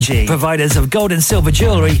Providers of gold and silver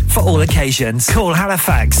jewellery for all occasions. Call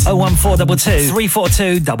Halifax 01422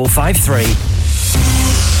 342 553.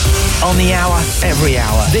 On the hour, every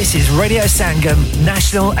hour. This is Radio Sangam,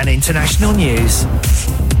 national and international news.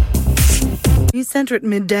 News Centre at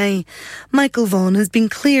midday. Michael Vaughan has been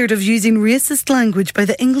cleared of using racist language by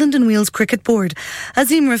the England and Wales Cricket Board.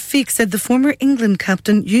 Azim Rafiq said the former England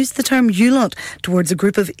captain used the term "you-lot" towards a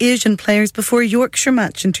group of Asian players before a Yorkshire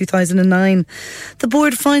match in 2009. The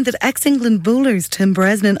board found that ex-England bowlers Tim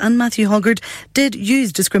Bresnan and Matthew Hoggard did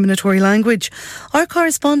use discriminatory language. Our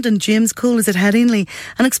correspondent James Cole is at Headingley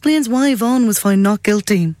and explains why Vaughan was found not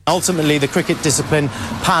guilty. Ultimately, the cricket discipline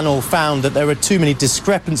panel found that there were too many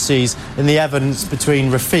discrepancies in the evidence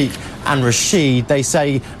between Rafiq and Rashid. They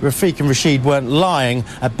say Rafiq and Rashid weren't lying,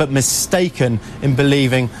 but mistaken in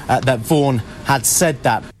believing that Vaughan had said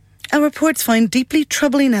that. Our reports find deeply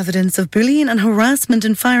troubling evidence of bullying and harassment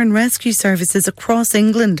in fire and rescue services across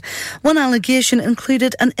England. One allegation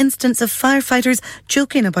included an instance of firefighters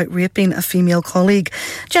joking about raping a female colleague.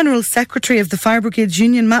 General Secretary of the Fire Brigades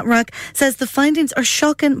Union, Matt Rack, says the findings are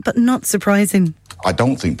shocking but not surprising. I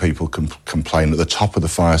don't think people can complain at the top of the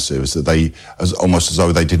fire service that almost as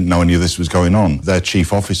though they didn't know any of this was going on. Their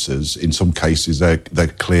chief officers, in some cases, they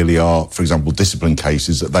clearly are, for example, discipline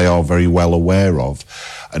cases that they are very well aware of,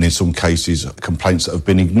 and in some cases, complaints that have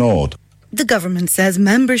been ignored. The government says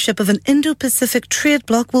membership of an Indo-Pacific trade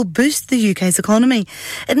bloc will boost the UK's economy.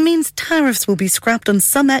 It means tariffs will be scrapped on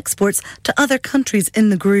some exports to other countries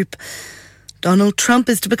in the group. Donald Trump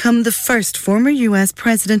is to become the first former US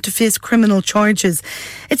president to face criminal charges.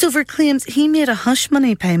 It's over claims he made a hush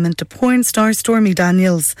money payment to porn star Stormy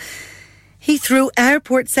Daniels. Heathrow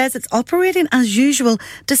Airport says it's operating as usual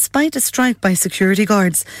despite a strike by security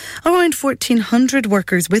guards. Around 1,400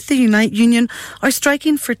 workers with the Unite Union are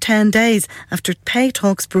striking for 10 days after pay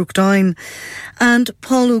talks broke down. And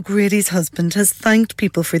Paul O'Grady's husband has thanked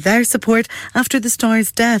people for their support after the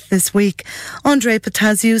star's death this week. Andre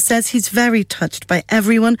Patazio says he's very touched by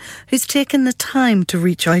everyone who's taken the time to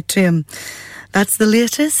reach out to him. That's the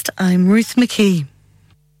latest. I'm Ruth McKee.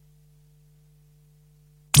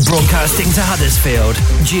 Broadcasting to Huddersfield,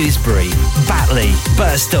 Dewsbury, Batley,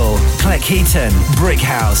 Birstall, Cleckheaton,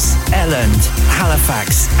 Brickhouse, Elland,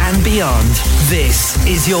 Halifax and beyond. This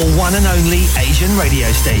is your one and only Asian radio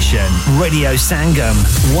station. Radio Sangam,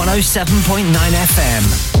 107.9 FM.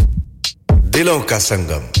 Dilon ka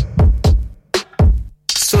Sangam,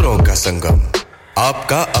 Suron ka Sangam,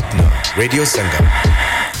 Aapka Apna, Radio Sangam.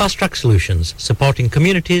 Fast Track Solutions, supporting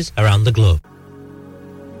communities around the globe.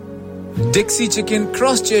 डिक्सी chicken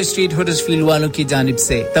cross church street Huddersfield वालों की जानिब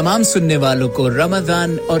से तमाम सुनने वालों को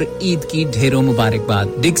रमजान और ईद की ढेरों मुबारकबाद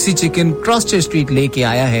डिक्सी चिकन क्रॉस चर्च स्ट्रीट लेके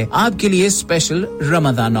आया है आपके लिए special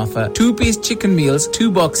Ramzan offer 2 piece chicken meals 2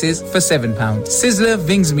 boxes for £7 sizzler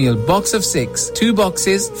wings meal box of 6 2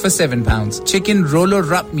 boxes for £7 chicken roller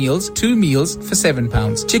wrap meals 2 meals for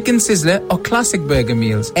 £7 chicken sizzler or classic burger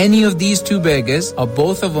meals any of these 2 burgers or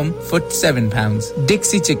both of them for £7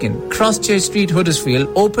 Dixie Chicken Cross Church Street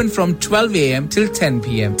Huddersfield open from 12 a.m. till 10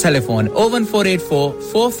 p.m. Telephone 01484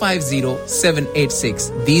 450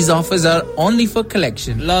 786. These offers are only for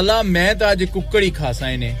collection. Lala, मैं तो आज कुकड़ी खासा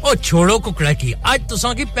इन्हें. ओ छोड़ो कुकड़ा की. आज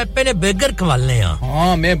तुसां की Pepe ने बर्गर खवालने हैं.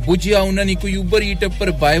 हाँ, मैं बुझिया उन्होंने कोई Uber Eats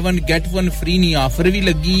पर buy one get one free नहीं ऑफर भी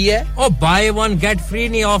लगी है. ओ buy one get free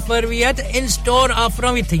नहीं ऑफर भी है. इन स्टोर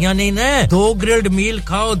ऑफर भी थियां नहीं ना. 2 grilled meal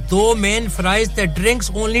खाओ, 2 main fries the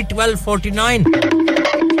drinks only $12.49.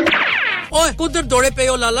 ओए कुदर दौड़े पे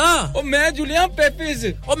हो लाला ओ मैं जुलिया पेपेज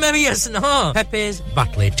ओ मैं भी हंसना Pepe's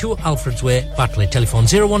Batley 2 Alfred's Way Batley telephone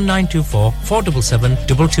 01924 477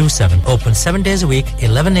 227 open 7 days a week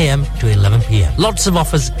 11 a.m. to 11 p.m. lots of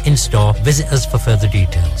offers in store visit us for further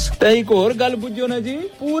details ਤੇ ਇੱਕ ਹੋਰ ਗੱਲ ਪੁੱਛੋ ਨਾ ਜੀ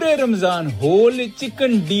ਪੂਰੇ Ramzan hole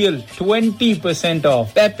chicken deal 20%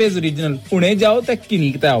 off Pepe's original ਹੁਣੇ ਜਾਓ ਤੇ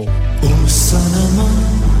ਕਿਨੀਕਤਾ ਆਓ ਓ ਸਨਮਾ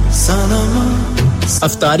ਸਨਮਾ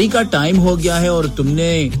अफ्तारी का टाइम हो गया है और तुमने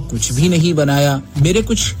कुछ भी नहीं बनाया मेरे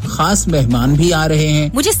कुछ खास मेहमान भी आ रहे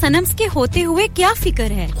हैं मुझे सनम्स के होते हुए क्या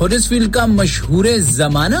फिक्र है हडर्सफील्ड का मशहूर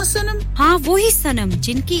ज़माना सनम हाँ वो ही सनम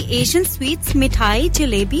जिनकी एशियन स्वीट्स मिठाई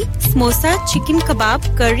जलेबी समोसा चिकन कबाब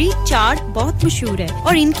करी चाट बहुत मशहूर है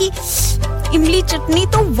और इनकी इमली चटनी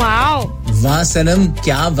तो वाओ वाह सनम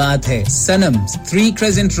क्या बात है सनम 3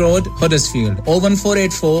 Crescent Road Huddersfield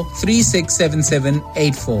 01484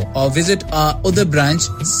 367784 or visit our other branch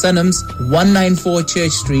Sanam's 194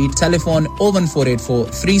 Church Street telephone 01484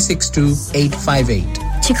 362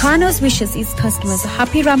 858 Chicanos wishes its customers a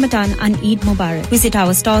happy Ramadan and Eid Mubarak. Visit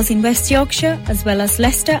our stores in West Yorkshire as well as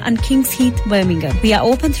Leicester and Kings Heath, Birmingham. We are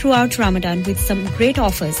open throughout Ramadan with some great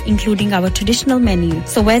offers, including our traditional menu.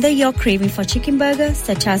 So whether you're craving for chicken burgers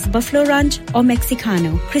such as Buffalo Ranch or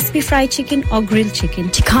Mexicano, crispy fried chicken or grilled chicken,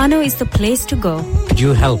 Chicano is the place to go. Could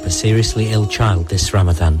you help a seriously ill child this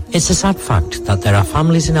Ramadan? It's a sad fact that there are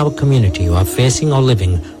families in our community who are facing or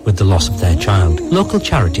living with the loss of their child. Local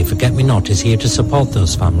charity Forget Me Not is here to support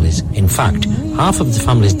those families. In fact, half of the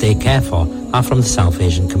families they care for are from the South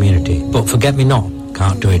Asian community. But Forget Me Not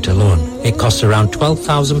can't do it alone. It costs around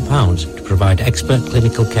 £12,000 to provide expert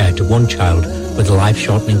clinical care to one child with a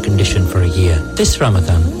life-shortening condition for a year. This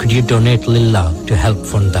Ramadan, could you donate Lillah to help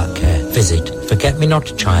fund that care? Visit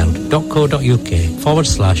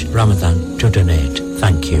forgetmenotchild.co.uk/Ramadan to donate.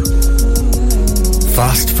 Thank you.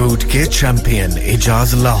 Fast food के champion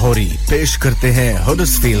Ijaz Lahori पेश करते हैं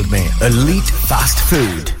Huddersfield में elite fast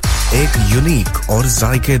food एक unique और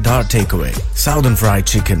जायकेदार takeaway southern fried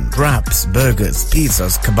chicken wraps burgers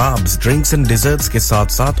pizzas kebabs drinks and desserts के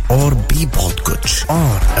साथ-साथ और भी बहुत कुछ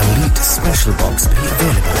और एलीट स्पेशल बॉक्स भी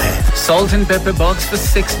अवेलेबल है salt and pepper box for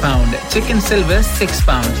 £6 chicken silver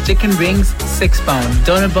 £6 chicken wings £6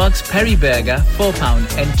 doner box peri burger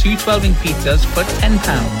 £4 and 2 12-inch pizzas for £10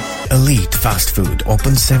 Elite Fast Food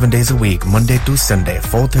open 7 days a week Monday to Sunday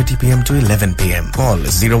 4:30 p.m. to 11 p.m. Call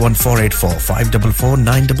 01484 544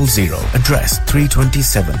 900 Address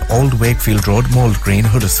 327 Old Wakefield Road Mould Green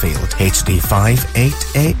Huddersfield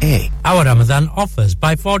HD58AA Our Ramadan offers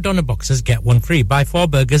buy 4 doner boxes get one free buy 4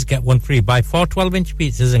 burgers get one free buy 4 12-inch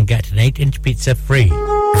pizzas and get an 8-inch pizza free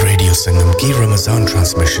radio Sangam की Ramzan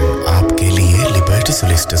transmission आपके लिए liberty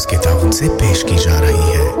solicitors के ताउन से पेश की जा रही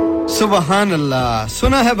है सुभान अल्लाह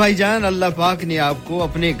सुना है भाईजान अल्लाह पाक ने आपको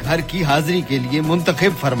अपने घर की हाजिरी के लिए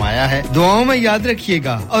मुंतखब फरमाया है दुआओं में याद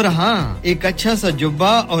रखिएगा और हां एक अच्छा सा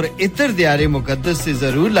जुब्बा और इत्र दियारे मुकद्दस से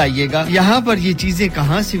जरूर लाइएगा यहां पर ये चीजें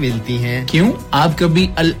कहां से मिलती हैं क्यों आप कभी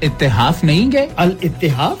अल इत्तेहाफ नहीं गए अल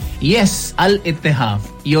इत्तेहाफ Yes, Al Ittihaf,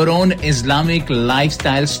 your own Islamic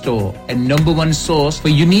lifestyle store and number one source for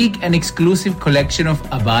unique and exclusive collection of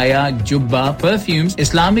abaya, jubba, perfumes,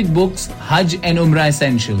 Islamic books, Hajj and Umrah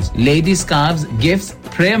essentials, ladies scarves, gifts,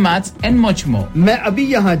 prayer mats and much more. मैं अभी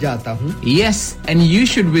यहाँ जाता हूँ. Yes, and you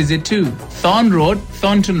should visit too. Thorn Road,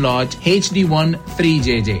 Thornton Lodge, HD1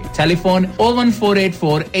 3JJ. Telephone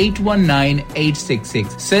 01484 819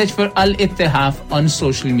 866. Search for Al Ittihaf on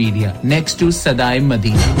social media next to Sadai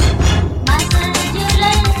Madina.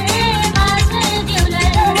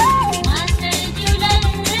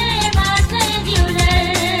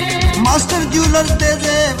 Master jeweller दे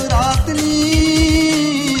जेवरात नी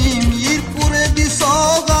मीरपुरे दी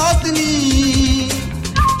सौगात नी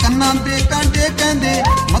कन्नां दे कांटे कहंदे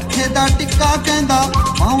मत्थे दा टिक्का कहंदा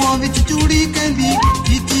बाहां विच चूड़ी कहंदी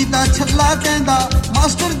चीची दा छल्ला कहंदा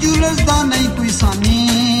मास्टर ज्वेलर्स दा नहीं कोई सानी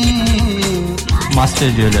master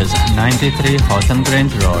jewellers 93 Horton grange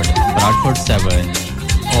road Bradford 7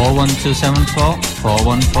 01274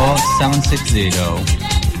 414 760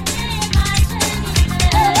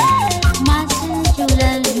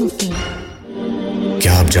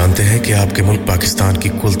 क्या आप जानते हैं कि आपके मुल्क पाकिस्तान की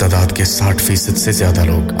कुल तादाद के 60% से ज्यादा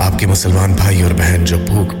लोग आपके मुसलमान भाई और बहन जो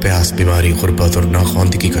भूख प्यास बीमारी गुर्बत और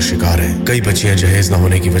नाखवानदगी का शिकार हैं कई बच्चियां जहेज न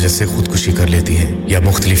होने की वजह से खुदकुशी कर लेती हैं या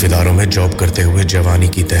मुख्तलिफ इदारों में जॉब करते हुए जवानी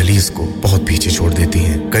की दहलीज को बहुत पीछे छोड़ देती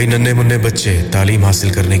हैं कई नन्हे मुन्ने बच्चे तालीम हासिल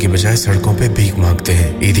करने की बजाय सड़कों पे भीख मांगते हैं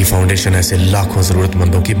ईदी फाउंडेशन ऐसे लाखों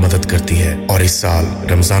जरूरतमंदों की मदद करती है और इस साल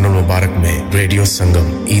रमजानुल मुबारक में रेडियो संगम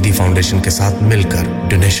ईदी फाउंडेशन के साथ मिलकर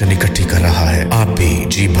डोनेशन इकट्ठी कर रहा है आप भी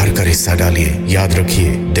जी भरकर हिस्सा डालिए याद रखिए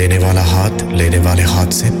देने वाला हाथ लेने वाले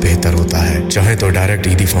हाथ से बेहतर होता है चाहे तो डायरेक्ट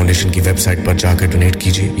ईदी फाउंडेशन की वेबसाइट पर जाकर डोनेट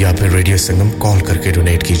कीजिए या फिर रेडियो संगम कॉल करके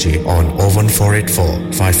डोनेट कीजिए ऑन 01484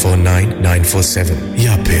 549 947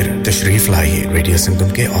 या फिर तशरीफ लाइए रेडियो संगम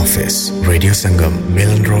के office radio Sangam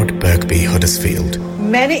Milan road Birkby Huddersfield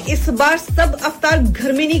मैंने इस बार सब अफ्तार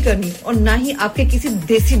घर में नहीं करनी और ना ही आपके किसी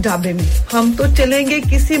देसी ढाबे में हम तो चलेंगे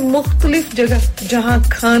किसी मुख्तलिफ जगह जहां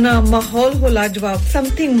खाना माहौल हो लाजवाब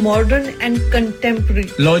समथिंग मॉडर्न एंड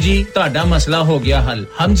कंटेम्परेरी लो जी ਤੁਹਾਡਾ मसला हो गया हल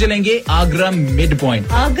हम चलेंगे आगरा मिड पॉइंट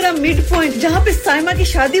जहां पे साइमा की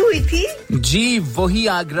शादी हुई थी जी वही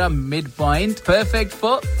Agra mid point perfect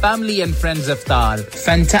for family and friends iftar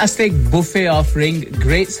fantastic buffet offering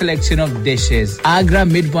great selection of dishes Agra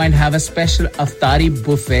mid point have a special iftari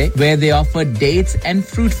buffet where they offer dates and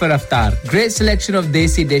fruit for iftar great selection of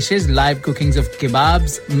desi dishes live cookings of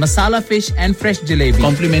kebabs masala fish and fresh jalebi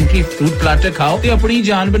complimentary fruit platter khao te apni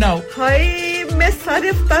jaan banao हाय मैं सारे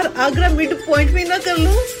इफ्तार Agra mid point में ना कर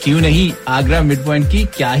लूं क्यों नहीं Agra mid point की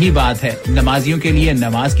क्या ही बात है नमाजियों के लिए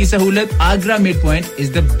नमाज की सहूलत Agra mid point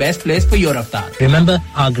is the best place for your Iftikhar Remember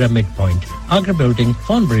Agra Midpoint, Agra Building,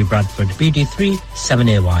 Thornbury, Bradford, BD3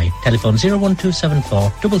 7AY. Telephone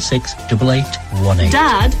 01274 668818.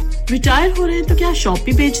 Dad, retire हो रहे हैं तो क्या शॉप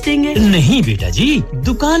भी बेच देंगे? नहीं बेटा जी,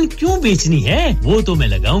 दुकान क्यों बेचनी है? वो तो मैं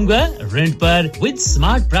लगाऊंगा रेंट पर with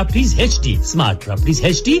smart properties HD. Smart properties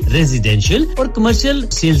HD residential और कमर्शियल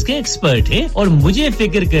सेल्स के एक्सपर्ट हैं और मुझे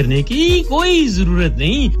फिक्र करने की कोई जरूरत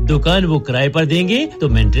नहीं। दुकान वो किराए पर देंगे तो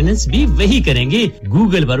मेंटेनेंस भी वही करेंगे।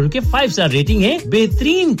 गूगल पर उनके 5 स्टार रेटिंग है,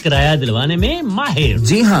 बेहतरीन किराया दिलवाने में माहिर।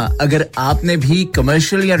 जी हां, अगर आपने भी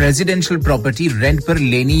कमर्शियल या रेजिडेंशियल प्रॉपर्टी रेंट पर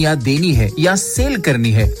लेनी या देनी है या सेल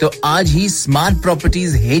करनी है तो आज ही स्मार्ट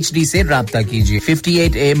प्रॉपर्टीज एचडी से राब्ता कीजिए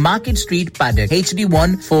 58A market street paddock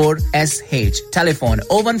HD14SH telephone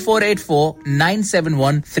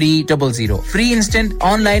 01484971300 free instant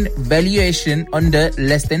online valuation under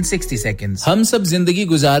less than 60 seconds हम सब जिंदगी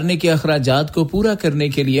गुजारने के अखराजात को पूरा करने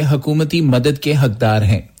के लिए हुकूमती मदद के हकदार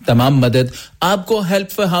हैं तमाम मदद आपको हेल्प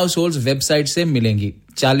फॉर हाउसहोल्ड्स वेबसाइट से मिलेंगी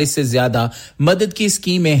 40 से ज्यादा मदद की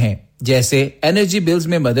स्कीमें हैं जैसे एनर्जी बिल्स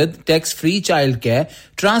में मदद, tax free child care,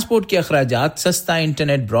 transport के अखराजात, सस्ता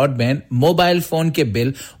इंटरनेट ब्रॉडबैंड, मोबाइल फोन के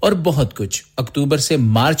बिल और बहुत कुछ। अक्टूबर से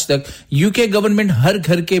मार्च तक यूके गवर्नमेंट हर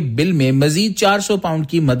घर के बिल में मजीद £400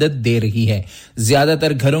 की मदद दे रही है।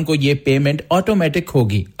 ज्यादातर घरों को ये पेमेंट ऑटोमेटिक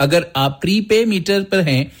होगी। अगर आप प्रीपे मीटर पर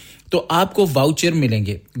हैं तो आपको वाउचर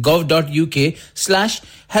मिलेंगे।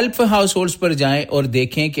 gov.uk/help for households पर जाएं और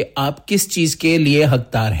देखें कि आप किस चीज के लिए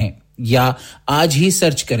हकदार हैं या आज ही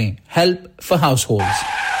सर्च करें हेल्प फॉर हाउसहोल्ड्स।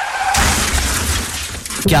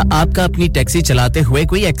 क्या आपका अपनी टैक्सी चलाते हुए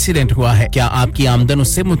कोई एक्सीडेंट हुआ है? क्या आपकी आमदन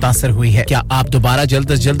उससे मुतासर हुई है? क्या आप दोबारा जल्द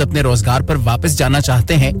से जल्द अपने रोजगार पर वापस जाना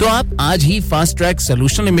चाहते हैं? तो आप आज ही फास्ट ट्रैक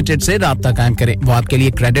सॉल्यूशन लिमिटेड से राब्ता कायम करें। वो आपके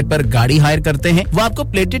लिए क्रेडिट पर गाड़ी हायर करते हैं। वो आपको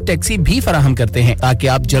प्लेटेड टैक्सी भी फराहम करते हैं ताकि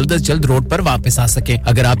आप जल्द से जल्द रोड पर वापस आ सके।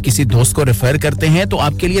 अगर आप किसी दोस्त को रेफर करते हैं तो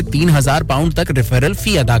आपके लिए £3000 तक रेफरल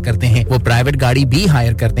फी अदा करते हैं। वो प्राइवेट गाड़ी भी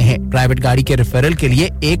हायर करते हैं। प्राइवेट गाड़ी के रेफरल के लिए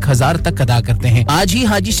 1000 तक अदा करते हैं। आज ही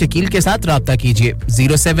हाजी शकील के साथ राब्ता कीजिए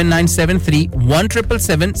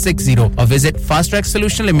 07973-177760 और visit Fast Track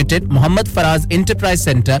Solution Limited, Mohammed Faraz Enterprise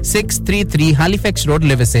Center, 633 Halifax Road,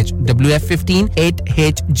 Liversedge, WF15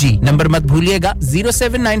 8HG. Number मत भूलिएगा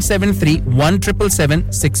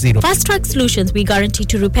 07973-177760. Fast Track Solutions, we guarantee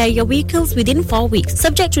to repair your vehicles within 4 weeks,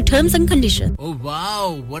 subject to terms and conditions. Oh wow,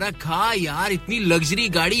 what a car यार, इतनी luxury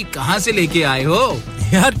गाड़ी कहां से लेके आए हो?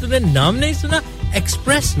 यार तूने नाम नहीं सुना?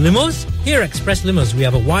 Express Limos? Here at Express Limos, we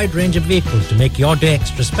have a wide range of vehicles to make your day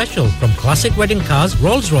extra special. From classic wedding cars,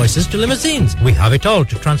 Rolls-Royces to limousines. We have it all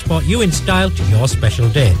to transport you in style to your special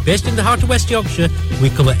day. Based in the heart of West Yorkshire, we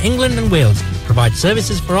cover England and Wales. Provide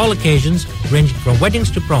services for all occasions, ranging from weddings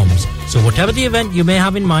to proms. So whatever the event you may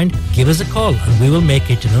have in mind, give us a call and we will make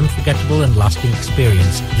it an unforgettable and lasting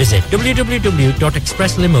experience. Visit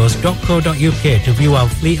www.expresslimos.co.uk to view our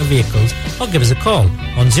fleet of vehicles or give us a call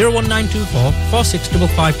on 01924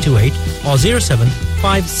 465528 or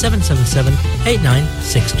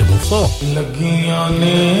 07577789644.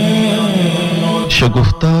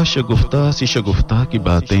 शगुफ्ता शगुफ्ता सी शगुफ्ता की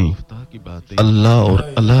बातें, अल्लाह और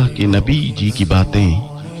अल्लाह के नबी जी की बातें,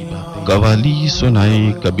 कवाली सुनाए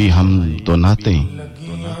कभी हम तो नाते,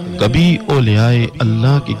 कभी औलियाए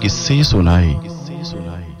अल्लाह के किस्से सुनाए,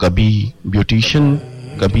 कभी ब्यूटिशियन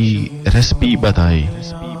कभी रेसिपी बताए।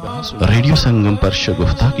 रेडियो संगम पर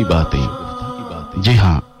शगुफ्ता की बातें। जी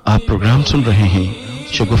हां, आप प्रोग्राम सुन रहे हैं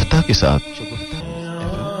शगुफ्ता के साथ।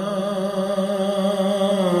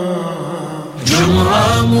 जुम्आ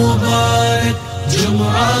मुबारक,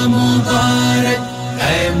 जुम्आ मुबारक, ऐ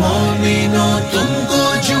मोमिनो तुमको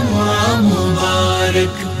जुम्आ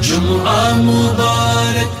मुबारक, जुम्आ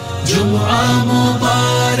मुबारक, जुम्आ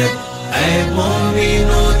मुबारक, ऐ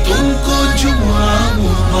मोमिनो तुमको जुम्आ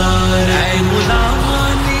मुबारक। ऐ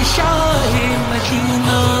गुलामान शाहे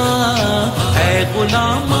मदीना, ऐ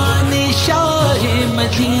गुलामान शाहे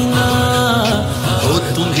मदीना, हो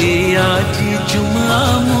तुम्हें आज जुम्आ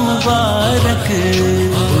मुबारक।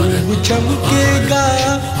 खूब चमकेगा,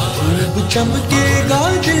 खूब चमकेगा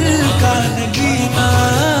दिल का नगीना,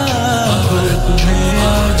 हो तुम्हें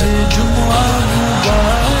आज जुम्आ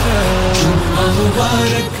मुबारक। जुम्आ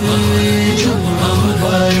मुबारक, जुम्आ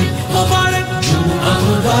मुबारक, मुबारक जुम्आ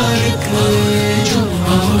मुबारक,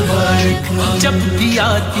 जुम्आ मुबारक। जब भी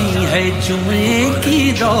आती है जुम्मे की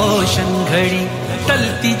रोशन घड़ी,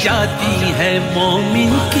 टलती जाती है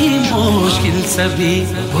मोमिन की मुश्किल सभी,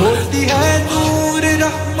 होती है नूर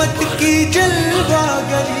रहमत की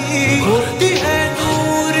जलवागरी, होती है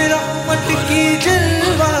नूर रहमत की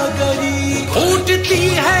जलवागरी।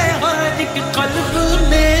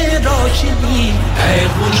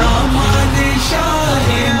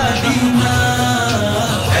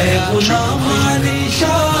 गुलामान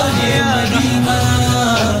शाह मदीना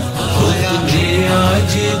तुम्हें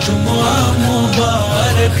आज जुमा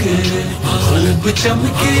मुबारक खूब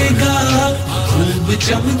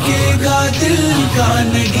चमकेगा दिल का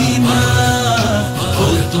नगीना हो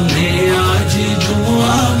तुम्हें आज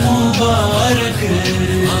जुमा मुबारक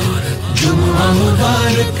जुमा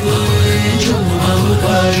मुबारक जुमा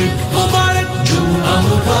मुबारक मुबारक जुमा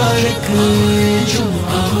मुबारक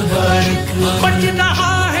जुमा मुबारक बज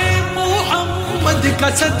रहा है मोहम्मद का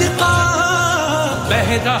सदका बह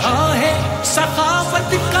रहा है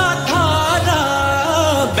सखावत का धारा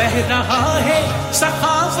बह रहा है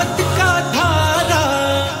सखावत का धारा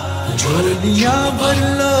झोलियां भर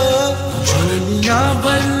लो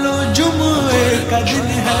जुम्मे का दिन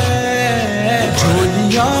है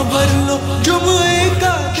झोलियां भर लो जुम्मे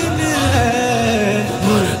का दिन है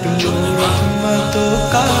मुल्क लो रहमतों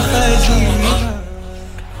का खजीना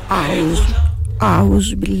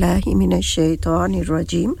أعوذ بالله من الشيطان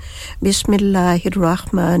الرجيم بسم الله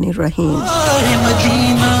الرحمن الرحيم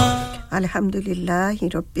الحمد لله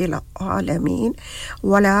رب العالمين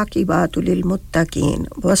والعاقبة للمتقين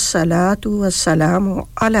والصلاة والسلام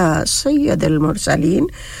على سيد المرسلين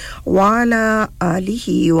وعلى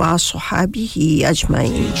آله وصحبه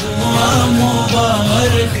أجمعين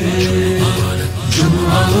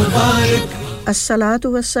الصلاة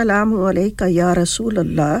والسلام عليك يا رسول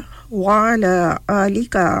الله وعلى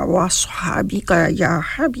آلك وصحابك يا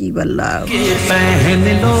حبيب الله पहन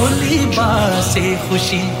लो लिबास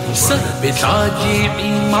खुशी सब ताजे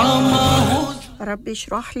इमामा हो رب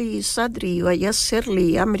اشرح لي صدري ويسر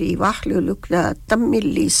لي أمري واحلل عقدة من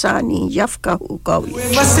لساني يفقهوا قولي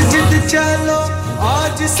مسجد चलो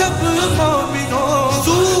आज सब मोमिनों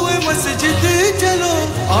सूए मस्जिद चलो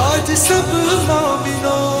आज सब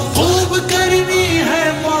मोमिनों खूब करनी है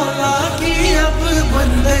मौला की अब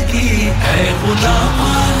बंदगी है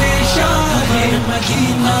गुलामाने शाह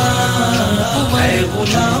मदीना है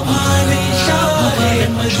गुलामाने शाह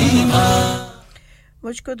मदीना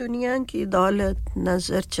मुझको दुनिया की दौलत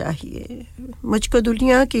नजर चाहिए मुझको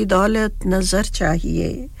दुनिया की दौलत नजर चाहिए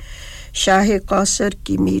शाह कौसर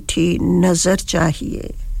की मीठी नजर चाहिए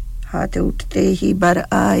हाथ उठते ही बर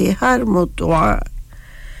आए हर मुद्दुआ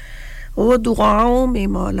वो दुआओं में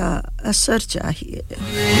मौला असर चाहिए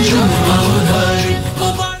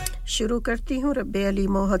शुरू करती हूँ रब्बे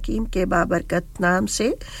अलीम व हकीम के बाबरकत नाम से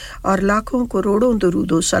और लाखों करोड़ों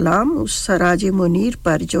दरूद व सलाम उस सराज मुनीर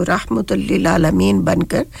पर जो रहमतुल लिल आलमीन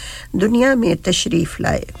बनकर दुनिया में तशरीफ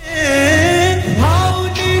लाए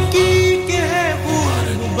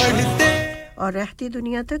और रहती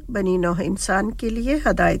दुनिया तक बनी नौह इंसान के लिए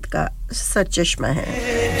हदायत का सरचश्मा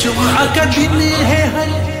है जुमा का दिन है हर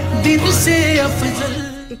दिन से अफजल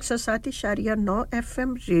 107.9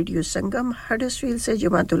 FM रेडियो संगम हडर्सफील्ड से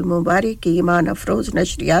जुमातुल मुबारक की ईमान अफरोज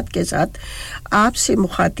नशरियात के साथ आपसे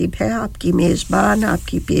मुखातिब है आपकी मेजबान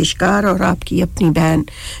आपकी पेशकार और आपकी अपनी बहन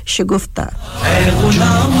शगुफ्ता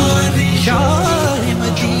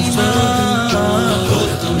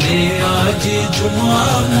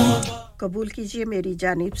कबूल कीजिए मेरी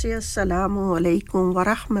जानिब से अस्सलामु अलैकुम व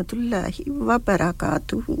रहमतुल्लाहि व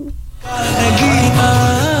बरकातुहू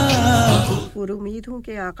पूरी उम्मीद हूँ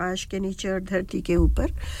कि आकाश के नीचे और धरती के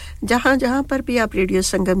ऊपर जहाँ-जहाँ पर भी आप रेडियो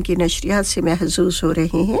संगम की नशरियात से महसूस हो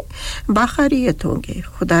रहे हैं बाखैरियत होंगे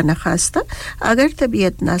खुदा न खास्ता अगर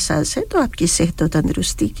तबीयत नासाज है तो आपकी सेहत और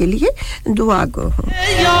तंदुरुस्ती के लिए दुआ गो हूँ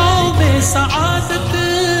यौम सआदत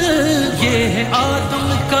ये है आदम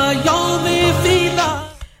का यौम फिला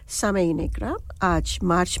सामीन इकराम आज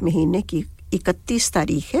मार्च महीने की 31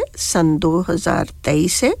 तारीख है सन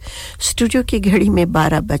 2023 है स्टूडियो की घड़ी में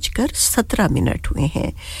 12:17 हुए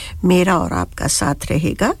हैं मेरा और आपका साथ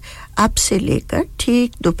रहेगा अब से लेकर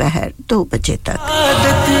ठीक दोपहर 2 बजे तक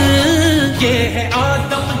ये है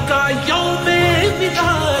आदम का यौम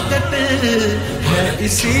विलादत है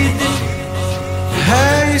इसी दिन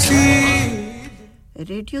है इसी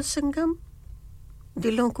रेडियो संगम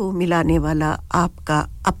दिलों को मिलाने वाला आपका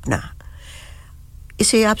अपना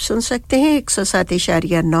इसे आप सुन सकते हैं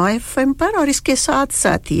 107.9 FM पर और इसके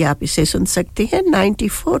साथ-साथ ही आप इसे सुन सकते हैं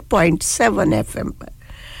 94.7 FM पर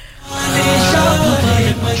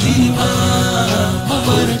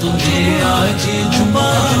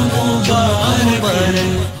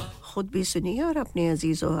खुद भी सुनिए और अपने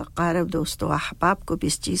अजीजों अकारब दोस्तों अहबाब को भी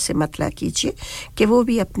इस चीज से मतला कीजिए कि वो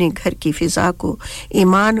भी अपने घर की फिजा को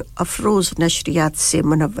ईमान अफरोज नशरियात से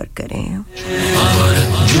मुनव्वर करें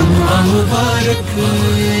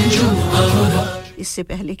इससे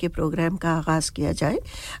पहले के प्रोग्राम का आगाज किया जाए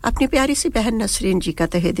अपनी प्यारी सी बहन नसरीन जी का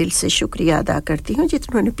तहे दिल से शुक्रिया अदा करती हूं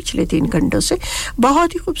जिन्होंने पिछले 3 घंटों से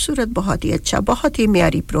बहुत ही खूबसूरत बहुत ही अच्छा बहुत ही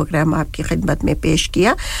म्यारी प्रोग्राम आपकी खिदमत में पेश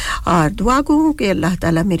किया और दुआ गो हूं कि अल्लाह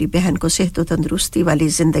ताला मेरी बहन को सेहत और तंदुरुस्ती वाली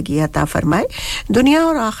ज़िंदगी अता फरमाए दुनिया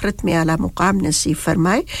और आखिरत में आला मुकाम नसीब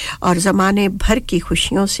फरमाए और ज़माने भर की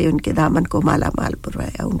खुशियों से उनके दामन को माला माल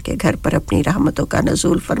पुरवाए उनके घर पर अपनी रहमतों का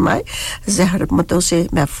नज़ूल फरमाए ज़हमतों से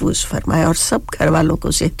महफूज फरमाए और सब घर वालों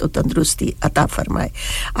को सेहत और तंदुरुस्ती अता फरमाए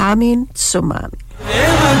आमीन सुम्मा आमीन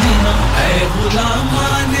मदीना है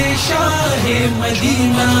गुलामाने शाहे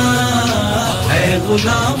मदीना है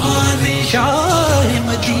गुलामाने शाहे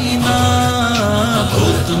मदीना हो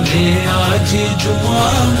तुम्हें आज जुमा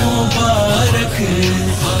मुबारक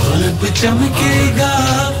खूब चमकेगा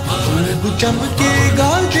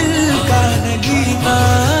दिल का नगीना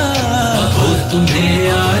हो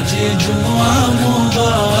तुम्हें आज जुमा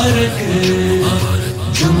मुबारक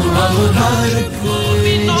जुमा मुबारक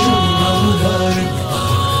जुम्मा मुबारक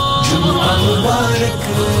जुम्मा मुबारक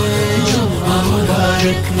जुम्मा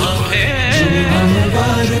मुबारक जुम्मा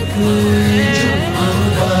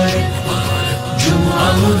मुबारक जुम्मा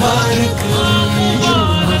मुबारक जुम्मा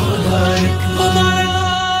मुबारक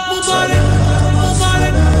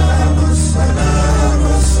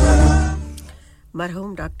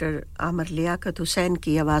मरहूम डॉक्टर आमर लियाकत हुसैन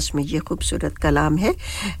की आवाज़ में ये खूबसूरत कलाम है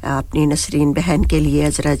अपनी नसरीन बहन के लिए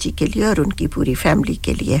अजरा जी के लिए और उनकी पूरी फैमिली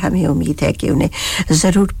के लिए हमें उम्मीद है कि उन्हें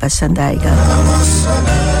ज़रूर पसंद आएगा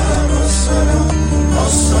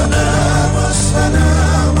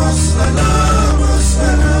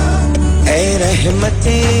ऐ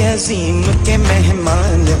रहमते अज़ीम के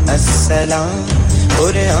मेहमान अस्सलाम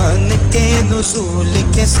कुरान के नुज़ूल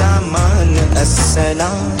के सामान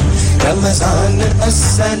अस्सलाम रमज़ान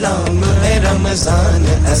अस्सलाम ऐ रमज़ान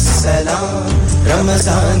अस्सलाम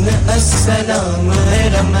रमज़ान अस्सलाम ऐ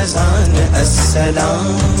रमज़ान अस्सलाम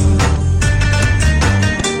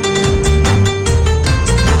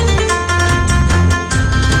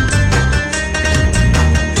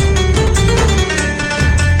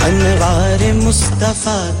अनवार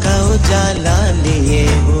मुस्तफा का उजाला लिए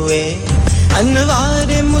हुए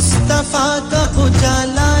अनवार मुस्तफा का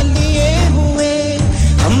उजाला लिए हुए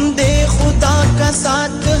हमदे खुदा का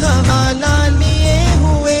साथ हवाला लिए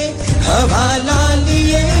हुए हवाला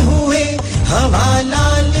लिए हुए हवाला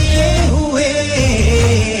लिए हुए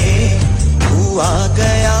तू आ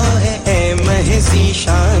गया है ए महज़ी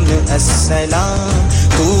शान अस्सलाम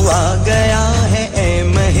तू आ गया है ए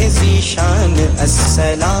महज़ी शान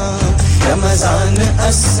अस्सलाम रमज़ान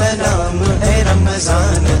अस्सलाम ए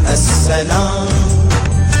रमज़ान अस्सलाम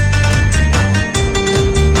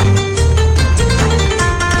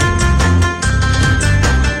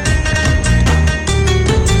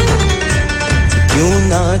क्यों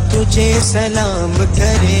ना तुझे सलाम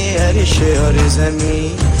करे अर्श और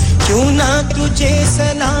ज़मीन क्यों ना तुझे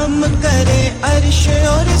सलाम करे अर्श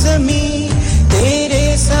और ज़मीन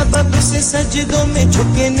तेरे सबब से सजदों में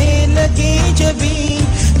झुकने लगी जबी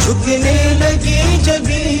झुकने लगी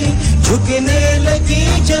जबी झुकने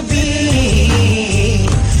लगी जबी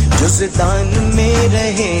जुज़दान में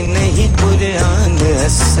रहे नहीं कुरान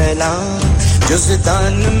अस्सलाम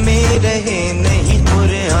जुज़दान में रहे नहीं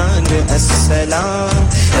कुरान अस्सलाम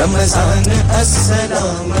रमज़ान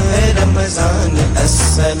अस्सलाम रमज़ान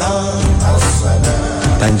अस्सलाम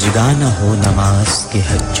पंजगाना हो नमाज के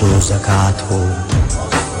हज व ज़कात हो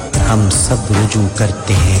हम सब रुजू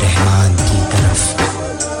करते हैं रहमान की तरफ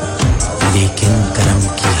लेकिन करम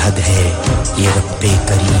की हद है ये रब्बे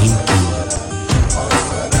करीम की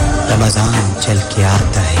रमज़ान चल के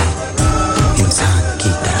आता है इंसान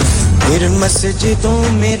की तरफ फिर मस्जिदों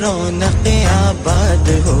में रौनक़ें आबाद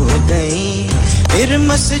हो गई फिर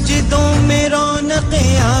मस्जिदों में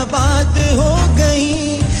रौनक़ें आबाद हो गई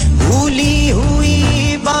भूली हुई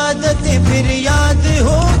इबादतें फिर याद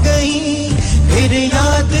हो गई फिर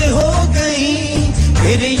याद हो गई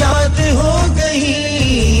फिर याद हो गई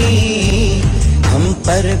हम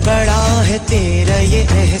पर बड़ा है तेरा ये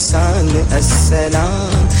एहसान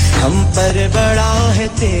अस्सलाम हम पर बड़ा है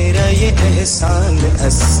तेरा ये एहसान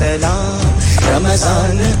अस्सलाम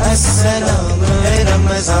रमज़ान अस्सलाम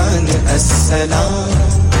रमज़ान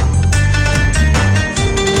अस्सलाम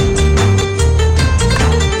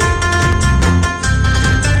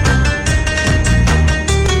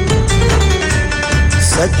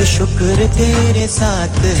सद शुक्र तेरे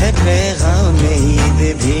साथ है पैगाम ईद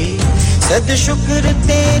भी सद शुक्र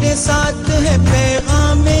तेरे साथ है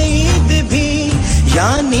पैगाम ईद भी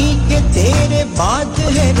यानी कि तेरे बाद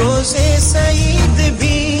है रोज़े सईद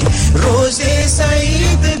भी रोज़े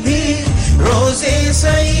सईद भी रोज़े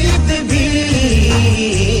सईद भी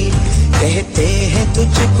कहते हैं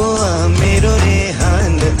तुझको आमिर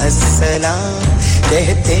रेहान अस्सलाम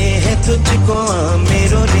कहते हैं तुझको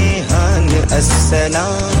आमिर रेहान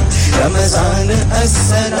अस्सलाम रमज़ान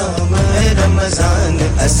अस्सलाम रमज़ान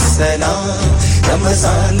अस्सलाम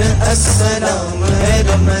रमजान अस्सलाम है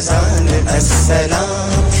रमजान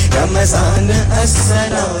अस्सलाम रमजान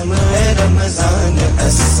अस्सलाम है रमजान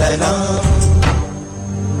अस्सलाम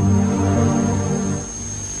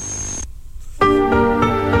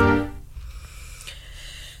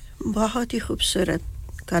बहुत ही खूबसूरत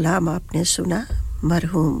कलाम आपने सुना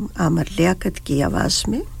मरहूम आमर लियाकत की आवाज़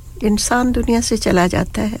में इंसान दुनिया से चला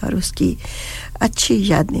जाता है और उसकी अच्छी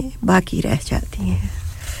यादें बाकी रह जाती हैं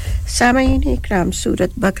सामईन इकराम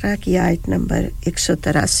सूरत बकरा की आयत नंबर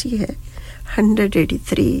 183 है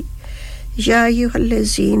 183 या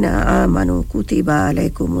अय्युहल्लज़ीना आमनू कुतिबा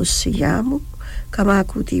अलैकुमुस्सियामु कमा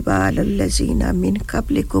कुतिबा अलल्लज़ीना मिन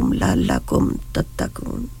क़ब्लिकुम लअल्लकुम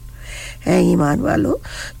तत्तक़ून है ईमान वालो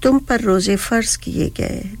तुम पर रोजे फर्ज किए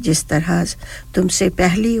गए जिस तरह तुमसे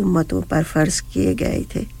पहली उम्मतों पर फर्ज किए गए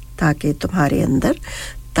थे ताकि तुम्हारे अंदर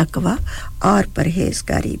तकवा और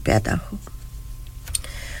परहेजगारी पैदा हो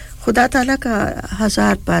खुदा ताला का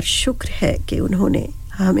हजार बार शुक्र है कि उन्होंने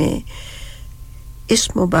हमें इस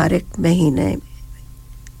मुबारक महीने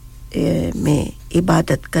में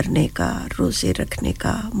इबादत करने का रोजे रखने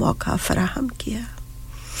का मौका फराहम किया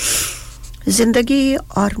जिंदगी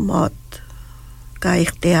और मौत का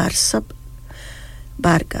इख्तियार सब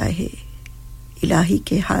बारगाहे इलाही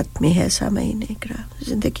के हाथ में है सामईन इकराम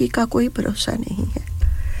जिंदगी का कोई भरोसा नहीं है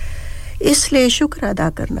इसलिए शुक्र अदा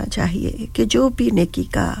करना चाहिए कि जो भी नेकी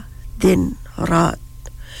का दिन रात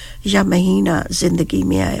या महीना जिंदगी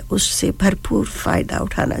में आए उससे भरपूर फायदा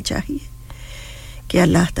उठाना चाहिए कि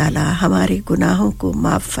अल्लाह ताला हमारे गुनाहों को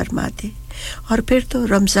माफ फरमा दे और फिर तो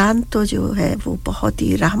रमज़ान तो जो है वो बहुत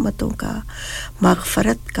ही रहमतों का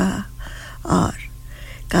मग़फ़रत का और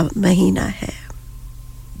का महीना है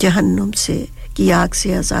जहन्नुम से की आग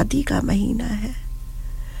से आज़ादी का महीना है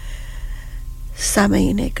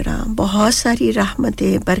सामईन इकराम बहुत सारी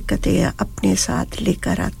रहमतें बरकतें अपने साथ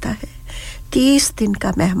लेकर आता है 30 दिन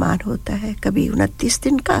का मेहमान होता है कभी 29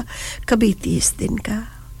 दिन का कभी 30 दिन का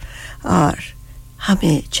और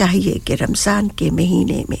हमें चाहिए कि रमज़ान के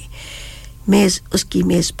महीने में उसकी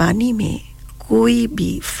मेज़बानी में कोई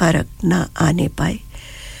भी फ़र्क ना आने पाए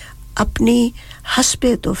अपनी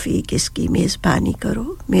हस्बे तौफीक इसकी मेज़बानी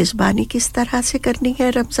करो मेज़बानी किस तरह से करनी है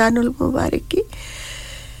रमज़ानुल मुबारक की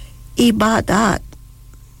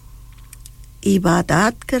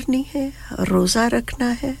इबादत करनी है रोज़ा रखना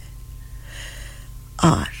है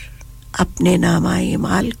और अपने नामाए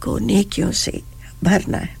माल को नेकियों से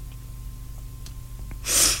भरना है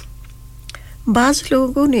बाज़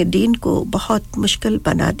लोगों ने दीन को बहुत मुश्किल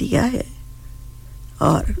बना दिया है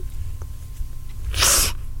और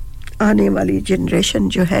आने वाली जनरेशन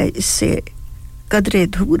जो है इससे कदरे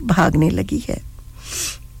दूर भागने लगी है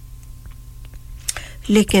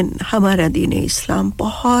लेकिन हमारा दीन इस्लाम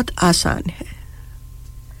बहुत आसान है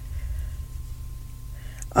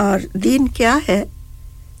और दीन क्या है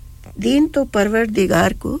दीन तो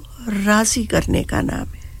परवरदिगार को राज़ी करने का नाम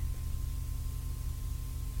है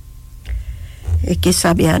एक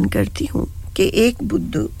किस्सा बयान करती हूँ कि एक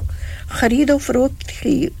बुद्धू खरीद और फरोख्त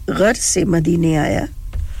की गर्ज से मदीने आया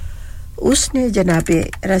उसने जनाबे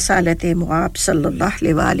रसालत मुआब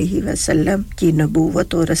सल्लल्लाहु अलैहि वसल्लम की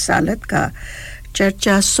नबूवत और रसालत का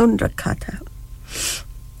चर्चा सुन रखा था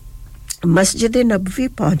मस्जिद नबवी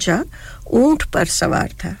पहुंचा ऊंट पर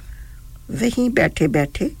सवार था वहीं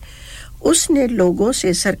बैठे-बैठे उसने लोगों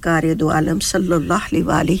से सरकार दो आलम सल्लल्लाहु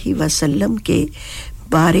अलैहि वसल्लम के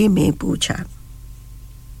बारे में पूछा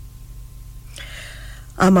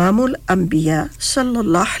अमामुल अंबिया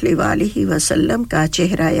सल्लल्लाहु अलैहि वसल्लम का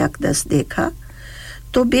चेहरा अक़दस देखा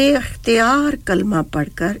तो बेइख्तियार कलमा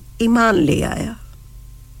पढ़कर ईमान ले आया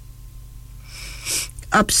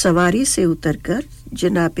अब सवारी से उतरकर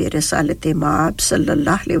जनाबे रसालत माब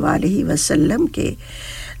सल्लल्लाहु अलैहि वसल्लम के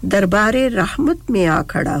दरबारे रहमत में आ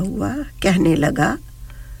खड़ा हुआ कहने लगा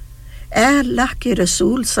ऐ अल्लाह के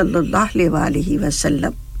रसूल सल्लल्लाहु अलैहि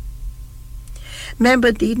वसल्लम मैं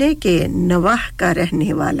मदीने के नवाह का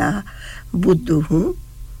रहने वाला बद्दू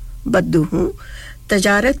हूँ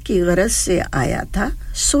तजारत की गरज से आया था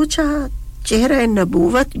सोचा चेहरा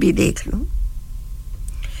नबूवत भी देख लूं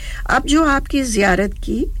अब जो आपकी ज़ियारत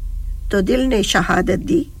की तो दिल ने शहादत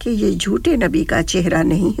दी कि ये झूठे नबी का चेहरा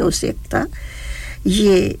नहीं हो सकता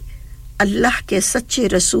ये अल्लाह के सच्चे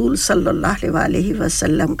रसूल सल्लल्लाहु अलैहि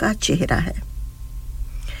वसल्लम का चेहरा है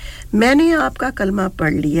मैंने आपका कलमा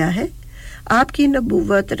पढ़ लिया है आपकी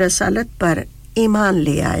नबूवत रसालत पर ईमान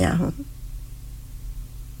ले आया हूं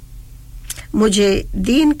मुझे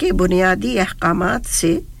दीन के बुनियादी अहकामात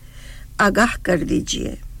से आगाह कर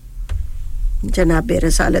दीजिए जनाब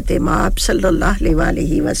रसालत माब सल्लल्लाहु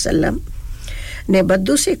अलैहि वसल्लम ने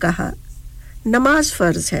बद्दू से कहा नमाज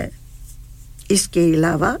फर्ज है इसके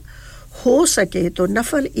अलावा हो सके तो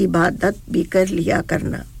नफल इबादत भी कर लिया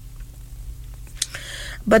करना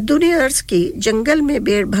बद्दू ने अर्ज की जंगल में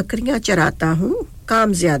भेड़ बकरियां चराता हूं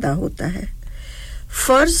काम ज्यादा होता है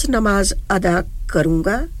फर्ज नमाज अदा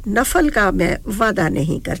करूंगा नफल का मैं वादा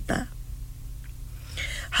नहीं करता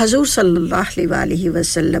हुजूर सल्लल्लाहु अलैहि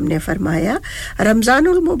वसल्लम ने फरमाया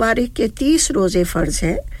रमजानुल मुबारक के 30 रोजे फर्ज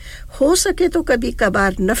हैं हो सके तो कभी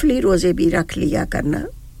कभार नफली रोजे भी रख लिया करना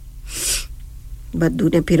बद्दू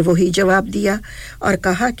ने फिर वही जवाब दिया और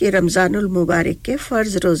कहा कि रमजानुल मुबारक के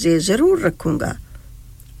फर्ज रोजे जरूर रखूंगा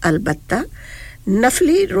अलबत्ता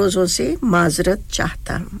नफली रोजों से माजरत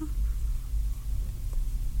चाहता हूं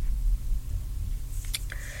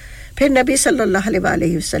फिर नबी सल्लल्लाहु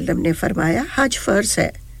अलैहि वसल्लम ने फरमाया हज फर्ज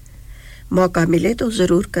है मौका मिले तो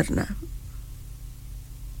जरूर करना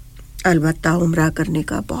अलबत्ता उम्रा करने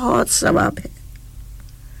का बहुत सवाब है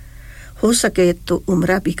हो सके तो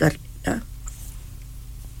उम्रा भी कर लेना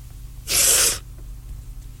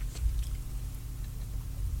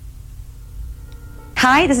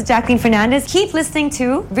Hi, this is Jacqueline Fernandez. Keep listening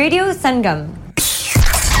to Radio Sangam.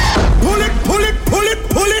 Pull it, pull it, pull it,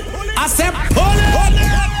 pull it. I said pull it.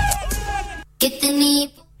 कितनी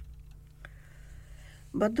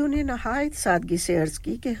बद्दू ने नहायत सादगी से अर्ज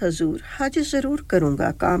की कि हुजूर हज जरूर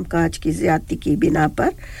करूंगा कामकाज की ज़्यादती की बिना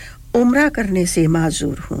पर उम्रा करने से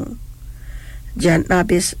माजूर हूं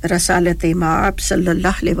जनाब रसालत माब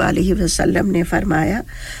सल्लल्लाहु अलैहि वसल्लम ने फरमाया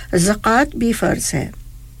ज़कात भी फर्ज है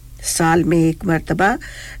साल में एक मर्तबा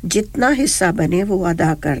जितना हिस्सा बने वो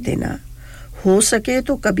अदा कर देना हो सके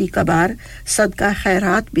तो कभी-कभार सदका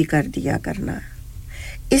खैरात भी कर दिया करना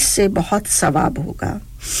इससे बहुत सवाब होगा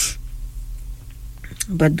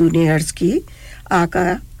बद्दू ने अर्ज की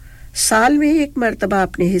आका साल में एक मर्तबा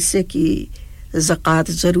अपने हिस्से की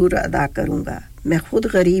ज़कात जरूर अदा करूंगा मैं खुद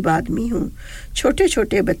गरीब आदमी हूं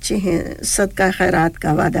छोटे-छोटे बच्चे हैं सदका खैरात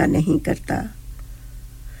का वादा नहीं करता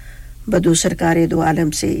बद्दू सरकारे दो आलम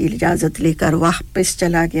से इजाजत लेकर वापस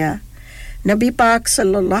चला गया नबी पाक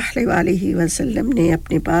सल्लल्लाहु अलैहि वसल्लम ने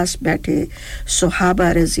अपने पास बैठे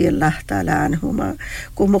सहाबा रज़ी अल्लाह ताला अन्हुमा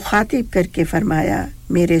को मुखातिब करके फरमाया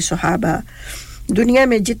मेरे सहाबा दुनिया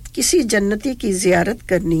में किसी जन्नती की ज़ियारत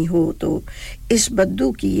करनी हो तो इस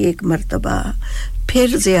बद्दू की एक मर्तबा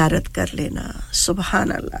फिर ज़ियारत कर लेना सुभान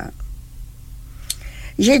अल्लाह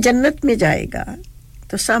ये जन्नत में जाएगा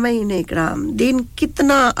तो सामईन इकराम दिन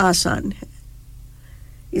कितना आसान है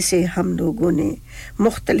इसे हम लोगों ने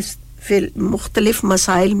मुख्तलिफ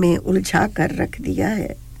मसाइल में उलझा कर रख दिया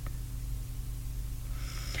है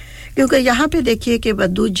क्योंकि यहाँ पे देखिए कि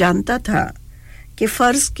बद्दू जानता था कि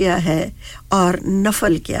फर्ज क्या है और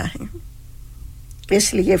नफल क्या है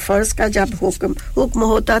इसलिए फर्ज का जब हुक्म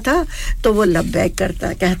होता था तो वो लब्बैक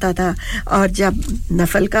कहता था और जब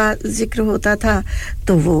नफल का जिक्र होता था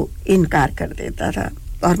तो वो इनकार कर देता था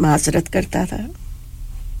और माजरत करता था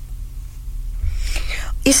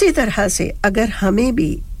इसी तरह से अगर हमें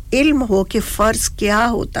भी इल्म हो कि फर्ज क्या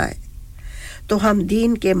होता है तो हम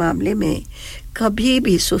दीन के मामले में कभी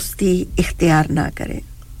भी सुस्ती इख्तियार ना करें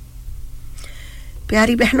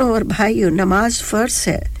प्यारी बहनों और भाइयों नमाज फर्ज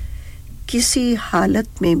है किसी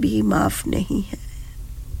हालत में भी माफ नहीं है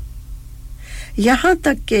यहाँ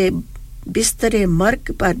तक कि बिस्तरे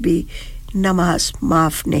मर्ग पर भी नमाज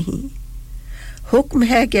माफ नहीं हुक्म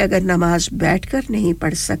है कि अगर नमाज बैठकर नहीं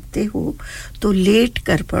पढ़ सकते हो तो लेट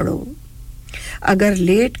कर पढ़ो अगर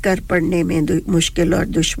लेट कर पढ़ने में मुश्किल और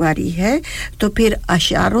दुश्वारी है तो फिर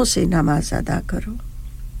अशारों से नमाज अदा करो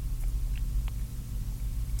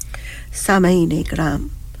सामईन इकराम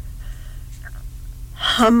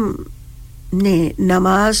हमने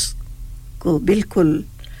नमाज को बिल्कुल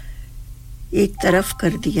एक तरफ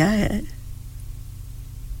कर दिया है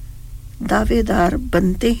दावेदार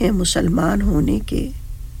बनते हैं मुसलमान होने के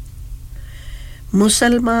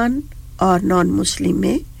मुसलमान और नॉन मुस्लिम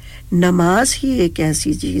में नमाज ही एक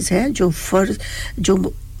ऐसी चीज है जो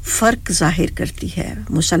फर्क जाहिर करती है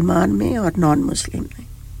मुसलमान में और नॉन मुस्लिम में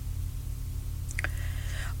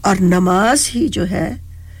और नमाज ही जो है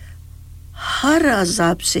हर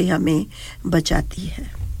अज़ाब से हमें बचाती है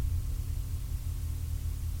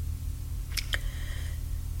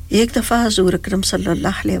एक दफा हुजूर अकरम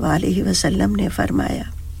सल्लल्लाहु अलैहि वसल्लम ने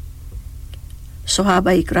फरमाया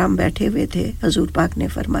सहाबा इकराम बैठे हुए थे हुजूर पाक ने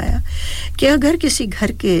फरमाया कि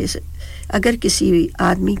अगर किसी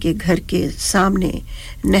आदमी के घर के सामने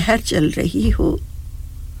नहर चल रही हो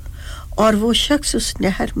और वो शख्स उस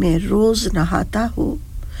नहर में रोज नहाता हो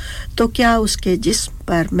तो क्या उसके जिस्म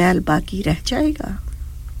पर मैल बाकी रह जाएगा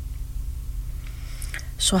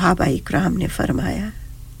सहाबा इकराम ने फरमाया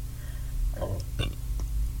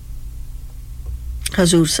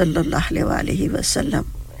हुजूर सल्लल्लाहु अलैहि वसल्लम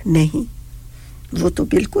नहीं वो तो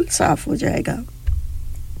बिल्कुल साफ हो जाएगा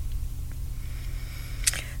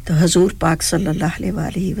तो हुजूर पाक सल्लल्लाहु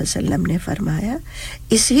अलैहि वसल्लम ने फरमाया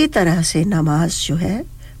इसी तरह से नमाज जो है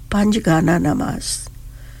पंजगाना नमाज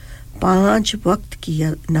 5 वक्त की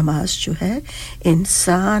नमाज जो है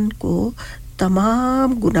इंसान को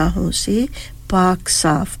तमाम गुनाहों से पाक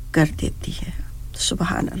साफ कर देती है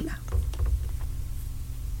सुभान अल्लाह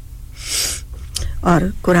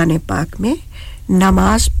और कुरान पाक में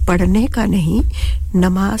नमाज पढ़ने का नहीं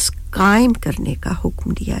नमाज कायम करने का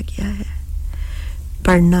हुक्म दिया गया है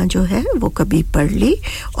पढ़ना जो है वो कभी पढ़ ली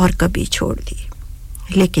और कभी छोड़ दी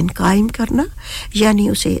लेकिन कायम करना यानी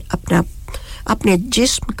उसे अपने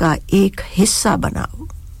जिस्म का एक हिस्सा बनाओ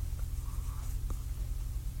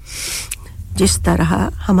जिस तरह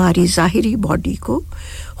हमारी ज़ाहिरी बॉडी को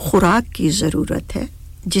खुराक की ज़रूरत है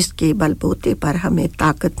जिसके बलबूते पर हमें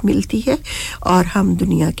ताकत मिलती है और हम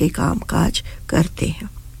दुनिया के कामकाज करते हैं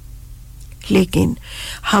लेकिन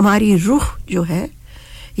हमारी रूह जो है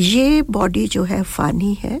ये बॉडी जो है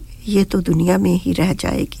फानी है ये तो दुनिया में ही रह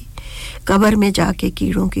जाएगी कब्र में जाके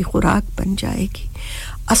कीड़ों की खुराक बन जाएगी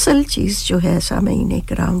असल चीज जो है सामीन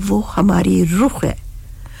इकराम वो हमारी रूह है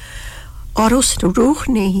और उस रूह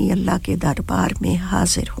ने ही अल्लाह के दरबार में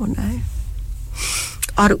हाजिर होना है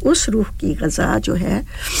और उस रूह की ग़िज़ा जो है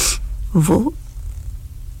वो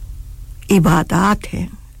इबादत है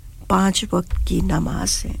 5 वक्त की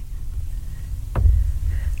नमाज है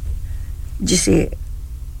जिसे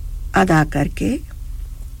अदा करके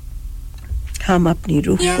हम अपनी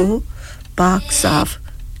रूह को पाक साफ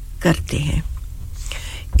करते हैं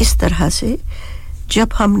इस तरह से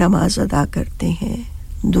जब हम नमाज अदा करते हैं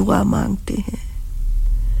दुआ मांगते हैं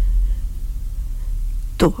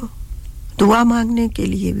तो दुआ मांगने के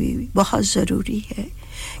लिए भी बहुत ज़रूरी है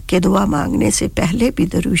कि दुआ मांगने से पहले भी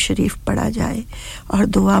दरूद शरीफ पढ़ा जाए और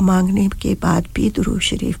दुआ मांगने के बाद भी दरूद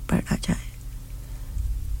शरीफ पढ़ा जाए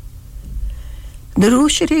दरूद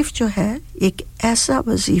शरीफ जो है एक ऐसा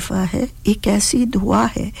वजीफा है एक ऐसी दुआ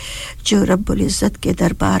है जो रब्बुल इज़्ज़त के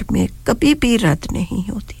दरबार में कभी भी रद्द नहीं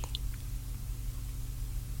होती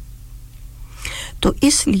तो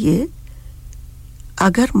इसलिए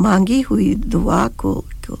अगर मांगी हुई दुआ को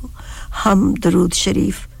हम दरूद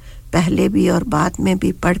शरीफ पहले भी और बाद में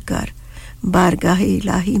भी पढ़कर बारगाह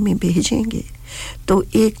इलाही में भेजेंगे तो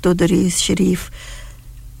एक तो दरूद शरीफ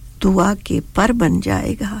दुआ के पर बन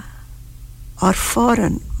जाएगा और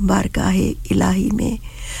फौरन बारगाह इलाही में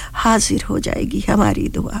हाजिर हो जाएगी हमारी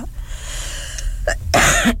दुआ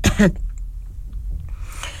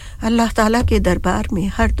अल्लाह ताला के दरबार में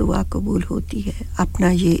हर दुआ कबूल होती है अपना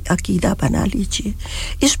ये अकीदा बना लीजिए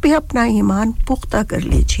इस पे अपना ईमान पुख्ता कर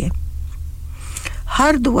लीजिए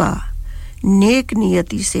हर दुआ नेक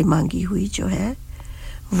नियति से मांगी हुई जो है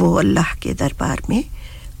वो अल्लाह के दरबार में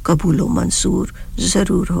कबूल व मंसूर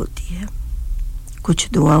ज़रूर होती है कुछ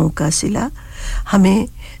दुआओं का सिला हमें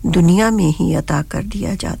दुनिया में ही अता कर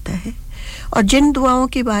दिया जाता है और जिन दुआओं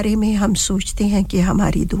के बारे में हम सोचते हैं कि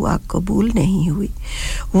हमारी दुआ कबूल नहीं हुई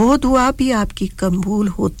वो दुआ भी आपकी कबूल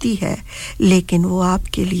होती है लेकिन वो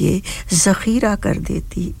आपके लिए ज़ख़ीरा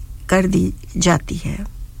कर दी जाती है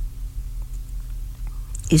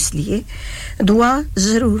इसलिए दुआ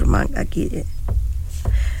ज़रूर मांगा कीजिए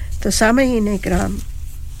तो सामीन इकराम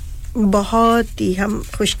बहुत ही हम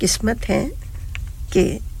खुशकिस्मत हैं कि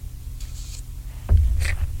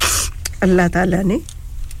अल्लाह ताला ने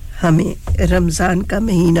हमें रमज़ान का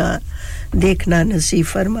महीना देखना नसीब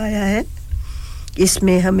फरमाया है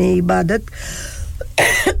इसमें हमें इबादत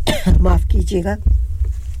माफ़ कीजिएगा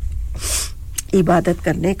इबादत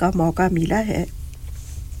करने का मौका मिला है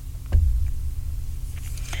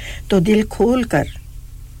तो दिल खोल कर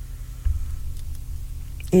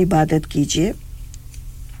इबादत कीजिए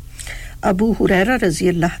अबू हुरैरा रज़ी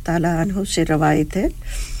अल्लाह ताला अन्हु से रवायत है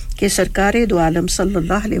कि सरकारे दो आलम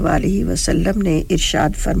सल्लल्लाहु अलैहि वसल्लम ने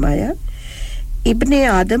इरशाद फरमाया इब्ने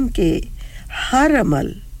आदम के हर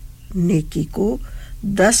अमल नेकी को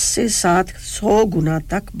 10 से 700 गुना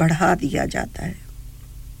तक बढ़ा दिया जाता है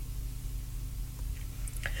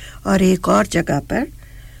और एक और जगह पर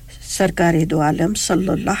सरकारे दो आलम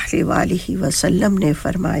सल्लल्लाहु अलैहि वसल्लम ने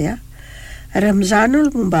फरमाया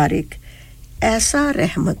रमज़ानुल मुबारक ऐसा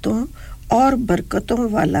रहमतों और बरकतों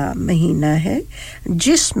वाला महीना है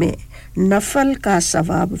जिसमें नफल का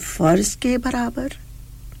सवाब फर्ज के बराबर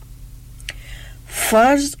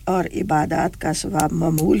फर्ज और इबादत का सवाब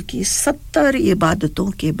मामूल की 70 इबादतों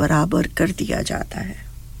के बराबर कर दिया जाता है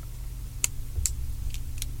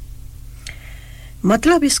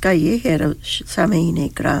मतलब इसका ये है सामीन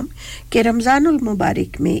इकराम कि रमज़ानुल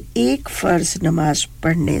मुबारक में एक फ़र्ज़ नमाज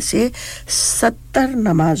पढ़ने से 70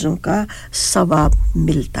 नमाजों का सवाब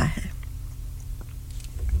मिलता है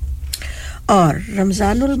और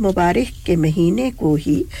रमजानुल मुबारक के महीने को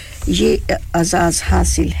ही ये एजाज़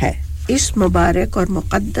हासिल है इस मुबारक और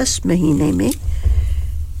मुक़द्दस महीने में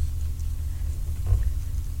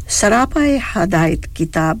सरापाए हदायत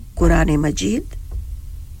किताब कुरान मजीद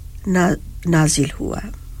नाजिल हुआ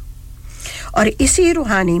और इसी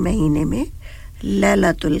रूहानी महीने में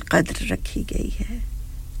लैलतुल क़द्र रखी गई है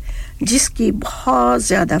जिसकी बहुत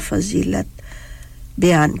ज़्यादा फजीलत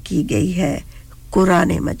बयान की गई है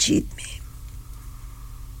कुरान मजीद में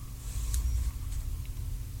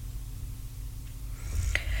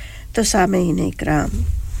तो सामीन इकराम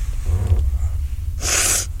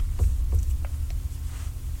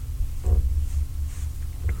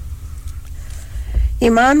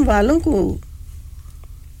ईमान वालों को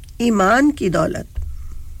ईमान की दौलत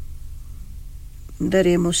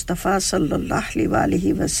दरे मुस्तफ़ा सल्लल्लाहु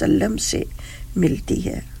अलैहि वसल्लम से मिलती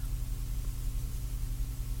है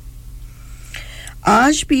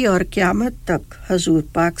आज भी और क़यामत तक हुज़ूर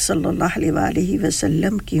पाक सल्लल्लाहु अलैहि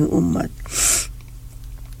वसल्लम की उम्मत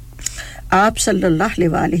आप सल्लल्लाहु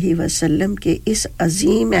अलैहि वसल्लम के इस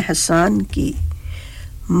अजीम एहसान की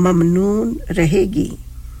ममनून रहेगी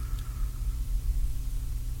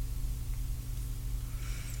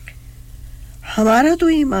हमारा तो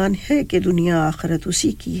ईमान है कि दुनिया आखिरत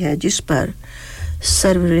उसी की है जिस पर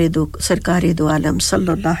सरकारे दो आलम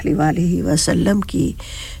सल्लल्लाहु अलैहि वसल्लम की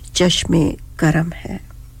चश्मे करम है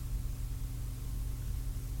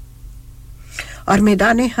और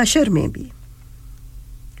मैदान हशर में भी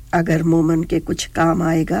अगर मोमन के कुछ काम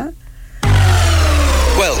आएगा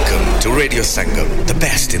Welcome to Radio Sangam, the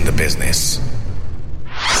best in the business.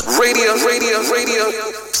 Radio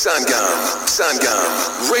Sangam,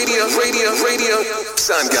 Radio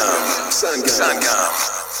Sangam,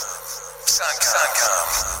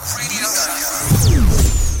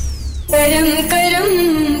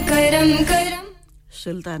 करम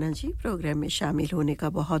सुल्ताना जी प्रोग्राम में शामिल होने का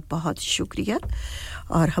बहुत-बहुत शुक्रिया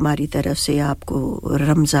और हमारी तरफ से आपको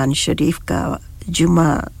रमजान शरीफ का जुमा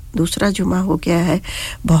दूसरा जुमा हो गया है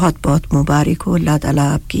बहुत-बहुत मुबारक हो अल्लाह ताला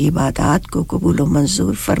आपकी इबादत को कबूल व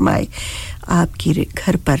मंजूर फरमाए आपकी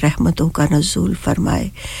घर पर रहमतों का नज़ूल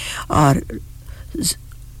फरमाए और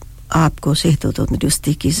आपको सेहत और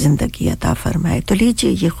तंदुरुस्ती की ज़िंदगी अता फरमाए तो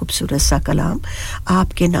लीजिए ये खूबसूरत सा कलाम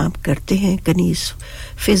आपके नाम करते हैं कनीस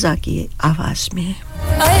फिजा की आवाज़ में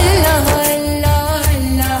अल्लाह अल्लाह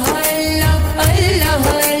अल्लाह अल्लाह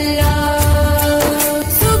अल्लाह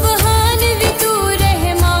सुभान वी तू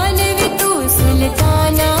रहमान वी तू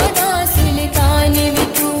सुल्ताना दा सुल्तान वी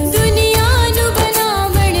तू दुनिया नु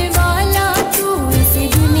बनावण वाला तू इस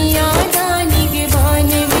दुनिया दा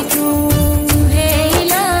निगहबान वी तू है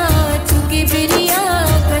इला तू किबरिया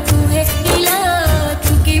का तू है इला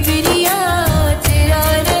तू किबरिया तेरा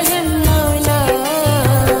रहम मौला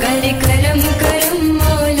कर करम करम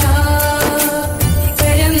मौला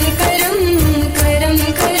करम करम करम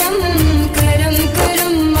करम करम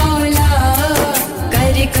करम मौला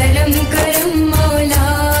कर करम करम मौला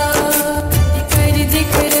कर दे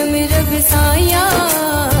करम रब साया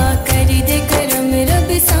कर दे करम रब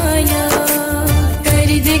साया कर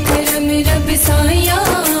दे करम रब साया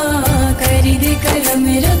कर दे करम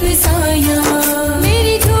रब साया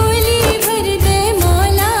मेरी झोली भर दे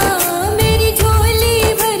मौला मेरी झोली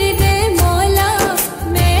भर दे मौला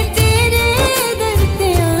मैं तेरे दर पे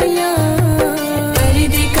आया कर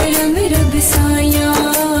दे करम रब साया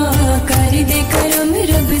कर दे करम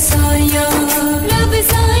रब साया रब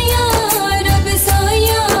साया रब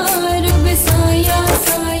साया रब साया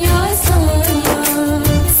साया साया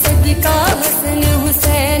सदका हसन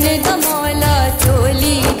हुसैन दा मौला चोली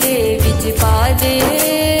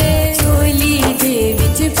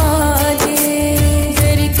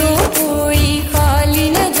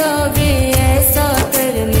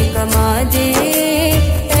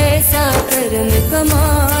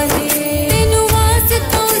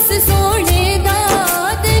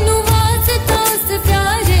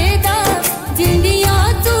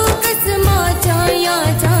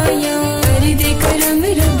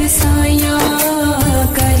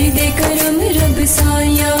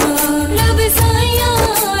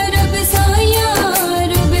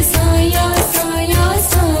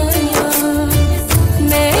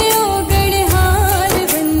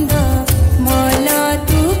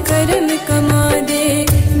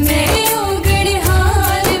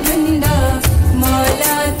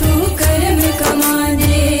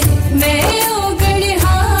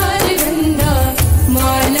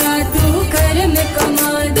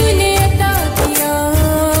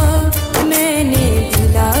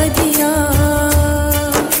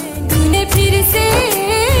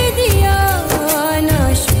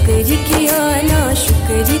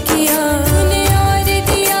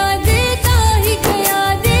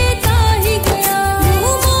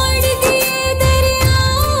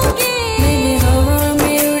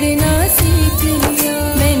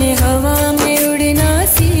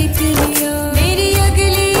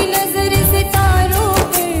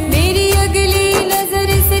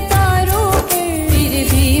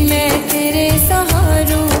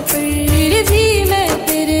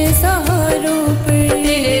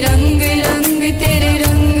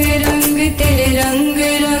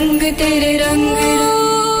तेरे रंग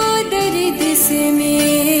दर्द से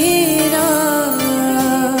मेरा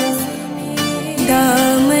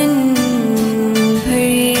दामन भर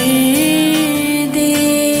दे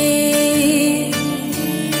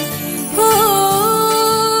हो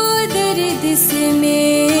दर्द से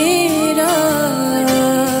मेरा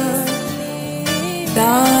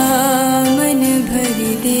दामन भर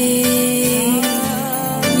दे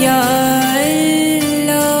या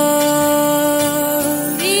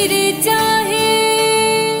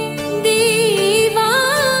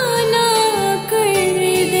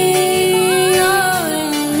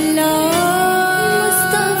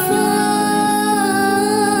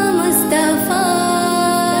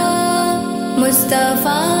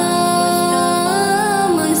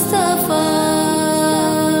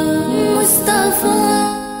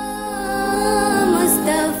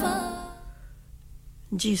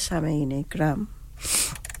जी सामीन इकराम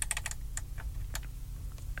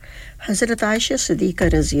हज़रत आयशा सिद्दीक़ा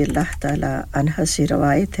रज़ी अल्लाह ताला अन्हा से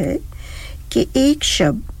रवायत है कि एक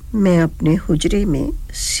शब मैं अपने हुजरे में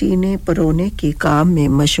सीने परोने के काम में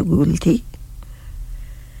मशगूल थी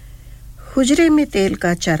हुजरे में तेल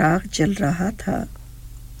का चिराग जल रहा था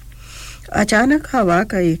अचानक हवा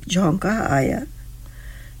का एक झोंका आया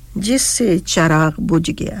जिससे चिराग बुझ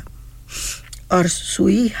गया और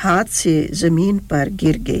सुई हाथ से ज़मीन पर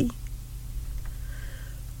गिर गई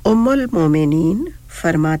उम्मुल मोमिनीन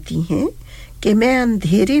फरमाती हैं कि मैं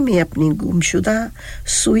अंधेरे में अपनी गुमशुदा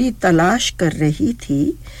सुई तलाश कर रही थी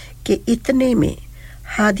कि इतने में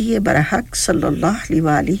हादी बरहक सल्लल्लाहु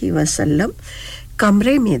अलैहि वसल्लम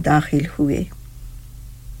कमरे में दाखिल हुए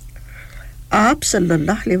आप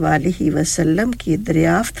सल्लल्लाहु अलैहि वसल्लम की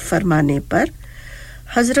दरियाफ्त फरमाने पर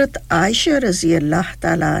हज़रत आयशा रज़ी अल्लाह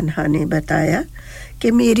ताला अन्हा ने बताया कि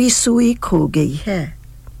मेरी सुई खो गई है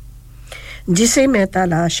जिसे मैं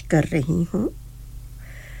तलाश कर रही हूँ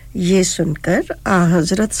ये सुनकर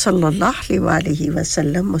हज़रत सल्लल्लाहु अलैहि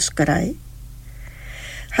वसल्लम मुस्कुराए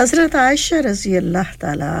हज़रत आयशा रज़ी अल्लाह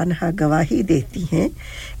ताला अन्हा गवाही देती हैं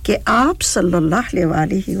कि आप सल्लल्लाहु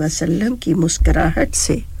अलैहि वसल्लम की मुस्कुराहट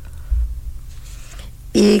से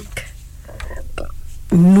एक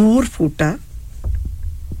नूर फूटा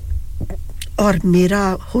और मेरा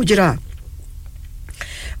हुजरा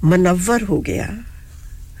मुनव्वर हो गया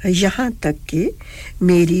यहाँ तक कि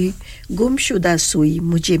मेरी गुमशुदा सुई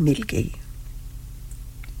मुझे मिल गई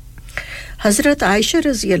हज़रत आयशा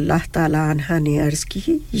रज़ी अल्लाह ताला अन्हा ने अर्ज़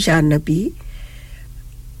की या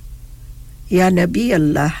नबी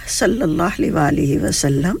अल्लाह सल्लल्लाहु अलैहि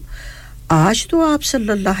वसल्लम आज तो आप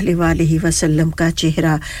सल्लल्लाहु अलैहि वसल्लम का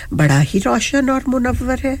चेहरा बड़ा ही रोशन और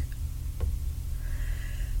मुनव्वर है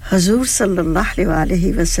हुजूर सल्लल्लाहु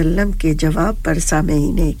अलैहि वसल्लम के जवाब पर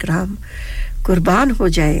सामीन इकराम कुर्बान हो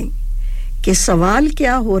जाएं कि सवाल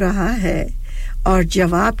क्या हो रहा है और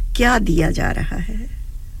जवाब क्या दिया जा रहा है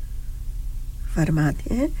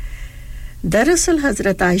फरमाते हैं दरअसल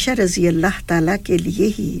हज़रत आयशा रज़ी अल्लाह ताला के लिए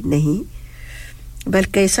ही नहीं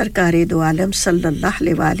बल्कि सरकारे दो आलम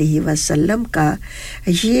सल्लल्लाहु अलैहि वसल्लम का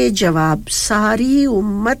ये जवाब सारी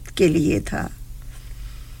उम्मत के लिए था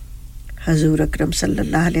हजूर अकरम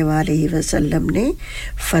सल्लल्लाहु अलैहि वसल्लम ने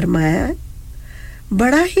फरमाया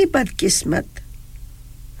बड़ा ही बदकिस्मत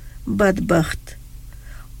बदबख्त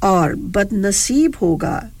और बदनसीब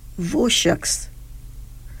होगा वो शख्स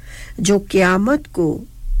जो क़यामत को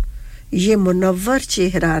ये मुनव्वर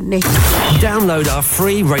चेहरा नहीं Download our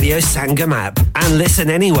free Radio Sangam app and listen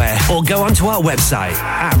anywhere or go onto our website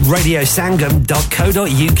at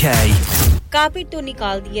radiosangam.co.uk carpet तो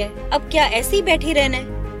निकाल दिया है अब क्या ऐसे ही बैठे रहना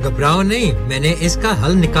है घबराओ नहीं मैंने इसका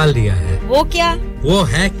हल निकाल दिया है वो क्या वो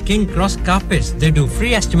है King Cross Carpets they do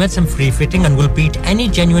free estimates and free fitting and will beat any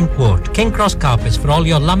genuine quote King Cross Carpets for all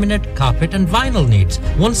your laminate carpet and vinyl needs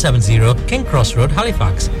 170 King Cross Road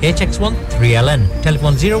Halifax HX1 3LN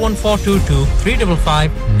telephone 01422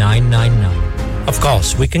 355 999 Of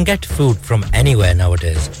course, we can get food from anywhere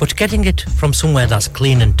nowadays, but getting it from somewhere that's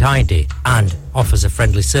clean and tidy and offers a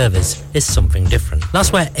friendly service is something different.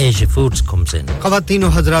 That's where Asia Foods comes in. ख़वातीन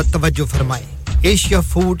और हज़रात तवज्जो फरमाएं Asia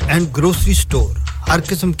food and grocery store हर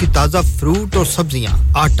किस्म की ताज़ा fruit और सब्जियां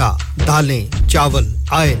आटा दालें चावल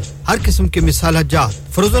ऑयल हर किस्म के मसाला जात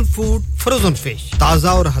फ्रोजन फूड फ्रोजन फिश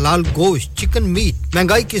ताज़ा और हलाल गोश्त चिकन मीट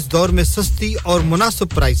महंगाई के इस दौर में सस्ती और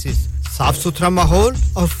मुनासिब प्राइसेस साफ सुथरा माहौल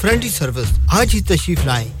और फ्रेंडली सर्विस आज ही तशरीफ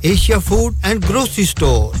लाएं Asia food and grocery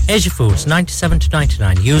store Asia Foods 97 to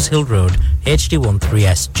 99 Hughes Hill Road HD1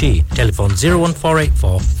 3SG telephone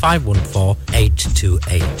 01484 514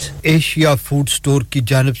 828 Asia food store की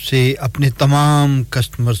जानिब से अपने तमाम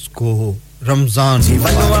कस्टमर्स को रमजान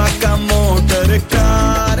जीवनवा का मोटर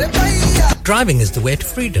कार भैया Driving is the way to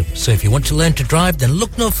freedom. So if you want to learn to drive, then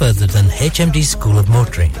look no further than HMD School of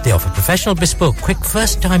Motoring. They offer professional, bespoke, quick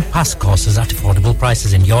first-time pass courses at affordable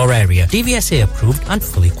prices in your area. DVSA approved and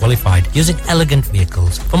fully qualified using elegant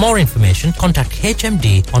vehicles. For more information, contact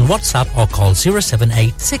HMD on WhatsApp or call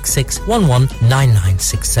 078 6611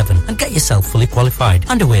 9967 and get yourself fully qualified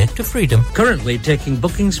and away to freedom. Currently taking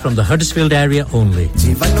bookings from the Huddersfield area only.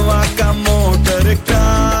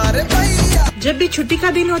 जब भी छुट्टी का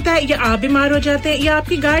दिन होता है या आप बीमार हो जाते हैं या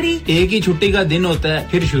आपकी गाड़ी एक ही छुट्टी का दिन होता है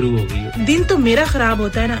फिर शुरू हो गई दिन तो मेरा खराब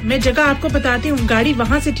होता है ना मैं जगह आपको बताती हूँ गाड़ी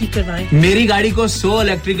वहाँ से ठीक करवाएं मेरी गाड़ी को 100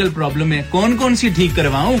 इलेक्ट्रिकल प्रॉब्लम है कौन-कौन सी ठीक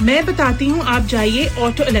करवाऊं मैं बताती हूँ आप जाइए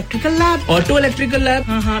ऑटो इलेक्ट्रिकल लैब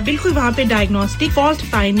हां बिल्कुल वहाँ पे diagnostic fault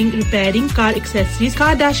finding repairing car accessories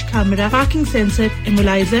car dash camera parking sensor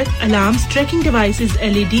immobiliser alarms tracking devices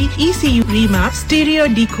LED ECU remap stereo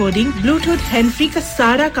decoding Bluetooth hand free का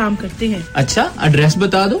सारा काम करते हैं अच्छा एड्रेस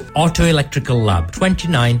बता दो Auto Electrical Lab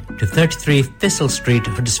 29 to 33 Thistle Street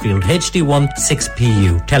Huddersfield HD1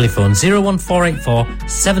 6PU telephone 01484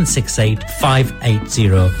 768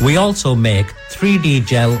 580 we also make 3D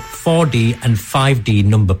gel 4D and 5D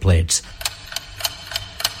number plates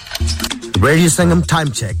Radio Sangam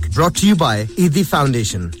time check brought to you by Eidi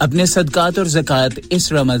Foundation अपने सदकात और ज़कात इस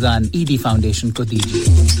रमजान ईदी foundation को दीजिए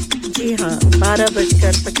जी हां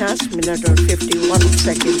 12:50 और 51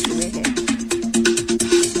 second हुए हैं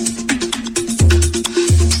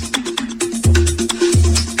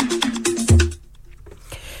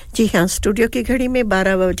जी हां स्टूडियो की घड़ी में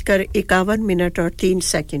 12:51 और 3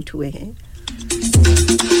 सेकंड हुए हैं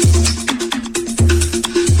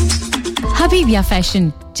हबीबिया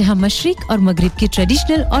फैशन जहां मशरिक और मगरिब के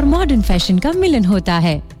ट्रेडिशनल और मॉडर्न फैशन का मिलन होता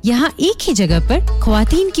है यहां एक ही जगह पर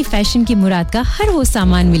ख्वातीन की फैशन की मुराद का हर वो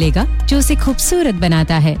सामान मिलेगा जो उसे खूबसूरत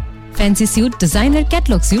बनाता है fancy suit designer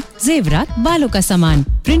catalogue suit जेवरात बालों का सामान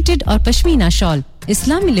प्रिंटेड और पश्मीना शॉल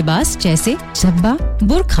इस्लामी लिबास जैसे झब्बा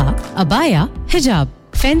बुर्का अबाया हिजाब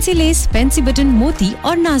फैंसी लेस फैंसी बटन मोती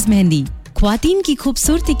और नाज मेहंदी ख्वातीन की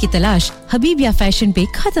खूबसूरती की तलाश हबीबिया फैशन पे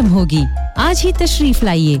खत्म होगी आज ही तशरीफ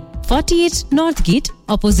लाइए 48 North Gate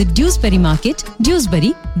opposite Dewsbury Market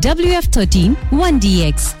Dewsbury WF13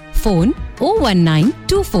 1DX phone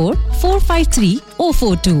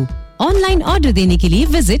 01924453042 online order देने के लिए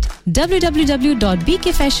विजिट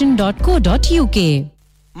www.bkfashion.co.uk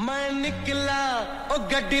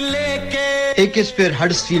एक स्पेयर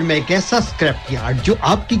हडर्सफील्ड में एक ऐसा स्क्रैप यार्ड जो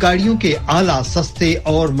आपकी गाड़ियों के आला सस्ते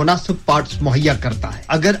और मुनासिब पार्ट्स मुहैया करता है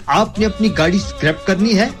अगर आपने अपनी गाड़ी स्क्रैप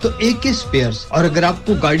करनी है तो एक स्पेयर्स और अगर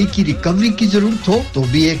आपको गाड़ी की रिकवरी की जरूरत हो तो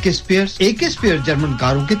भी एक स्पेयर जर्मन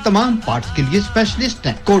कारों के तमाम पार्ट्स के लिए स्पेशलिस्ट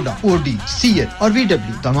हैं कोडा ओडी सीएट और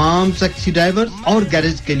वीडब्ल्यू तमाम टैक्सी ड्राइवर्स और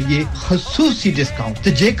गैरेज के लिए खासूसी डिस्काउंट तो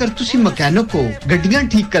जेकर तुसी मैकेनिक को गड्डियां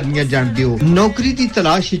ठीक करनियां जानते हो नौकरी की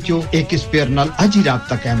तलाश विचो एक स्पेयर नाल आज ही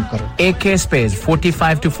राब्ता कायम करो AK Space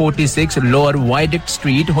 45 to 46 Lower Viaduct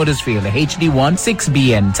Street Huddersfield HD1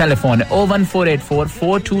 6BN telephone 01484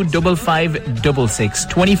 425566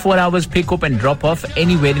 24 hours pick up and drop off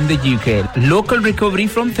anywhere in the UK local recovery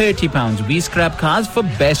from £30 we scrap cars for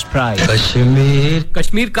best price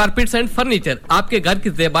Kashmir carpets and furniture आपके घर की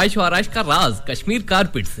ज़ेबाइश और आराइश का राज Kashmir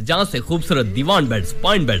carpets जहां से खूबसूरत divan beds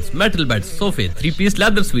point beds metal beds सोफे 3 piece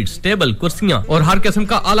leather sweets table कुर्सियां और हर किस्म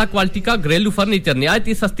का आला क्वालिटी का घरेलू फर्नीचर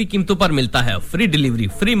निहायती सस्ती कीमतों पर मिलता है free delivery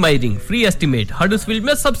free measuring free estimate Huddersfield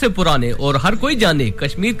में सबसे पुराने और हर कोई जाने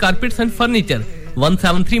Kashmir carpets and furniture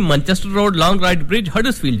 173 Manchester road long right bridge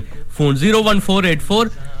Huddersfield phone 01484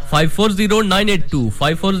 540982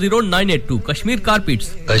 540982 Kashmir carpets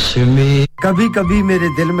Kashmir कभी-कभी मेरे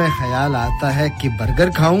दिल में ख्याल आता है कि बर्गर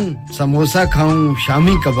खाऊं, समोसा खाऊं,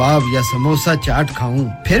 शामी कबाब या समोसा चाट खाऊं।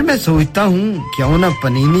 फिर मैं सोचता हूं क्यों ना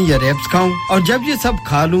पनीनी या रैप्स खाऊं और जब ये सब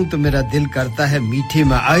खा लूं तो मेरा दिल करता है मीठे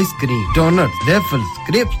में आइसक्रीम, डोनट्स, वेफल्स,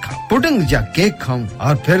 क्रेप्स खाऊं, पुडिंग या केक खाऊं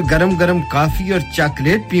और फिर गरम-गरम कॉफी और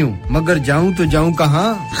चॉकलेट पीऊं। मगर जाऊं तो जाऊं कहां?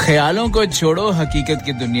 ख्यालों को छोड़ो हकीकत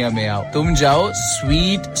की दुनिया में आओ। तुम जाओ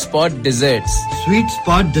sweet spot desserts. Sweet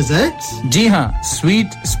spot desserts? जी हां, sweet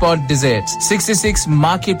spot desserts 66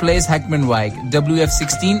 Market Place, Hackman Wyke,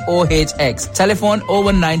 WF16 OHX. Telephone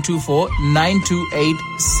 01924 928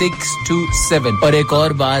 627. और एक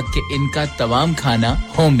और बात कि इनका तमाम खाना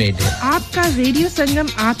होममेड है। आपका रेडियो संगम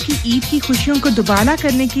आपकी ईद की खुशियों को दुबारा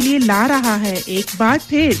करने के लिए ला रहा है एक बार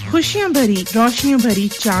फिर खुशियां भरी रोशनियों भरी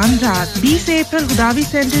चांद रात 20 अप्रैल गुदावी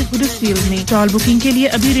सेंटर हडर्सफील्ड में। टॉल बुकिंग के लिए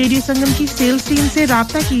अभी रेडियो संगम की सेल्स टीम से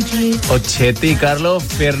राब्ता कीजिए और छेती कर लो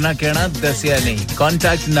फिर ना कहना दसिया नहीं।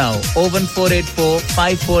 Contact now 01484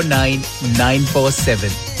 549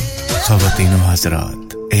 947. ख़वातीन व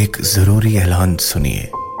हज़रात, एक ज़रूरी ऐलान सुनिए।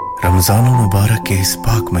 रमज़ान मुबारक के इस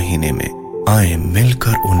पाक महीने में आए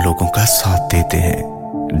मिलकर उन लोगों का साथ देते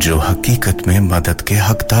हैं जो हकीकत में मदद के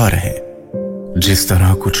हकदार हैं जिस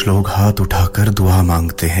तरह कुछ लोग हाथ उठाकर दुआ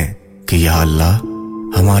मांगते हैं कि या अल्लाह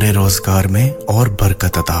हमारे रोजगार में और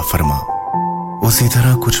बरकत अता फरमा उसी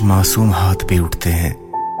तरह कुछ मासूम हाथ भी उठते हैं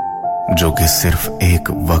जो कि सिर्फ एक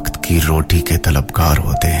वक्त की रोटी के तलबगार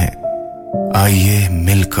होते हैं आइए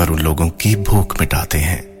मिलकर उन लोगों की भूख मिटाते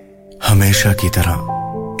हैं हमेशा की तरह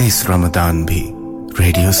इस रमजान भी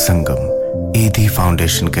रेडियो संगम ईदी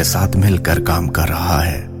फाउंडेशन के साथ मिलकर काम कर रहा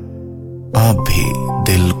है आप भी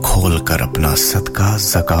दिल खोलकर अपना सदका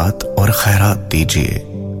ज़कात और खैरात दीजिए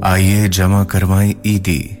आइए जमा करवाएं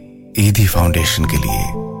ईदी फाउंडेशन के लिए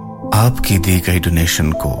आपकी दी गई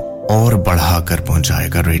डोनेशन को और बढ़ाकर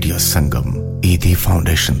पहुंचाएगा रेडियो संगम ईदी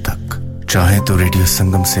फाउंडेशन तक चाहे तो रेडियो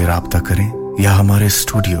संगम से राब्ता करें या हमारे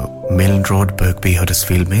studio Milan road Birkby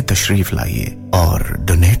Huddersfield में तशरीफ लाइए और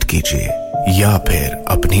डोनेट कीजिए या फिर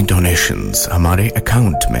अपनी डोनेशंस हमारे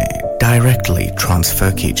अकाउंट में डायरेक्टली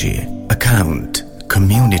ट्रांसफर कीजिए account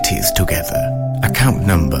communities together account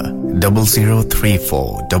number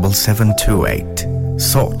 00347728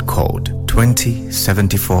 sort code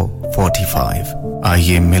 207445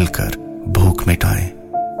 आइए मिलकर भूख मिटाएं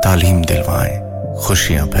तालीम दिलवाएं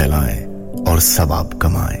खुशियां फैलाएं और सवाब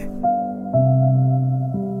कमाएं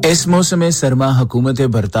इस मौसम सरमा हुकूमत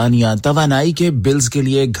बरतानिया तवानाई के बिल्स के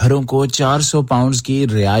लिए घरों को 400 पाउंड्स की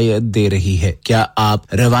रियायत दे रही है क्या आप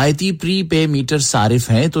रवायती प्री पे मीटर सारिफ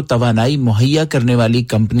हैं तो तवानाई मुहैया करने वाली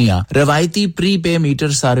कंपनियां रवायती प्री पे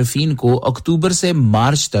मीटर सारिफीन को अक्टूबर से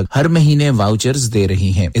मार्च तक हर महीने वाउचर्स दे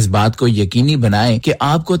रही हैं इस बात को यकीनी बनाएं कि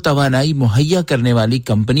आपको तवानाई मुहैया करने वाली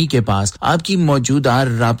कंपनी के पास आपकी मौजूदा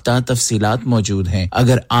राब्ता तफसीलात मौजूद हैं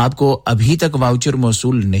अगर आपको अभी तक वाउचर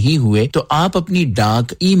मौसूल नहीं हुए तो आप अपनी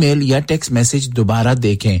डाक ईमेल या टेक्स्ट मैसेज दोबारा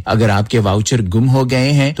देखें अगर आपके वाउचर गुम हो गए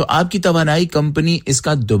हैं तो आपकी तवानाई कंपनी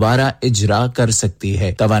इसका दोबारा इजरा कर सकती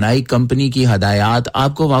है तवानाई कंपनी की हदायत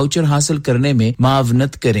आपको वाउचर हासिल करने में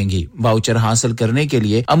मावनत करेंगी वाउचर हासिल करने के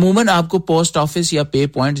लिए अमूमन आपको पोस्ट ऑफिस या पे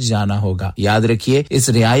पॉइंट जाना होगा याद रखिए इस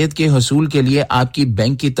रियायत के हसूल के लिए आपकी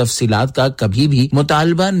बैंक की तफसीलात का कभी भी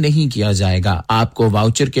मुतालबा नहीं किया जाएगा आपको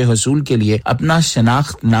वाउचर के हसूल के लिए अपना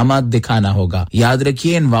शनाख्तनामा दिखाना होगा याद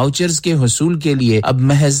रखिए इन वाउचर्स के हसूल के लिए अब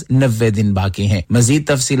महज 90 दिन बाकी हैं मजीद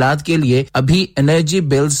तफसीलात के लिए अभी एनर्जी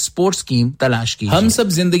बिल्स स्पोर्ट्स स्कीम तलाश कीजिए हम सब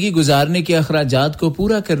जिंदगी गुजारने के अखराजात को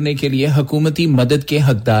पूरा करने के लिए हुकूमती मदद के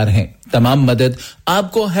हकदार हैं तमाम मदद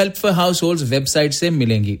आपको help for households website से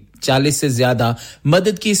मिलेंगी 40 से ज्यादा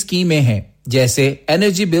मदद की स्कीमें हैं जैसे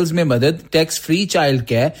एनर्जी बिल्स में मदद tax free child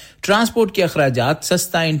care transport के अखराजात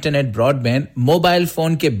सस्ता इंटरनेट ब्रॉडबैंड मोबाइल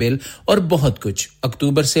फोन के बिल और बहुत कुछ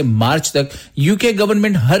अक्टूबर से मार्च तक यूके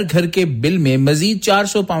गवर्नमेंट हर घर के बिल में मजीद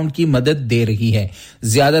 400 पाउंड की मदद दे रही है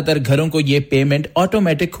ज्यादातर घरों को ये पेमेंट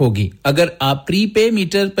ऑटोमेटिक होगी अगर आप प्रीपे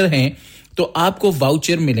मीटर पर हैं तो आपको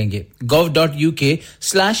वाउचर मिलेंगे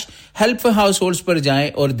gov.uk/help for households पर जाएं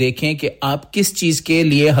और देखें कि आप किस चीज के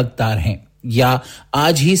लिए हकदार हैं या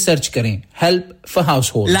आज ही सर्च करें हेल्प फॉर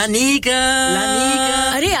हाउसहोल्ड लानिका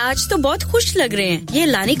अरे आज तो बहुत खुश लग रहे हैं ये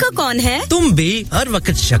लानिका कौन है तुम भी हर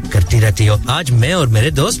वक्त शक करती रहती हो आज मैं और मेरे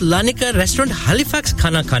दोस्त लानिका रेस्टोरेंट हैलिफैक्स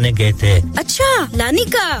खाना खाने गए थे अच्छा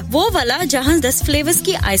लानिका वो वाला जहां 10 फ्लेवर्स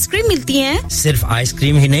की आइसक्रीम मिलती है सिर्फ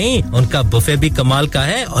आइसक्रीम ही नहीं उनका बुफे भी कमाल का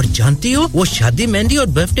है और जानती हो वो शादी मेहंदी और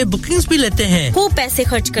बर्थडे बुकिंग्स भी लेते हैं खूब पैसे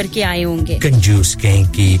खर्च करके आए होंगे कंजूस कहीं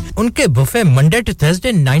की उनके buffet Monday to Thursday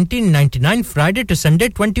 1999 Friday to Sunday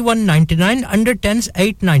 2199 under 10s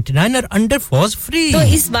 899 और अंडर 4s फ्री तो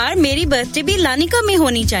इस बार मेरी बर्थडे भी लानिका में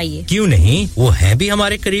होनी चाहिए क्यों नहीं वो है भी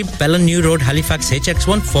हमारे करीब पेलन new road Halifax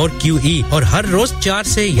HX1 4QE और हर रोज 4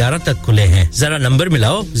 से 11 तक खुले हैं जरा नंबर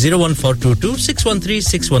मिलाओ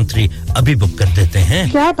 01422613613 अभी बुक कर देते हैं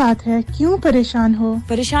क्या बात है क्यों परेशान हो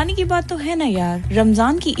परेशानी की बात तो है ना यार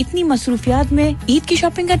रमजान की इतनी मसरूफियात में ईद की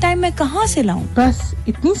शॉपिंग का टाइम मैं कहां से लाऊं बस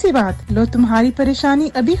इतनी सी बात लो तुम्हारी परेशानी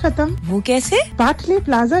अभी खत्म वो कैसे बाटले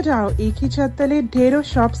प्लाजा जाओ एक ही छत तले ढेरों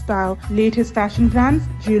शॉप्स पाओ latest fashion brands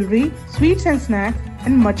jewellery sweets and snacks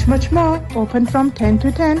and much more open from 10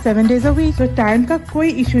 to 10 7 days a week so time का कोई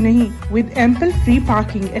इशू नहीं with ample free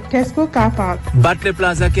parking at Tesco car park Batley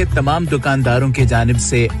plaza के तमाम दुकानदारों की जानिब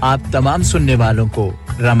से आप तमाम सुनने वालों को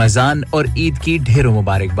रमजान और ईद की ढेरों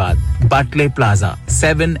मुबारकबाद Batley plaza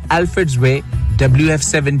 7 Alfred's Way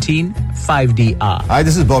WF17 5DR Hi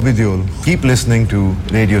this is Bobby Deol keep listening to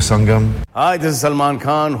Radio Sangam Hi this is Salman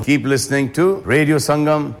Khan keep listening to Radio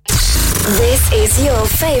Sangam This is your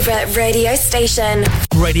favorite radio station.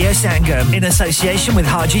 Radio Sangam in association with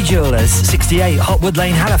Haji Jewellers, 68 Hotwood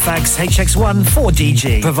Lane, Halifax, HX1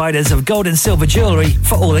 4DG. Providers of gold and silver jewellery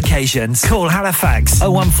for all occasions. Call Halifax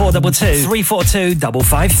 01422 342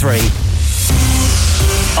 553.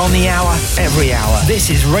 On the hour, every hour. This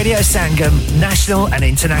is Radio Sangam, national and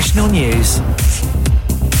international news.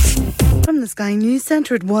 From the Sky News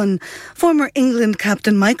Centre at 1, former England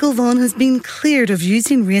captain Michael Vaughan has been cleared of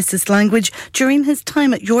using racist language during his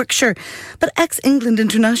time at Yorkshire. But ex-England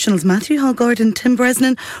internationals Matthew Hoggard and Tim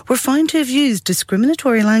Bresnan were found to have used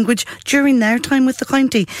discriminatory language during their time with the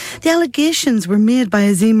county. The allegations were made by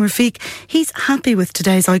Azim Rafiq. He's happy with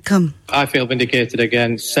today's outcome. I feel vindicated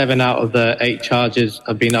again. 7 out of the 8 charges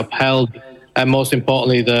have been upheld. And most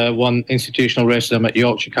importantly, the one institutional racism at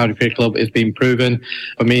Yorkshire County Cricket Club is being proven.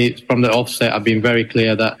 For me, from the offset, I've been very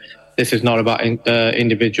clear that this is not about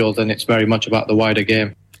individuals and it's very much about the wider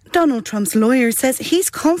game. Donald Trump's lawyer says he's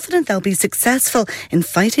confident they'll be successful in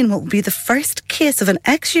fighting what will be the first case of an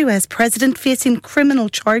ex-US president facing criminal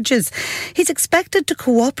charges. He's expected to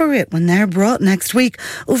cooperate when they're brought next week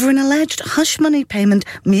over an alleged hush money payment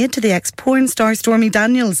made to the ex-porn star Stormy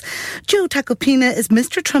Daniels. Joe Tacopina is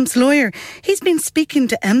Mr. Trump's lawyer. He's been speaking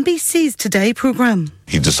to NBC's Today programme.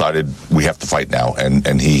 He decided we have to fight now,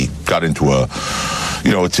 and he got into a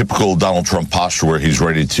typical Donald Trump posture where he's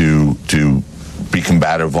ready to be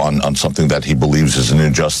combative on something that he believes is an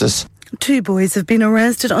injustice. 2 boys have been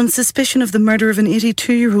arrested on suspicion of the murder of an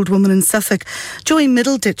 82-year-old woman in Suffolk. Joy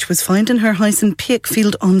Middleditch was found in her house in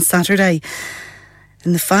Pakefield on Saturday.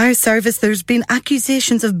 In the fire service, there's been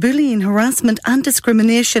accusations of bullying, harassment and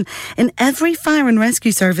discrimination in every fire and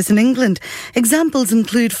rescue service in England. Examples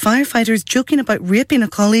include firefighters joking about raping a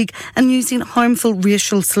colleague and using harmful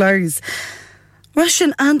racial slurs.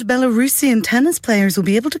 Russian and Belarusian tennis players will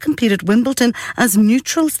be able to compete at Wimbledon as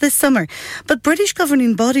neutrals this summer. But British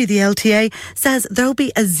governing body, the LTA, says there'll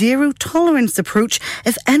be a zero-tolerance approach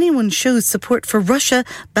if anyone shows support for Russia,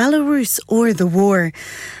 Belarus or the war.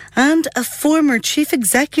 And a former chief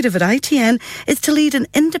executive at ITN is to lead an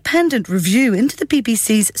independent review into the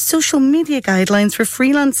BBC's social media guidelines for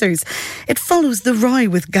freelancers. It follows the row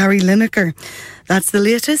with Gary Lineker. That's the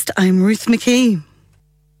latest. I'm Ruth McKee.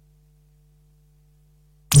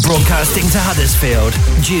 Broadcasting to Huddersfield,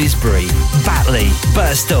 Dewsbury, Batley,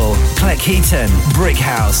 Birstall, Cleckheaton,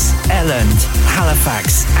 Brickhouse, Elland,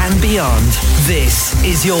 Halifax and beyond. This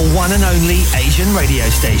is your one and only Asian radio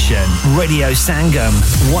station. Radio Sangam,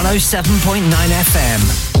 107.9 FM.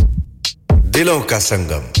 Dilon ka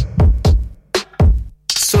sangam.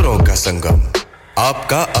 Suron ka sangam.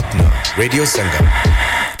 Aapka apna Radio Sangam.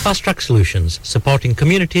 Fast Track Solutions, supporting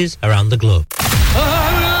communities around the globe.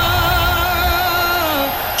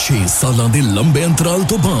 6 ਸਾਲਾਂ ਦੇ ਲੰਬੇ ਅੰਤਰਾਲ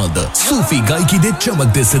ਤੋਂ ਬਾਅਦ ਸੂਫੀ ਗਾਇਕੀ ਦੇ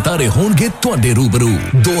ਚਮਕਦੇ ਸਿਤਾਰੇ ਹੋਣਗੇ ਤੁਹਾਡੇ ਰੂਬਰੂ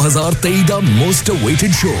 2023 ਦਾ most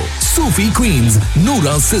awaited show Sufi queens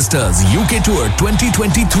Nooran sisters UK tour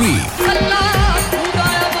 2023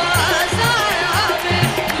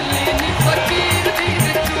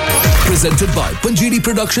 presented by Panjiri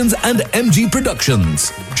Productions and MG Productions.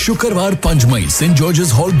 शुक्रवार 5 मई सेंट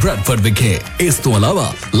जॉर्जेस हॉल ब्रैडफोर्ड विखे इस तो अलावा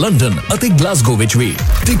लंदन ਅਤੇ ਗਲਾਸਗੋ ਵਿੱਚ ਵੀ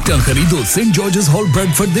ਟਿਕਟਾਂ ਖਰੀਦੋ सेंट जॉर्जेस हॉल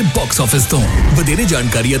ब्रैडफोर्ड ਦੇ ਬਾਕਸ ਆਫਿਸ ਤੋਂ ਵਧੇਰੇ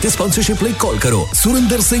ਜਾਣਕਾਰੀ ਅਤੇ ਸਪਾਂਸਰਸ਼ਿਪ ਲਈ ਕਾਲ ਕਰੋ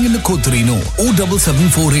ਸੁਰਿੰਦਰ ਸਿੰਘ ਨਖੋਤਰੀ ਨੂੰ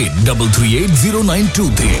 07748338092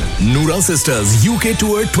 ਤੇ ਨੂਰਾ sisters UK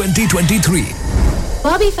Tour 2023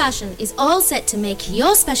 Bobby Fashion is all set to make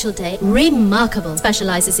your special day remarkable.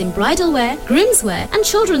 Specializes in bridal wear, groom's wear and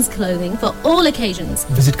children's clothing for all occasions.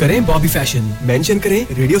 Visit करें Bobby Fashion, mention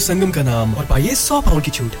करें Radio Sangam का नाम और पाइए £100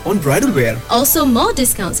 की छूट on bridal wear. Also more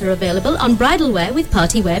discounts are available on bridal wear with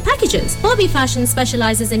party wear packages. Bobby Fashion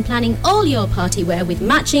specializes in planning all your party wear with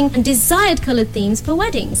matching and desired colored themes for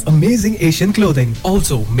weddings. Amazing Asian clothing,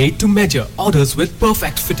 also made to measure, orders with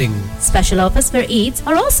perfect fitting. Special offers for Eids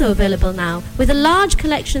are also available now with a large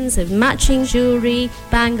collections of matching jewellery,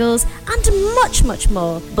 bangles and much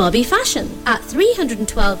more. Bobby Fashion at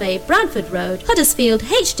 312A Bradford Road, Huddersfield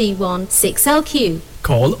HD1 6LQ.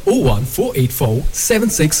 Call 01484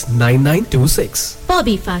 769926.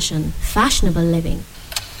 Bobby Fashion, fashionable living.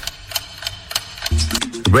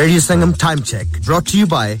 Radio Sangam Time Check brought to you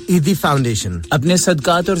by Eidi Foundation. अपने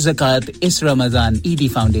सदकात और ज़कात इस रमज़ान ईदी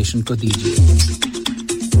foundation को दीजिए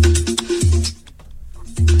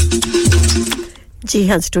जी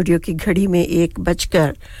हाँ studio की घड़ी में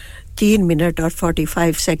 1:03 और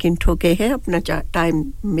 45 सेकंड हो गए हैं अपना टाइम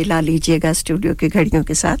मिला लीजिएगा स्टूडियो की घड़ियों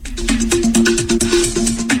के साथ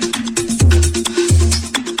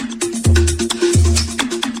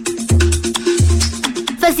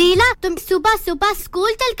फजीला तुम सुबह-सुबह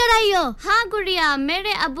स्कूल चलकर आई हो? हाँ गुड़िया,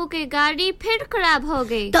 मेरे अब्बू की गाड़ी फिर खराब हो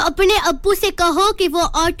गई। तो अपने अब्बू से कहो कि वो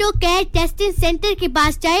ऑटो केयर टेस्टिंग सेंटर के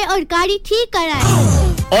पास जाए और गाड़ी ठीक कराए।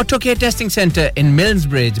 Auto Care Testing Center in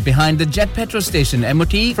Millsbridge behind the Jet Petrol Station.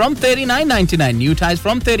 MOT from $39.99. New tires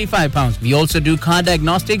from £35. We also do car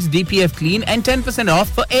diagnostics, DPF clean and 10%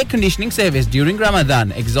 off for air conditioning service during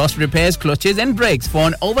Ramadan. Exhaust repairs, clutches and brakes.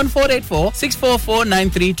 Phone 01484 644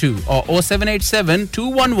 932 or 0787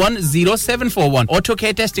 211 0741. Auto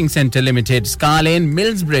Care Testing Center Limited, Scar Lane,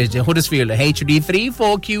 Millsbridge, Huddersfield, HD3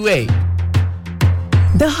 4QA.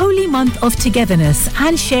 The holy month of togetherness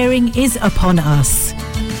and sharing is upon us.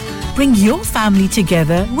 Bring your family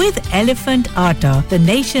together with Elephant Atta, the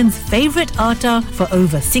nation's favorite atta for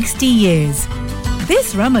over 60 years.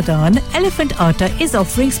 This Ramadan, Elephant Atta is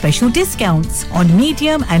offering special discounts on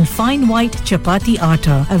medium and fine white chapati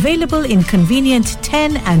atta, available in convenient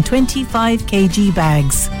 10 and 25 kg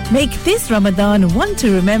bags. Make this Ramadan one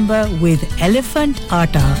to remember with Elephant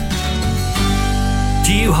Atta.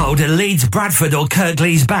 Do you hold a Leeds Bradford or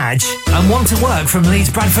Kirklees badge and want to work from Leeds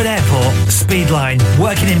Bradford Airport? Speedline,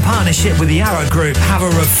 working in partnership with the Arrow Group, have a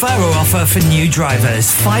referral offer for new drivers.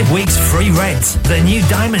 5 weeks free rent. The new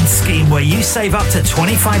Diamond scheme where you save up to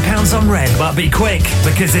 £25 on rent. But be quick,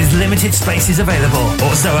 because there's limited spaces available.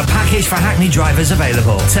 Also a package for Hackney drivers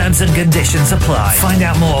available. Terms and conditions apply. Find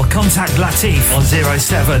out more, contact Latif on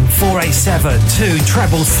 07 487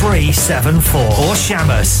 233374 or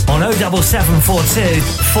Shamus on 07742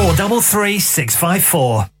 433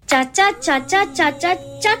 654. चाचा चाचा चाचा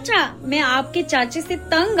चाचा मैं आपके चाचे से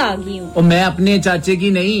तंग आ गई हूँ और मैं अपने चाचे की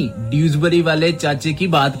नहीं ड्यूसबरी वाले चाचे की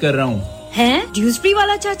बात कर रहा हूँ हैं ड्यूसबरी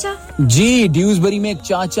वाला चाचा जी ड्यूसबरी में एक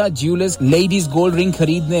चाचा ज्वेलर्स लेडीज गोल्ड रिंग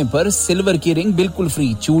खरीदने पर सिल्वर की रिंग बिल्कुल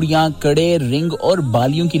फ्री चूड़ियां कड़े रिंग और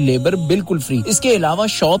बालियों की लेबर बिल्कुल फ्री इसके अलावा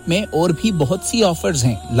शॉप में और भी बहुत सी ऑफर्स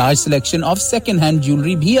हैं large selection of second hand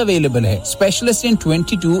jewellery भी अवेलेबल है specialist in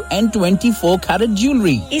 22 and 24 carat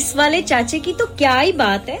jewellery इस वाले चाचे की तो क्या ही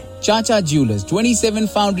बात है Chacha Jewelers, 27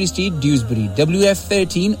 Foundry Street, Dewsbury,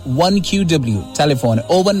 WF13 1QW. Telephone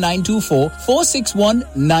 01924 461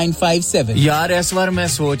 957. यार इस बार मैं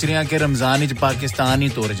सोच रहा कि रमजान विच पाकिस्तान ही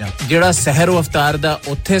तुर जा जेड़ा सहर व अफ्तार दा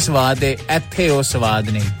उत्थे स्वाद है ਇੱਥੇ ਉਹ स्वाद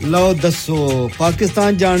नहीं लो दसो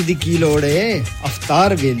पाकिस्तान जान दी की लोड़ है अफ्तार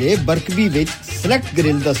वेले बरकबी विच सेलेक्ट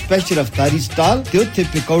ग्रिल दा स्पेशल अफ्तारी स्टॉल ते उत्थे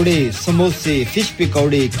पकौड़े समोसे फिश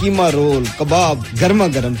पकौड़े कीमा रोल कबाब गरमा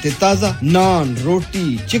गरम ते ताजा नान रोटी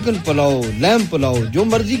चिकन पुलाव लैम पुलाव जो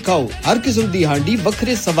मर्जी खाओ हर किस्म दी हांडी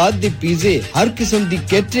बखरे स्वाद दे पिज़्ज़े हर किस्म दी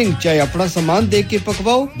केटरिंग चाहे अपना सामान दे के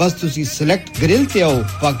पकवाओ बस तुसी सेलेक्ट ग्रिल ते आओ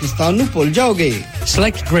पाकिस्तान नु भूल जाओगे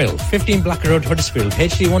Select Grill 15 Black Road Huddersfield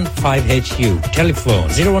HD1 5HU telephone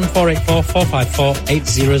 01484 454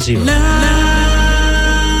 800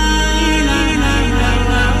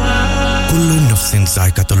 Kullu नफ्सिन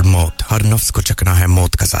जायकातुल मौत हर नफ्स को चखना है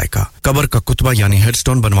मौत का जायका कब्र का कुतबा यानी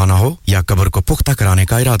हेडस्टोन बनवाना हो या कब्र को पुख्ता कराने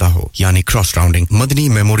का इरादा हो यानी cross rounding Madni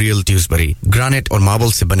memorial Dewsbury granite और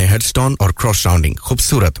मार्बल से बने हेडस्टोन और क्रॉस राउंडिंग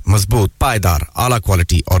खूबसूरत मजबूत पायदार आला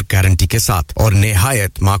क्वालिटी और गारंटी के साथ और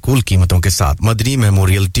निहायत माकूल कीमतों के साथ मदनी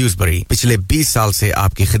मेमोरियल ड्यूसबरी पिछले 20 साल से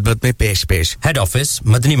आपकी खिदमत में पेश Head Office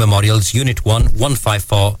Madani Memorials Unit 1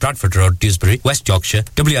 154 Bradford Road Dewsbury West Yorkshire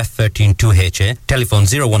WF13 2HA telephone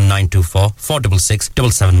 01924 466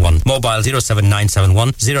 771 mobile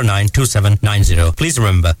 07971 092790 please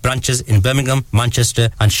remember branches in Birmingham Manchester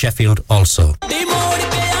and Sheffield also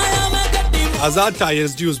Azad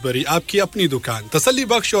tyres Dewsbury आपकी अपनी दुकान तसल्ली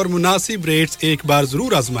बख्श और मुनासिब रेट्स एक बार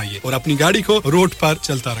जरूर आजमाइए और अपनी गाड़ी को रोड पर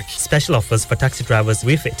चलता रखिए Special offers for taxi drivers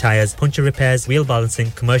wheel fit tires puncture repairs wheel balancing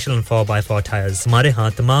commercial and 4x4 tires हमारे यहाँ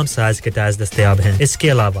तमाम साइज के टायर्स दस्तयाब हैं इसके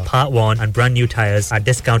अलावा part 1 and brand new tires at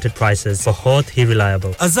discounted prices बहुत ही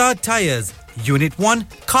reliable Azad Tires Unit 1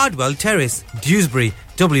 Cardwell Terrace Dewsbury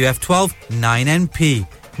WF12 9NP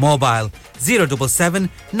Mobile 077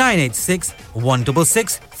 986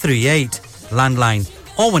 16638 Landline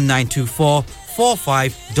 01924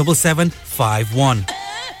 457751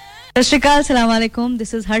 Shashikal, Assalamu alaikum.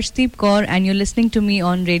 This is Harshdeep Kaur and you're listening to me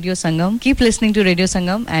on Radio Sangam. Keep listening to Radio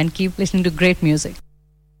Sangam and keep listening to great music.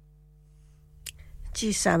 जी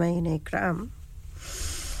सामईन इकराम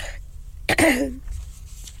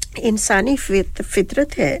इंसानी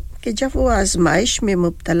फितरत है कि जब वो आजमाइश में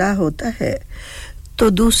मुब्तला होता है तो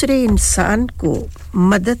दूसरे इंसान को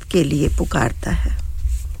मदद के लिए पुकारता है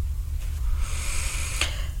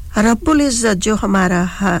रब्बुल इज्जत जो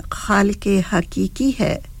हमारा खालिके हकीकी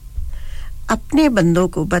है अपने बंदों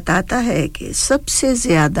को बताता है कि सबसे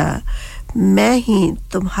ज्यादा मैं ही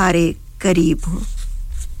तुम्हारे करीब हूँ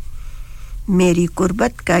मेरी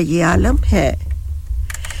कुर्बत का ये आलम है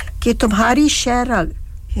कि तुम्हारी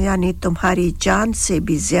यानी तुम्हारी जान से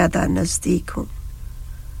भी ज्यादा नजदीक हूं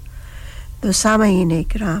तो सामईन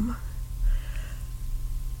इकराम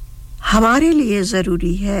हमारे लिए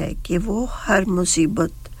जरूरी है कि वो हर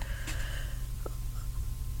मुसीबत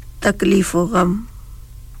तकलीफ और गम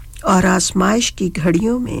और आजमाइश की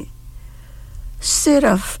घड़ियों में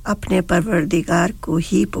सिर्फ अपने परवरदिगार को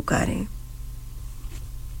ही पुकारें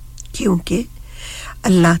क्योंकि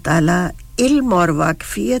अल्लाह ताला इल्म और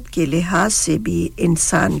वाकफियत के लिहाज से भी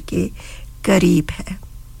इंसान के करीब है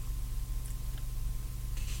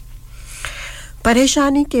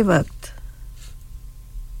परेशानी के वक्त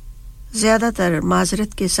ज्यादातर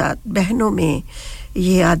माजरत के साथ बहनों में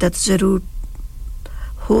ये आदत जरूर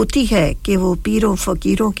होती है कि वो पीरों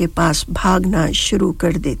फकीरों के पास भागना शुरू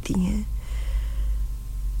कर देती हैं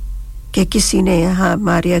कि किसी ने यहाँ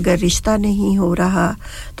हमारे अगर रिश्ता नहीं हो रहा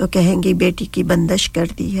तो कहेंगी बेटी की बंदिश कर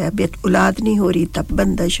दी है बेट औलाद नहीं हो रही तब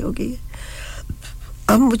बंदिश हो गई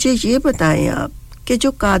अब मुझे ये बताएं आप कि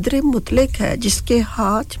जो कादर मुतलक है जिसके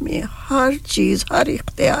हाथ में हर चीज हर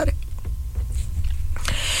इख्तियार है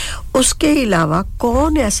उसके अलावा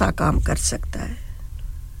कौन ऐसा काम कर सकता है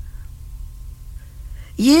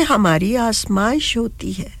ये हमारी आजमाइश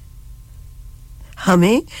होती है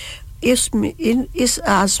हमें इस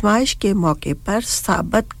आजमाइश के मौके पर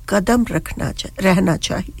साबित कदम रहना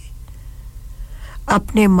चाहिए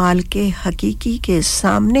अपने माल के हकीकी के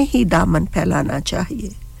सामने ही दामन फैलाना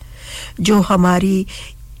चाहिए जो हमारी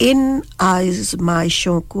इन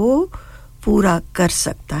आजमाइशों को पूरा कर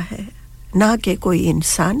सकता है ना कि कोई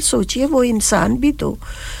इंसान सोचिए वो इंसान भी तो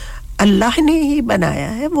अल्लाह ने ही बनाया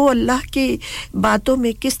है वो अल्लाह की बातों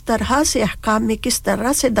में किस तरह से अहकाम में किस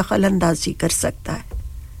तरह से दखल अंदाजी कर सकता है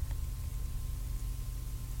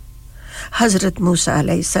हजरत मूसा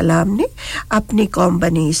अलैहिस्सलाम ने अपनी कौम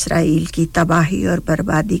बनी इस्राइल की तबाही और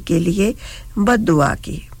बर्बादी के लिए बद्दुआ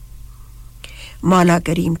की मौला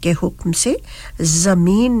करीम के हुक्म से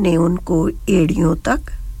जमीन ने उनको एड़ियों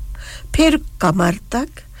तक फिर कमर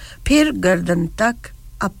तक फिर गर्दन तक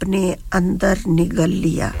अपने अंदर निगल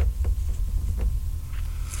लिया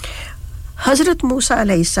हजरत मूसा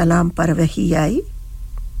अलैहिस्सलाम पर वही आई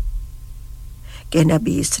कि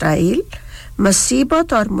नबी इस्राइल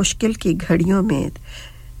मुसीबत और मुश्किल की घड़ियों में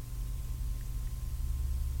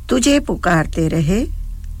तुझे पुकारते रहे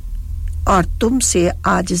और तुमसे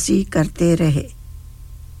आजिज़ी करते रहे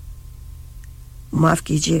माफ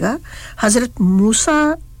कीजिएगा हजरत मूसा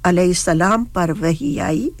अलैहिस्सलाम पर वही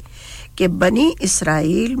आई कि बनी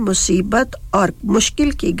इस्राइल मुसीबत और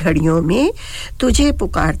मुश्किल की घड़ियों में तुझे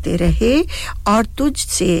पुकारते रहे और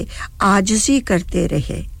तुझसे आजिज़ी करते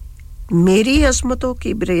रहे मेरी अज़मतों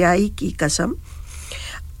की बड़ाई की कसम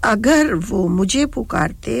अगर वो मुझे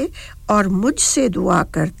पुकारते और मुझसे दुआ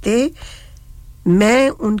करते मैं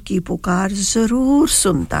उनकी पुकार जरूर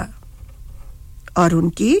सुनता और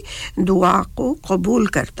उनकी दुआ को कबूल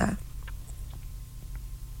करता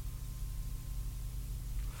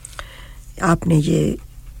आपने ये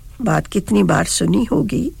बात कितनी बार सुनी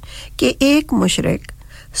होगी कि एक मुशरिक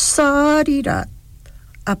सारी रात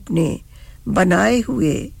अपने बनाए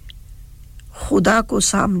हुए खुदा को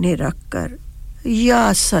सामने रखकर या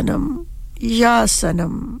सनम या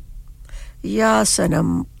सनम या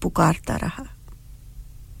सनम पुकारता रहा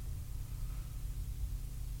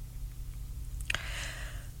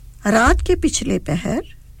रात के पिछले पहर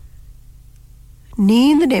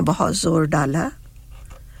नींद ने बहुत जोर डाला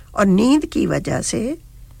और नींद की वजह से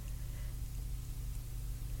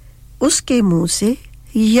उसके मुंह से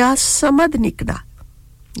या समद निकला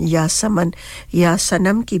या समन या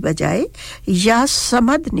सनम की बजाय या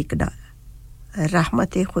समद निकला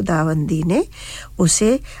रहमत खुदावंदी ने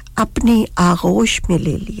उसे अपनी आगोश में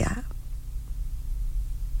ले लिया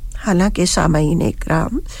हालांकि सामईन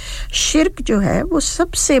इकराम शिर्क जो है वो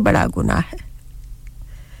सबसे बड़ा गुनाह है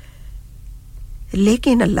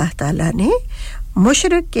लेकिन अल्लाह ताला ने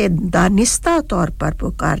मुशरिक के दानिस्ता तौर पर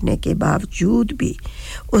पुकारने के बावजूद भी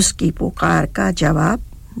उसकी पुकार का जवाब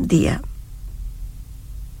दिया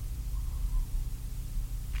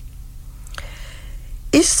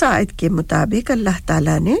इस आयत के मुताबिक अल्लाह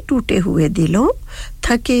ताला ने टूटे हुए दिलों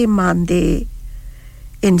थके मांदे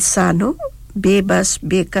इंसानों बेबस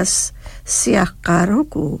बेकस सियाहकारों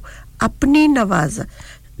को अपनी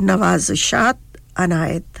नवाज़शात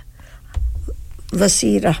अनायत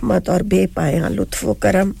वसी रहमत और बेपाया लुत्फ़ व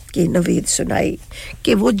करम की नवीद सुनाई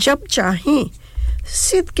कि वो जब चाहें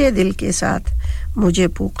सिद्के दिल के साथ मुझे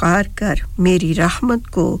पुकार कर मेरी रहमत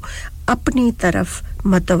को अपनी तरफ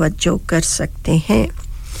मतवज्जो कर सकते हैं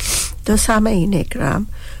तो सामईन इकराम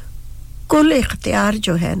कुल इख्तियार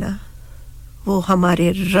जो है ना वो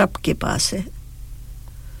हमारे रब के पास है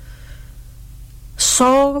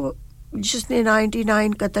 100 जिसने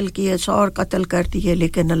 99 कत्ल किए 100 और कत्ल कर दिए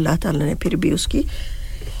लेकिन अल्लाह ताला ने फिर भी उसकी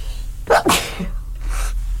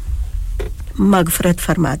मगफरत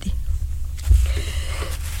फरमा दी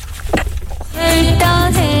करता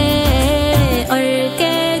है और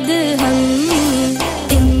कैद हम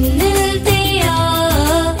दिन दिया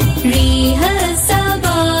रीह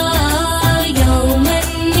सबा यौमन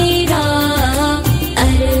निरा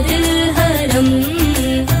अर्द हरम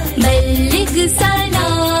बल्लिग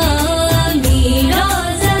सलामी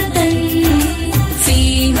राज़तन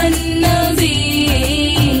फीहन नबी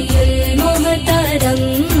मुहतरम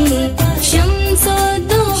शम्सो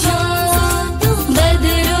दुहा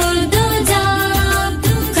बदरुल दुजा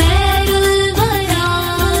खैरुल वरा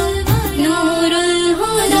नूरुल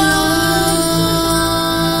हुदा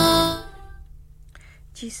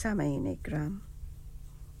जी सामईन इकराम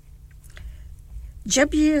जब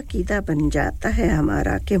ये अकीदा बन जाता है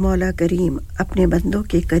हमारा कि मौला करीम अपने बंदों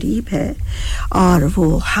के करीब है और वो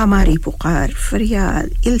हमारी पुकार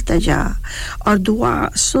फरियाद इल्तिजा और दुआ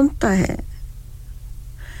सुनता है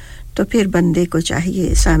तो फिर बंदे को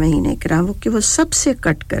चाहिए सामईन इकराम कि वो सबसे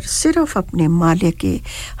कटकर सिर्फ अपने मालिक के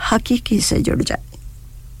हकीकी से जुड़ जाए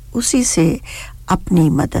उसी से अपनी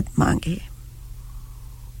मदद मांगे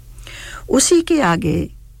उसी के आगे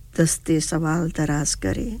दस्ते सवाल दराज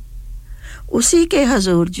करे उसी के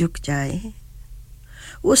हुजूर झुक जाए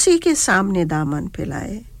उसी के सामने दामन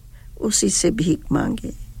फैलाए उसी से भीख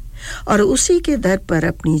मांगे और उसी के दर पर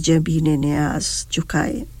अपनी जबीने नियाज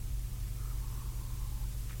झुकाए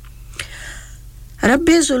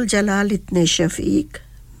रब्बे जुल जलाल इतने शफीक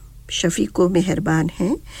व मेहरबान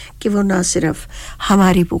हैं कि वो ना सिर्फ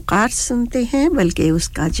हमारी पुकार सुनते हैं बल्कि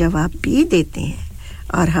उसका जवाब भी देते हैं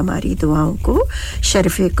और हमारी दुआओं को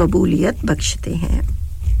शर्फ़े कबूलियत बख्शते हैं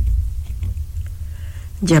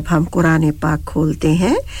जब हम कुरान पाक खोलते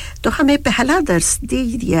हैं तो हमें पहला दर्स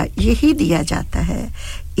यही दिया जाता है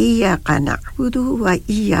इय्याका नअबुदु व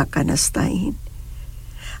इय्याका नस्तईन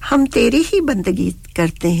हम तेरी ही बंदगी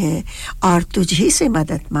करते हैं और तुझी से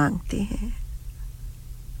मदद मांगते हैं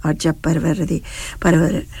और जब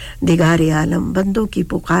परवरदिगार आलम बंदों की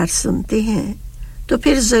पुकार सुनते हैं तो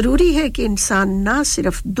फिर जरूरी है कि इंसान ना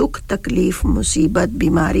सिर्फ दुख तकलीफ मुसीबत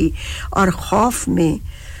बीमारी और खौफ में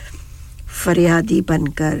फरियादी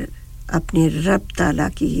बनकर अपने रब ताला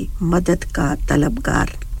की मदद का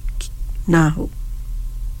तलबगार ना हो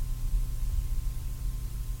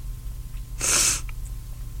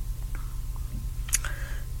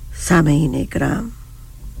सामईन इकराम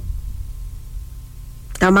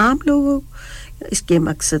तमाम लोगों इसके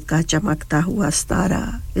मकसद का चमकता हुआ सितारा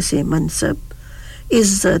इसे मनसब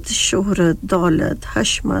इज्जत शोहरत दौलत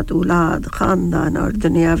हशमत औलाद खानदान और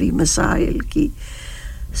दुनियावी मसाइल की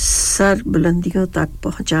सर बुलंदियों तक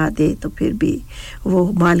पहुंचा दे तो फिर भी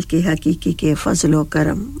वो माल के हकीकी के फजल व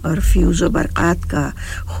करम और फ्यूज व बरक़ात का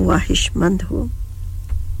ख्वाहिशमंद हो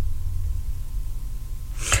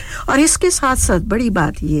और इसके साथ साथ बड़ी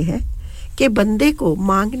बात ये है कि बंदे को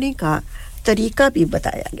मांगने का तरीका भी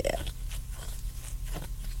बताया गया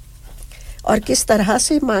और किस तरह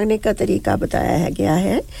से मांगने का तरीका बताया गया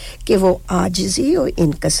है कि वो आजिज़ी और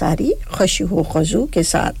इनकसारी खुशू व खुजू के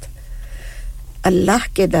साथ अल्लाह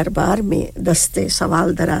के दरबार में दस्ते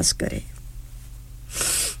सवाल दराज करे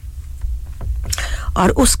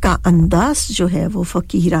और उसका अंदाज जो है वो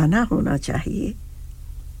फकीराना होना चाहिए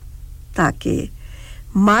ताकि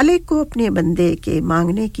मालिक को अपने बंदे के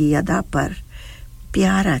मांगने की अदा पर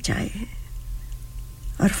प्यार आ जाए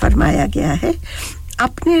और फरमाया गया है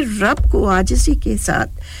अपने रब को आजिज़ी के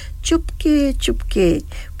साथ चुपके चुपके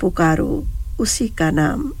पुकारो उसी का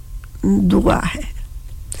नाम दुआ है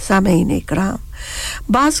सामईन इकराम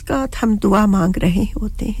बाज़ औक़ात हम दुआ मांग रहे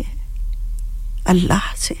होते हैं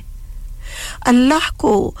अल्लाह से अल्लाह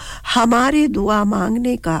को हमारे दुआ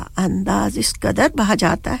मांगने का अंदाज इस कदर भा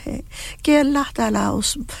जाता है कि अल्लाह ताला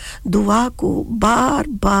उस दुआ को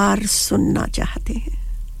बार-बार सुनना चाहते हैं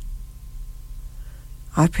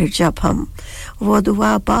और फिर जब हम वो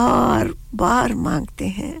दुआ बार-बार मांगते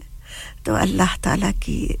हैं तो अल्लाह ताला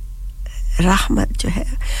की रहमत जो है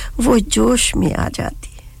वो जोश में आ जाती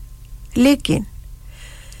है लेकिन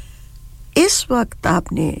इस वक्त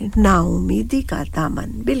आपने नाउमीदी का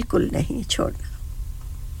दामन बिल्कुल नहीं छोड़ना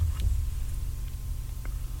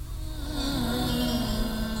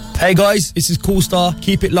Hey guys, this is Cool Star.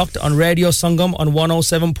 Keep it locked on Radio Sangam on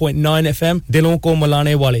 107.9 FM. Dilon ko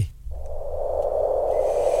milane wale.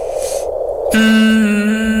 नहीं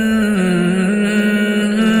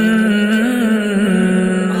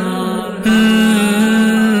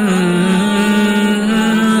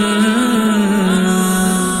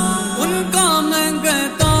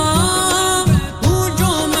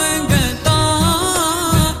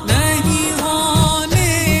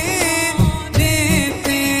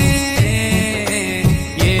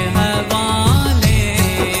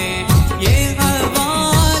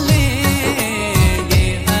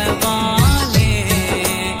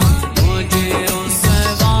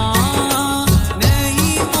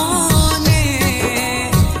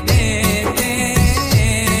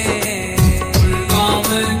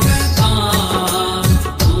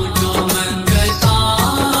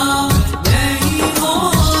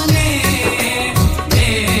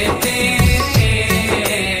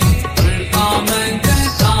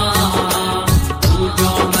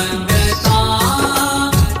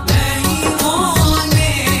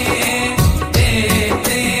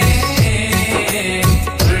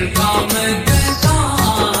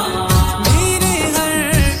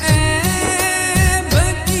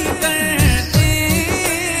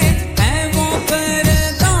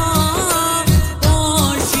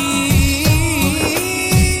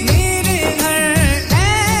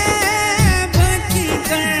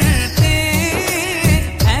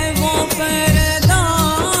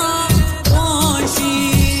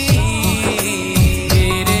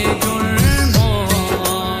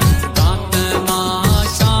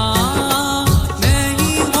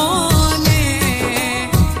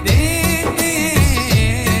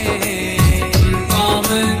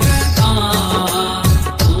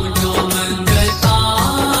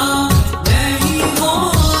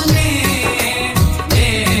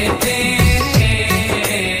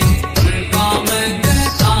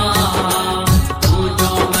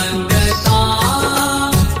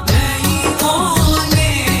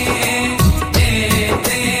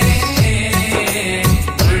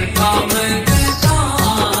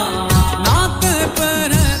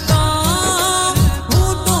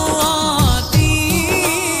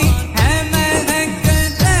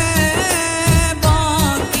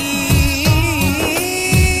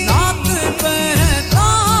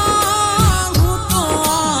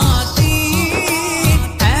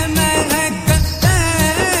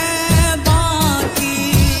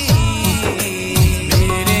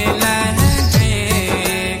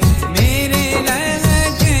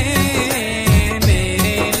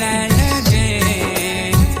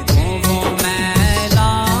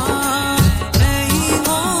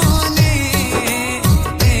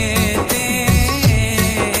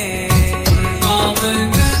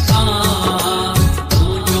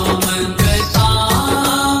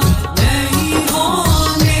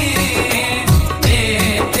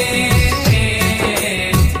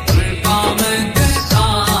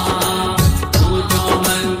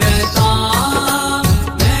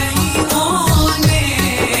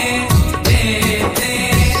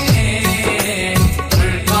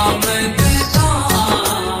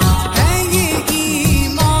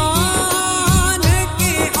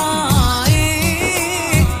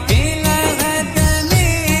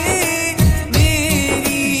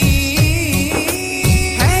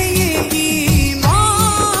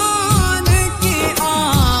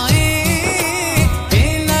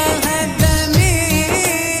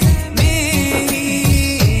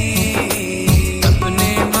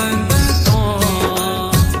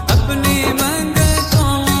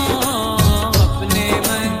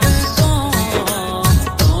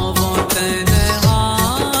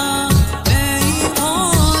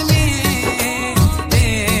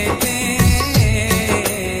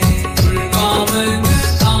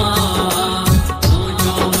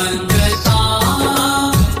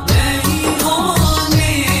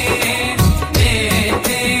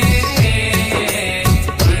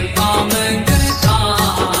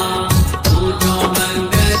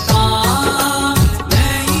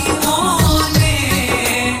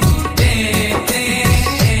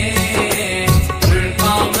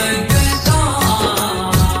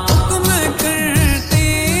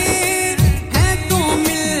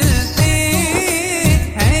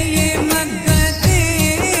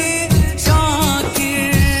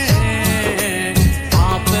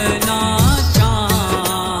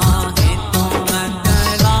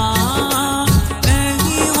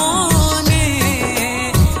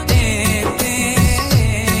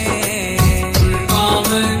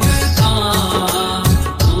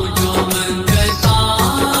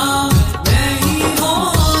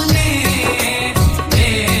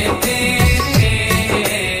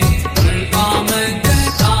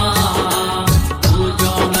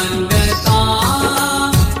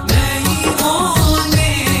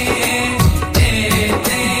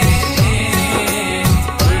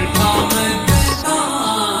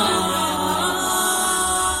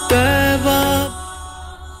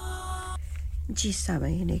जी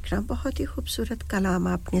सामईन इकराम बहुत ही खूबसूरत कलाम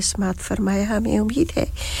आपने समाअत फरमाया हमें उम्मीद है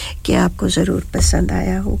कि आपको ज़रूर पसंद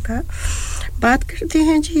आया होगा बात करते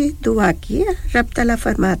हैं जी दुआ की रब तआला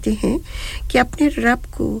फरमाते हैं कि अपने रब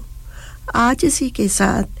को आजिज़ी के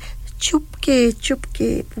साथ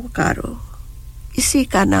चुपके पुकारो इसी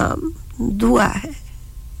का नाम दुआ है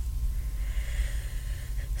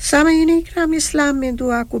सामईन इकराम इस्लाम में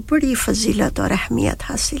दुआ को बड़ी फजीलत और अहमियत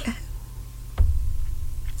हासिल है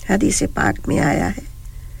हदीस पाक में आया है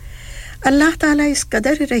अल्लाह ताला इस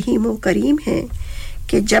कदर रहीम व करीम है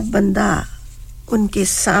कि जब बंदा उनके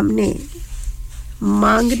सामने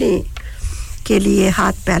मांगने के लिए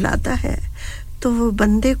हाथ फैलाता है तो वो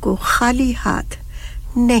बंदे को खाली हाथ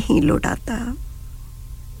नहीं लौटाता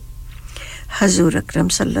हजूर अकरम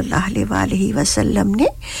सल्लल्लाहु अलैहि वसल्लम ने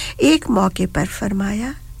एक मौके पर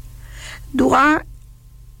फरमाया दुआ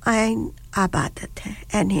ऐन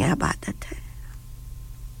इबादत है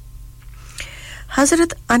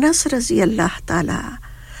हज़रत अनस रज़ी अल्लाह ताला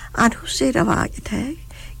अन्हु से रवायत है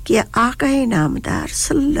कि आक़ाए नामदार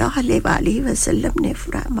सल्लल्लाहु अलैहि वसल्लम ने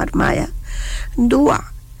फरमाया दुआ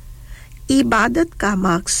इबादत का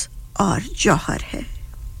मक़सद और जौहर है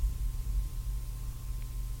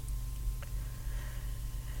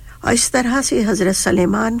और इस तरह से हज़रत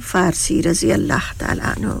सलेमान फ़ारसी रज़ी अल्लाह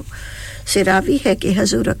ताला अन्हु से रावी है कि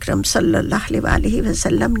हज़ूर अकरम सल्लल्लाहु अलैहि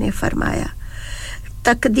वसल्लम ने फरमाया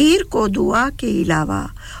तकदीर को दुआ के अलावा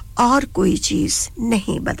और कोई चीज़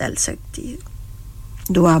नहीं बदल सकती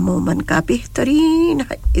दुआ मोमन का बेहतरीन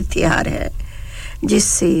हथियार है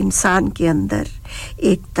जिससे इंसान के अंदर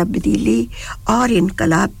एक तब्दीली और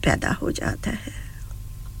इनकलाब पैदा हो जाता है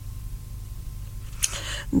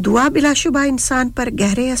दुआ बिलाशुबा इंसान पर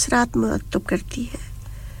गहरे असरात मुरतब करती है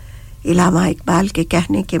इलामा इकबाल के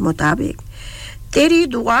कहने के मुताबिक तेरी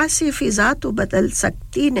दुआ से फिजा तो बदल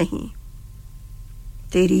सकती नहीं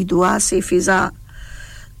तेरी दुआ से फिजा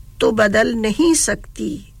तो बदल नहीं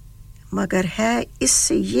सकती मगर है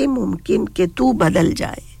इससे ये मुमकिन कि तू बदल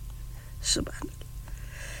जाए सुभान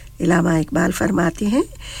अल्लाह इलामा इकबाल फरमाते हैं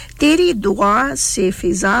तेरी दुआ से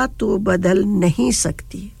फिजा तो बदल नहीं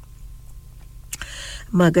सकती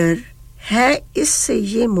मगर है इससे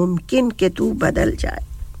ये मुमकिन कि तू बदल जाए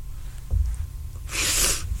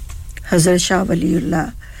हज़रत शाह वलीउल्लाह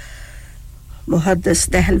मुहद्दिस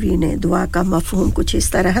दहलवी ने दुआ का मफ़हूम कुछ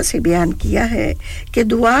इस तरह से बयान किया है कि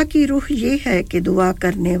दुआ की रूह ये है कि दुआ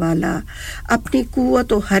करने वाला अपनी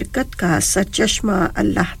कुव्वत और हरकत का सरचश्मा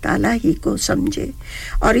अल्लाह ताला ही को समझे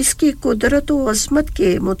और इसकी कुदरत और अज़मत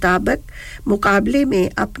के मुकाबले में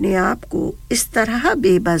अपने आप को इस तरह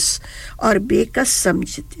बेबस और बेकस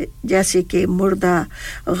समझे जैसे कि मुर्दा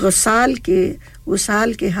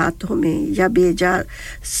वसाल के हाथों में या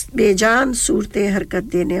बेजान सूरतें हरकत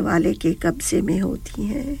देने वाले के कब्जे में होती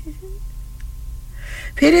हैं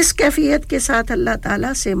फिर इस कैफियत के साथ अल्लाह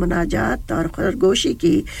ताला से मुनाजात और खरगोशी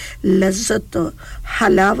की लज्जत और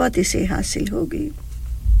हलावत इसे हासिल होगी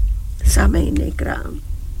सामईन इकराम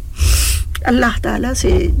अल्लाह ताला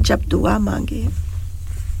से जब दुआ मांगे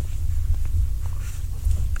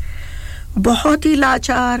बहुत ही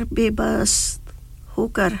लाचार बेबस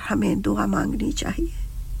होकर हमें दुआ मांगनी चाहिए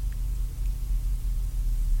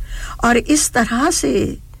और इस तरह से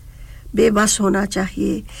बेबस होना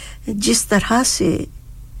चाहिए जिस तरह से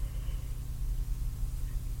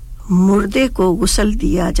मुर्दे को गुस्ल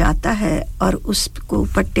दिया जाता है और उसको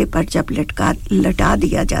पट्टे पर जब लटा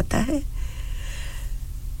दिया जाता है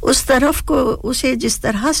उस तरफ को उसे जिस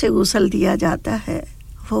तरह से गुस्ल दिया जाता है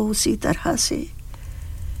वो उसी तरह से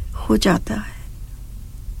हो जाता है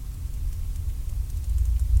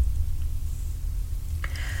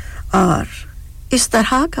और इस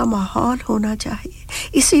तरह का माहौल होना चाहिए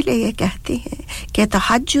इसीलिए ये कहते हैं कि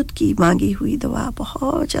तहज्जुद की मांगी हुई दुआ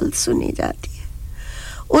बहुत जल्द सुनी जाती है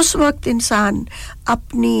उस वक्त इंसान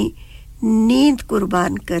अपनी नींद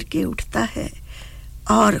कुर्बान करके उठता है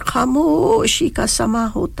और खामोशी का समा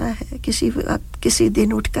होता है किसी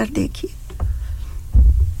दिन उठकर देखिए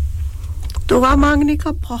दुआ मांगने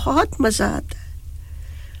का बहुत मजा आता है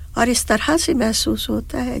और इस तरह से महसूस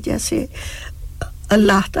होता है जैसे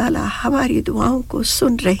अल्लाह ताला हमारी दुआओं को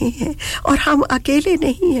सुन रहे हैं और हम अकेले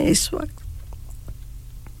नहीं हैं इस वक्त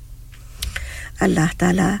अल्लाह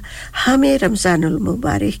ताला हमें रमज़ानुल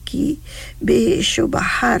मुबारक की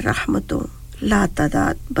बेशुबहा रहमतों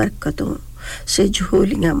लातादाद बरकतों से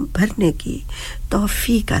झोलियां भरने की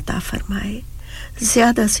तौफीक अता फरमाए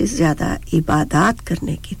ज़्यादा से ज़्यादा इबादत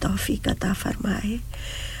करने की तौफीक अता फरमाए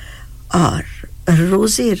और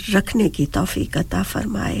रोज़े रखने की तौफीक अता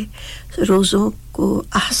फरमाए रोज़ों को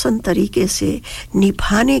अहसन तरीके से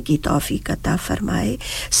निभाने की तौफीक अता फरमाए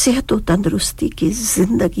सेहत और तंदुरुस्ती की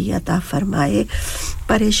ज़िंदगी अता फरमाए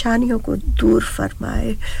परेशानियों को दूर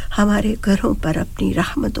फरमाए हमारे घरों पर अपनी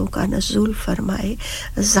रहमतों का नज़ूल फरमाए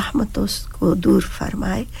ज़हमतों को दूर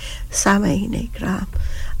फरमाए सामईन इकराम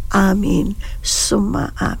आमीन सुम्मा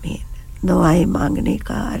आमीन दुआएं मांगने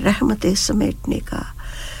का रहमतें समेटने का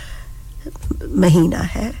महीना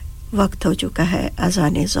है वक्त हो चुका है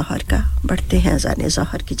अज़ान ज़ोहर का बढ़ते हैं अज़ान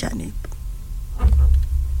ज़ोहर की जानिब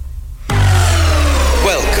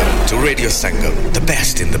Welcome to Radio Sangam, the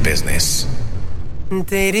best in the business.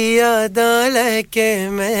 तेरी यादां लेके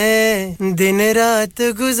मैं दिन रात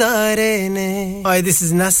गुजारे ने Hi, this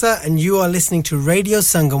is Nasa and you are listening to Radio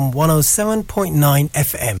Sangam 107.9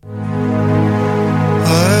 FM.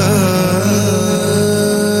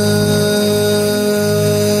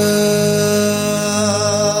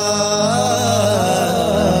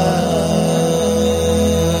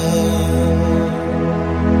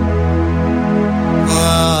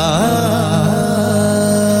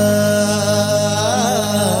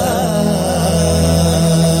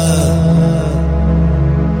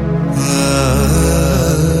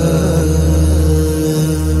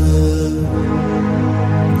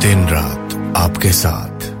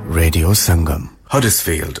 Radio Sangam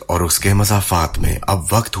Huddersfield और उसके मज़ाफ़ात में अब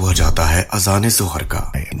वक्त हुआ जाता है अज़ान ज़ोहर का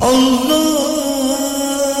अल्लाहु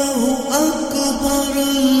अकबर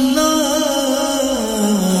अल्लाहु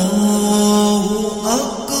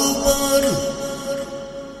अकबर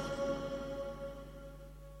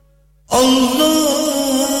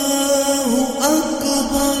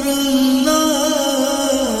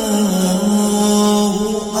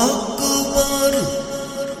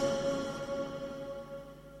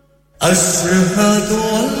أشهد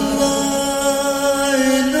أن لا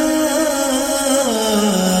إله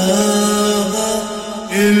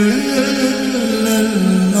إلا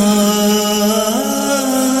الله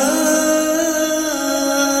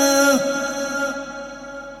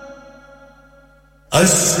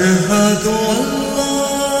أشهد أن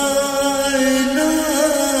لا إله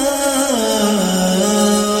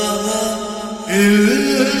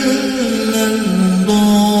إلا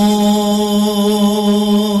الله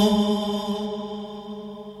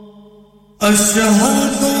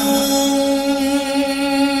أشهد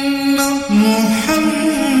أن محمدًا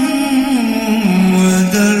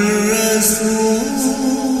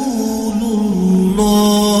رسول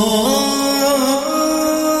الله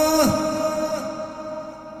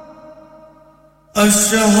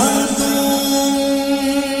أشهد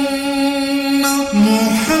أن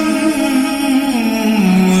محمدًا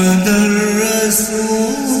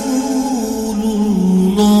رسول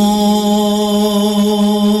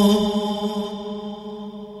الله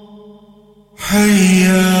حي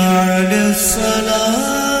على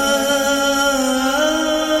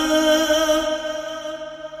الصلاة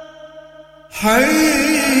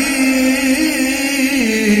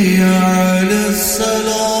حي على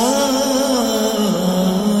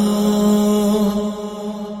الصلاة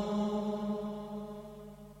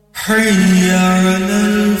حي على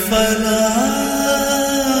الفلاح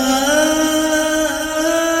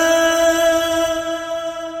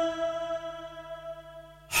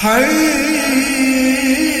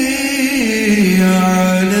حي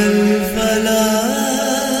على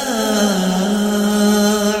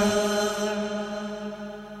الفلاح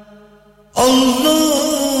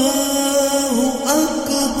الله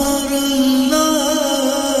أكبر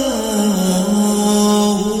الله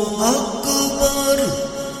أكبر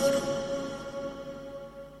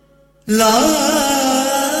لا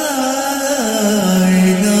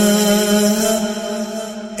إله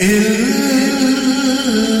إلا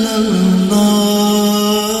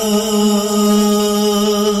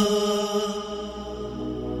الله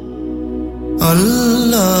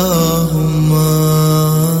اللهم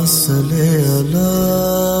صل على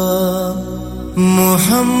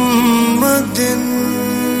محمد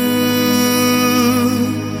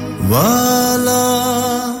وعلى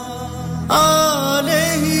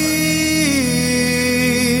آله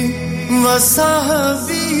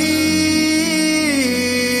وصحبه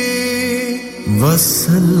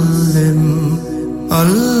وسلم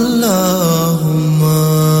اللهم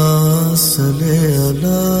صل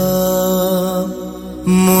على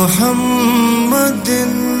محمد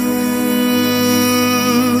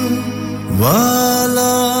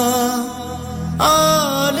وعلى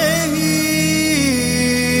آله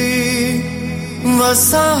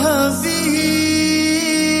وصحبه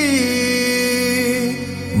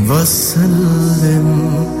وسلم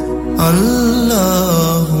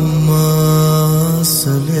اللهم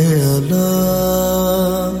salli ala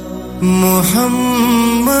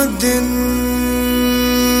Muhammadin.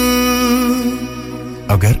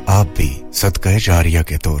 अगर आप भी सदका जारिया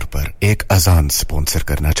के तौर पर एक अजान स्पॉन्सर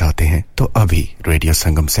करना चाहते हैं तो अभी रेडियो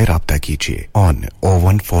संगम से राब्ता कीजिए on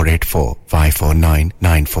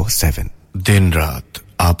 01484549947. दिन रात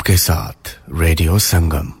आपके साथ रेडियो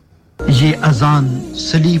संगम. ये अजान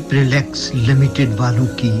स्लीप रिलैक्स लिमिटेड वालों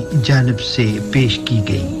की जानिब से पेश की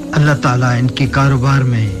गई. अल्लाह ताला इनके कारोबार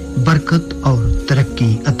में बरकत और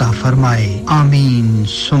तरक्की अता फरमाए. आमीन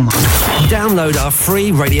सुमा. Download our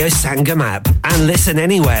free Radio Sangam app and listen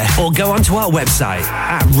anywhere or go onto our website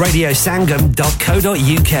at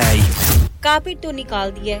radiosangam.co.uk. Carpet तो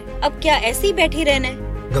निकाल दिया है, अब क्या ऐसे ही बैठे रहना है?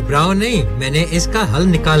 घबराओ नहीं, मैंने इसका हल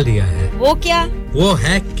निकाल लिया है. वो क्या? वो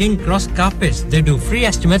है King Cross Carpets. They do free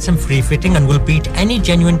estimates and free fitting and will beat any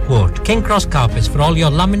genuine quote. King Cross Carpets for all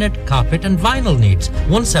your laminate, carpet and vinyl needs.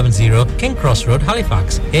 170 King Cross Road,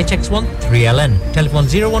 Halifax, HX1 3LN. Telephone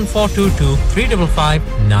 01422 355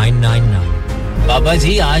 999. बाबा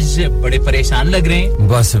जी आज बड़े परेशान लग रहे हैं.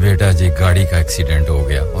 बस बेटा जी गाड़ी का एक्सीडेंट हो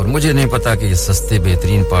गया और मुझे नहीं पता कि ये सस्ते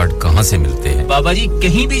बेहतरीन पार्ट कहां से मिलते हैं. बाबा जी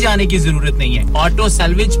कहीं भी जाने की जरूरत नहीं है. ऑटो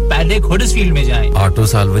सैल्वेज पैडेक हडर्सफील्ड में जाएं. ऑटो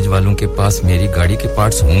सैल्वेज वालों के पास मेरी गाड़ी के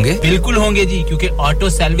पार्ट्स होंगे? बिल्कुल होंगे जी, क्योंकि ऑटो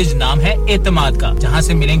सैल्वेज नाम है एतमाद का, जहां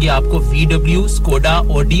से मिलेंगे आपको VW, स्कोडा,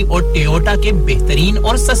 ऑडी और टोयोटा के बेहतरीन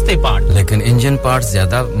और सस्ते पार्ट. लेकिन इंजन पार्ट्स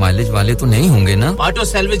ज्यादा माइलेज वाले तो नहीं होंगे ना? ऑटो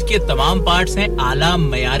सैल्वेज के तमाम पार्ट्स हैं आला,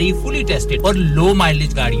 मयारी, फुली टेस्टेड और लो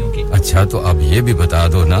माइलेज गाड़ियों के. अच्छा तो अब ये भी बता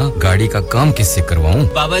दो ना गाड़ी का काम किससे करवाऊं?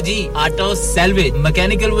 बाबा जी auto salvage,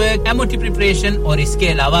 mechanical work, MOT preparation और इसके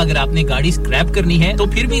अलावा अगर आपने गाड़ी स्क्रैप करनी है तो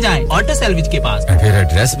फिर भी जाएं ऑटो सैल्वेज के पास. फिर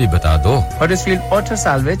एड्रेस भी बता दो. Huddersfield auto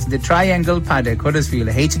salvage, the triangle पैडेक Huddersfield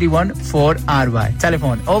HD1 4RY.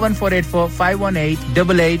 Telephone 01484 518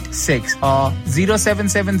 886 और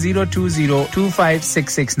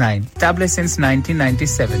 07702025669. Established since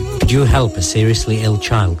 1997. Could you help a seriously ill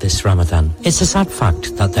child this Ramadan? It's a sad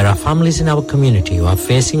fact that there are families in our community who are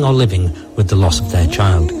facing or living with the loss of their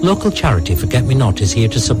child. Local charity Forget Me Not is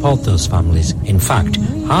here to support those families. In fact,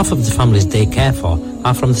 half of the families they care for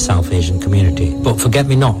are from the South Asian community. But Forget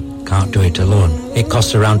Me Not can't do it alone. It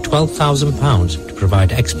costs around £12,000 to provide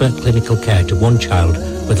expert clinical care to one child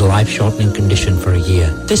with a life-shortening condition for a year.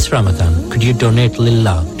 This Ramadan, could you donate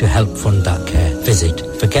Lillah to help fund that care? Visit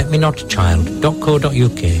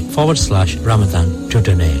forgetmenotchild.co.uk/Ramadan to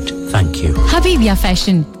donate. Thank you. Habibiya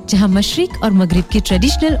fashion, जहां मशरिक और मगरिब के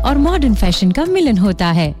traditional और modern fashion का मिलन होता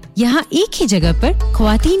है. यहाँ एक ही जगह पर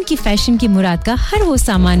ख्वातीन की फैशन की मुराद का हर वो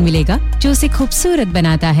सामान मिलेगा जो उसे खूबसूरत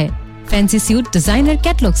बनाता है. Fancy suit, designer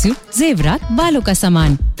catalogue suit, जेवरात, बालों का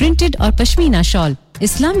सामान, प्रिंटेड और पश्मीना शॉल,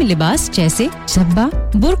 इस्लामी लिबास जैसे झब्बा,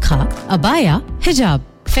 बुर्खा, अबाया, हिजाब,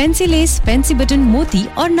 फैंसी लेस, फैंसी बटन, मोती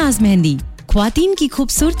और नाज मेहंदी. ख्वातीन की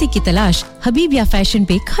खूबसूरती की तलाश हबीबिया फैशन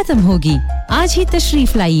पे खत्म होगी. आज ही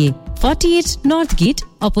तशरीफ लाइए. 48 north gate,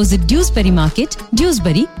 opposite Dewsbury market,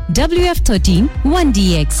 Dewsbury, WF13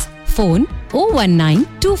 1DX. Phone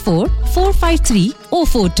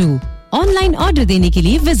 01924453042. Online order देने के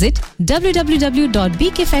लिए विजिट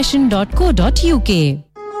www.bkfashion.co.uk.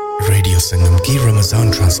 रेडियो संगम की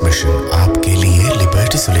रमजान ट्रांसमिशन आपके लिए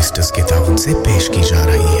लिबर्टी सोलिसिटर्स के ताउन से पेश की जा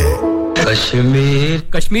रही है.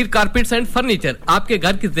 कश्मीर कारपेट्स एंड फर्नीचर, आपके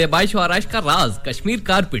घर की ज़ेबाइश और आराइश का राज. कश्मीर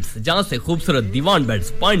कारपेट्स, जहां से खूबसूरत divan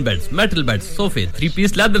beds, point beds, metal beds, सोफे, 3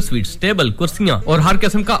 पीस लेदर स्वीट्स, टेबल, कुर्सियां और हर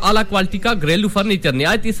किस्म का आला क्वालिटी का घरेलू फर्नीचर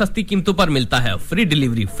निहायती सस्ती कीमतों पर मिलता है. Free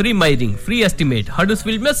delivery, free measuring, free estimate.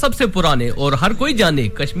 Huddersfield में सबसे पुराने और हर कोई जाने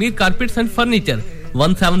Kashmir carpets and furniture,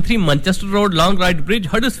 173 Manchester road, Longroyd bridge,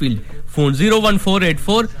 Huddersfield. Phone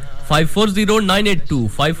 01484 540982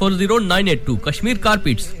 540982. Kashmir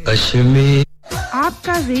carpets. Kashmir.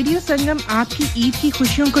 आपका रेडियो संगम आपकी ईद की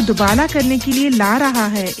खुशियों को दुबारा करने के लिए ला रहा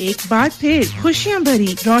है एक बार फिर खुशियां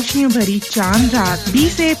भरी, रोशनियों भरी चांद रात.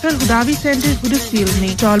 20 अप्रैल गुदावी सेंटर हडर्सफील्ड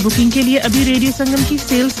में. टॉल बुकिंग के लिए अभी रेडियो संगम की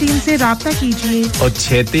सेल्स टीम से राब्ता कीजिए और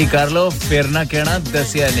छेती कर लो, फिर ना कहना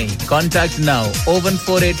दसिया नहीं. Contact now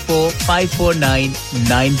 01484 549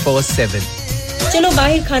 947. चलो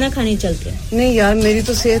बाहर खाना खाने चलते हैं. नहीं यार, मेरी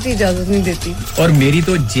तो सेहत ही इजाजत नहीं देती. और मेरी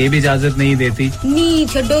तो जेब इजाजत नहीं देती. नी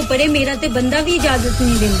छोड़ो परे, मेरा ते बंदा भी इजाजत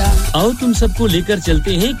नहीं देता. आओ तुम सबको लेकर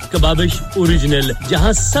चलते हैं कबाबिश ओरिजिनल,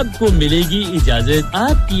 जहां सबको मिलेगी इजाजत.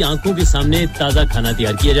 आपकी आंखों के सामने ताजा खाना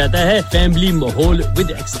तैयार किया जाता है. फैमिली माहौल with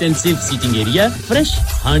extensive seating area. Fresh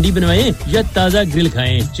हांडी बनवाएं या ताजा ग्रिल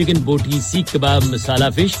खाएं. चिकन बोटी, सीख कबाब, मसाला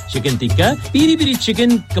fish, chicken tikka, Piri Piri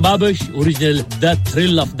chicken. Kababish original, the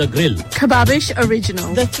thrill of the grill. Kababish Fresh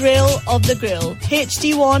Original. The Thrill of the Grill.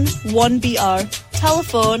 HD1 1BR.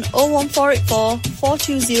 Telephone 01484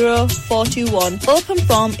 420 421. Open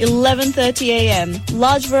from 11:30 a.m.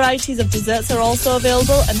 Large varieties of desserts are also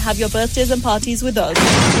available and have your birthdays and parties with us.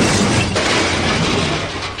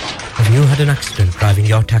 Have you had an accident driving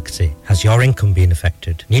your taxi? Has your income been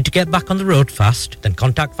affected? Need to get back on the road fast? Then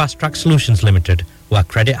contact Fast Track Solutions Limited, who are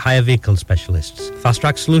credit hire vehicle specialists. Fast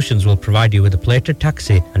Track Solutions will provide you with a plated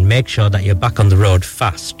taxi and make sure that you're back on the road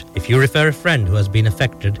fast. If you refer a friend who has been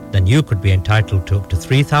affected, then you could be entitled to up to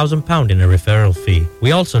 £3,000 in a referral fee.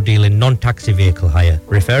 We also deal in non-taxi vehicle hire.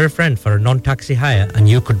 Refer a friend for a non-taxi hire and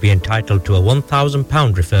you could be entitled to a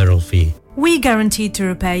 £1,000 referral fee. We guaranteed to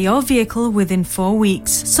repair your vehicle within 4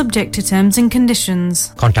 weeks, subject to terms and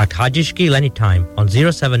conditions. Contact Haji Shkil anytime on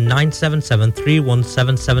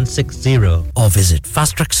 07977317760 or visit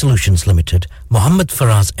Fast Track Solutions Limited, Mohammed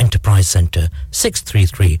Faraz Enterprise Centre,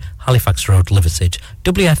 633 Halifax Road, Liversedge,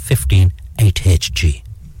 WF15 8HG.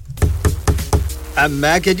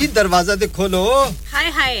 मैं के जी दरवाजा दे खोलो हाय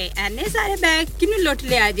हाय एने सारे bag किनु लुट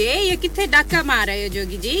ले आजे ये किथे डाका मार रहे हो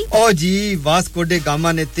जोगी जी ओ जी वास्को डे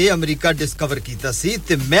गामा ने ते अमेरिका डिस्कवर कीता सी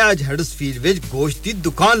ते मैं आज हडर्सफील्ड विच गोश्त दी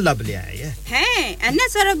दुकान लब ले आया है एने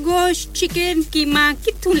सारा गोश्त चिकन कीमा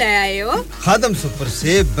किथु ले आए हो खादम सुपर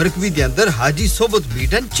से बरकवी दे अंदर हाजी सोबत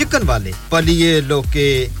मीट एंड चिकन वाले पलिए लोके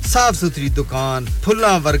साफ सुथरी दुकान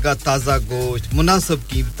फुल्ला वर्गा ताजा गोश्त मुनासिब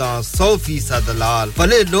कीमतां 100% दलाल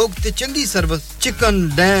भले लोग ते चंगी service chicken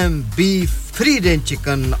lamb beef free range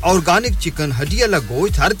chicken organic chicken हड्डियाला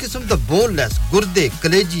गोश्त हर किस्म दा बोनलेस गुर्दे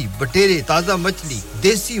कलेजी बटेरे ताजा मछली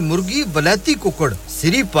देसी मुर्गी बलाती कुकड़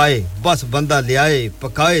सिरी पाए बस बंदा ले आए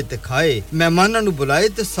पकाए ते खाए मेहमानां नु बुलाए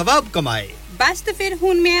ते सवाब कमाए बस तो फिर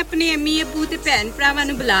हुन मैं अपने अम्मी अब्बू ते भैन भरावां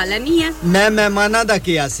नु बुला लेनी है मैं मेहमानां दा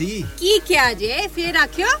किया सी की क्या जे फिर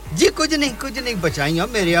आखियो जी कुछ नहीं बचाइयो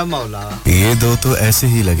मेरे या मौला ये दो तो ऐसे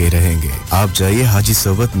ही लगे रहेंगे आप जाइए हाजी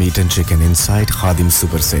सोबत meet and chicken inside Khadim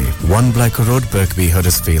super से 1 Black Road Birkby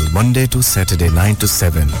Huddersfield Monday to Saturday 9 to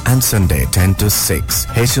 7 and Sunday 10 to 6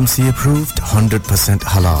 HMC approved 100%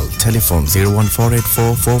 halal telephone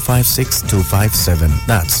 01484456257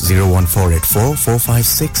 that's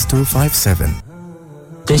 01484456257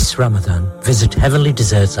 This Ramadan, visit Heavenly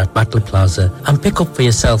Desserts at Batley Plaza and pick up for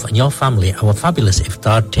yourself and your family our fabulous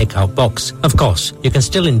iftar takeout box. Of course, you can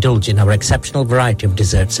still indulge in our exceptional variety of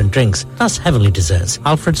desserts and drinks. That's Heavenly Desserts,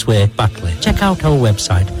 Alfred's Way, Batley. Check out our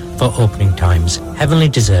website for opening times. Heavenly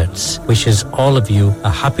Desserts wishes all of you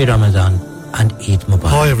a happy Ramadan and Eid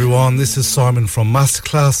Mubarak. Hi everyone, this is Simon from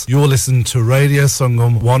Masterclass. You're listening to Radio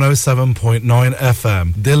Sangam 107.9 FM.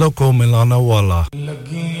 Dilo ko milana wala.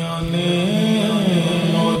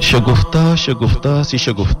 शगुफ्ता सी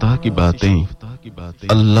शगुफ्ता की बातें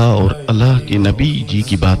अल्लाह और अल्लाह के नबी जी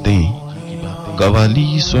की बातें कवाली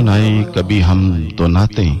सुनाए कभी हम तो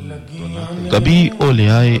नाते कभी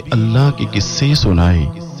औलियाए अल्लाह के किस्से सुनाए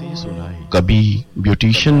कभी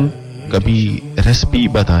ब्यूटिशियन कभी रेसिपी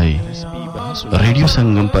बताए रेडियो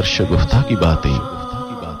संगम पर शगुफ्ता की बातें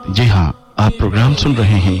जी हां आप प्रोग्राम सुन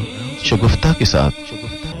रहे हैं शगुफ्ता के साथ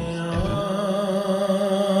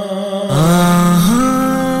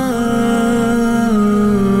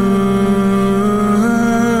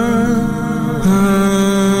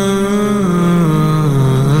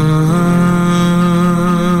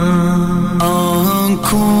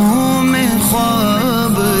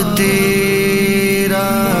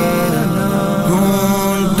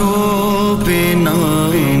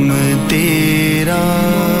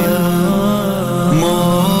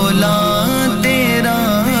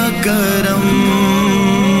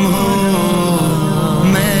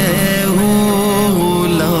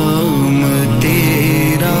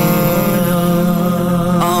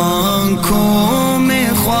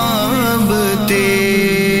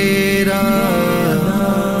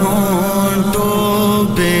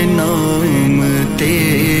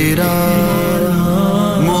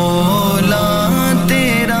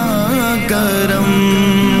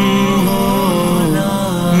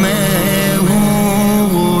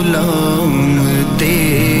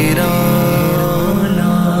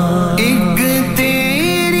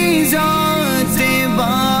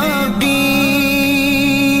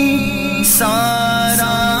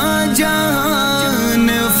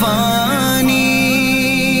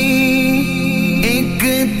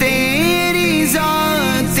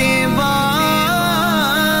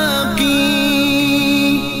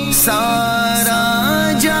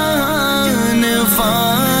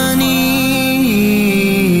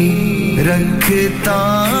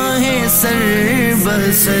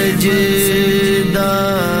सजदा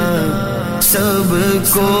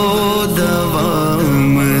सबको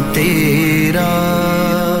दवाम तेरा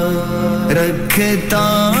रख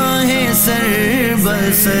جھکتا ہے سر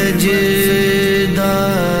بسجدہ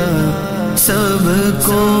سب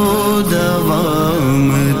کو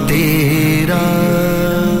دوام تیرا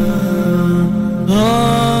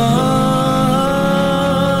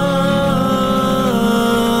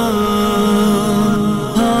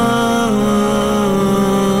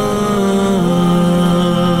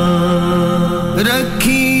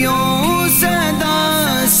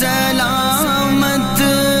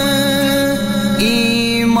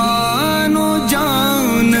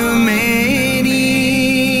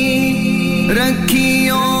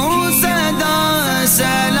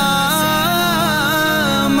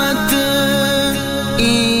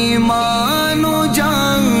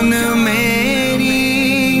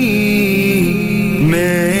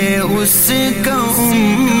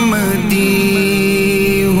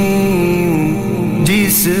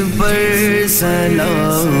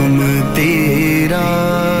سلام تیرا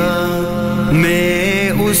میں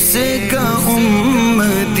اس کا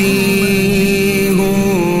امتی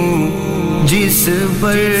ہوں جس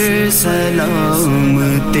پر سلام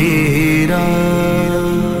تیرا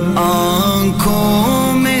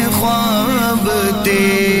آنکھوں میں خواب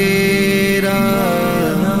تیرا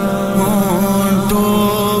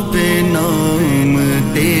ہونٹوں پہ نام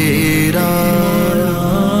تیرا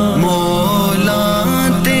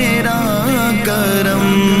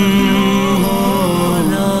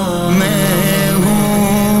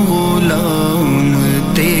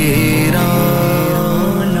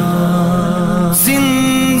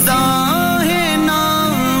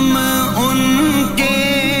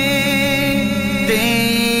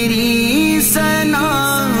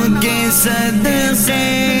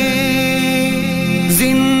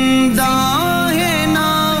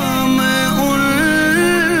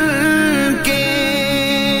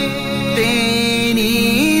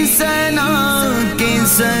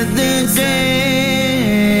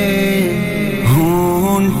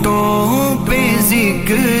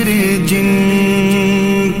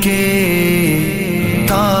جن کے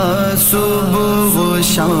تھا صبح و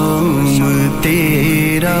شام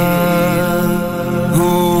تیرا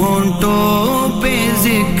ہونٹوں پہ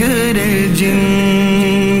ذکر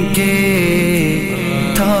جن کے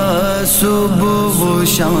تھا صبح و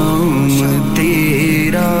شام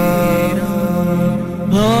تیرا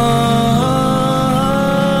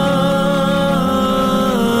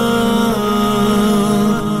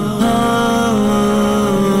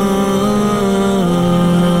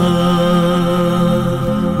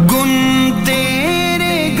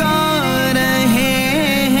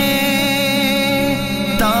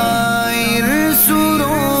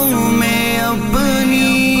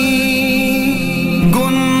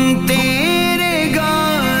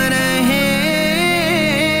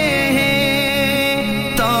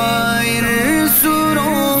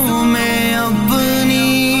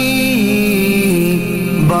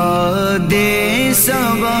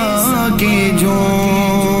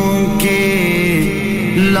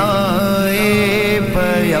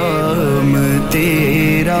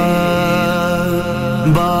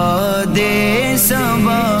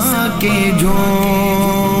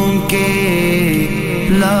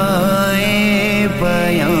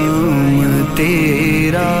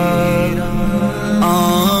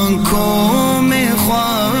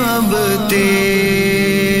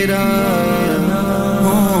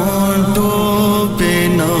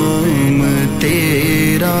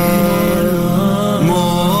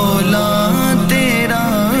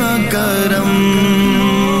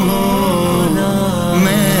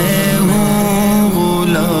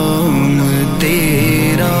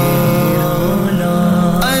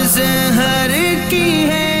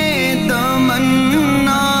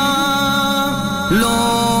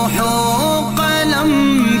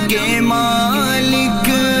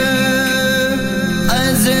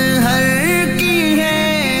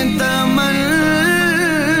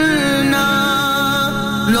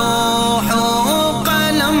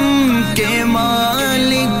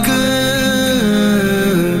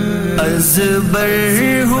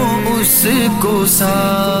کو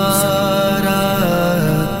سارا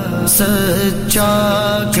سچا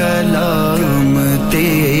کلام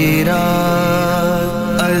تیرا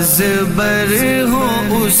ازبر ہو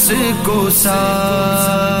اس کو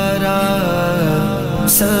سارا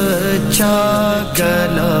سچا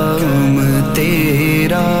کلام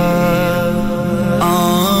تیرا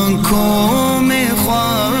آنکھوں میں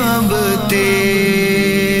خواب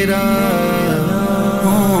تیرا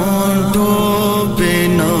ہونٹوں پہ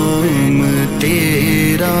نام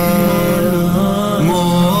تیرا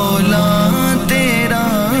مولا تیرا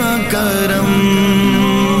کرم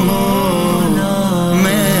ہو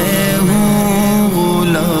میں ہوں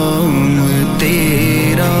غلام تیرا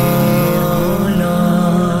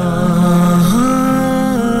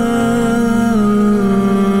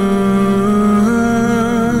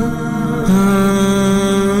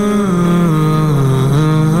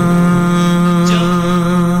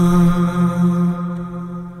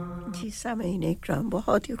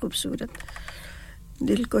बहुत ही खूबसूरत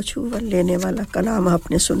दिल को छू लेने वाला कलाम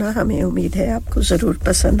आपने सुना हमें उम्मीद है आपको ज़रूर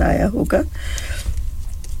पसंद आया होगा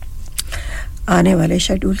आने वाले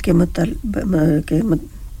शेड्यूल के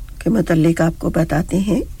मुताल्लिक आपको बताते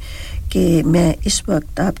हैं कि मैं इस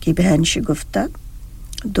वक्त आपकी बहन शगुफ्ता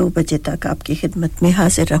 2 बजे तक आपकी खिदमत में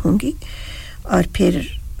हाजिर रहूंगी और फिर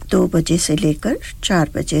 2 बजे से लेकर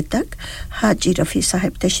 4 बजे तक हाजी रफ़ी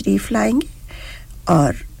साहब तशरीफ लाएंगे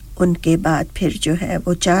और उनके बाद फिर जो है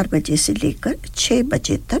वो 4 बजे से लेकर 6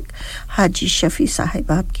 बजे तक हाजी शफी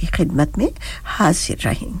साहब आपकी खिदमत में हाजिर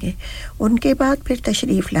रहेंगे उनके बाद फिर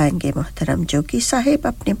तशरीफ लाएंगे मोहतरम जोगी साहब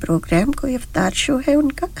अपने प्रोग्राम को इफ्तार शो है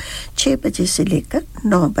उनका 6 बजे से लेकर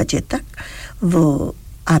 9 बजे तक वो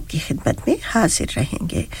आपकी खिदमत में हाजिर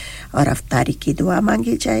रहेंगे और इफ्तारी की दुआ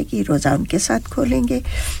मांगी जाएगी रोज़ा उनके साथ खोलेंगे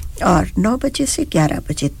और 9 बजे से 11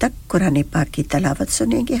 बजे तक कुरान पाक की तिलावत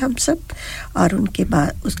सुनेंगे हम सब और उनके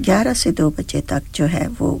बाद उस 11 से 2 बजे तक जो है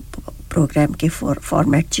वो प्रोग्राम के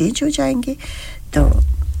फॉर्मेट चेंज हो जाएंगे तो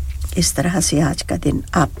इस तरह से आज का दिन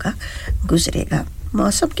आपका गुजरेगा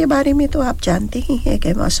मौसम के बारे में तो आप जानते ही हैं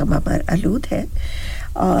कि मौसम अमर आलूद है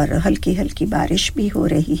और हल्की हल्की बारिश भी हो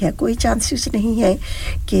रही है कोई चांसेस नहीं है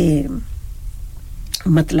कि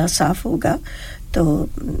मतला साफ होगा तो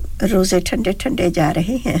रोज़े ठंडे ठंडे जा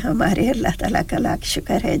रहे हैं हमारे अल्लाह ताला का लाख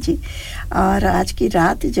शुक्र है जी और आज की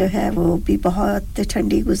रात जो है वो भी बहुत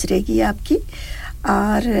ठंडी गुजरेगी आपकी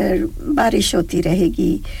और बारिश होती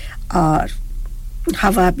रहेगी और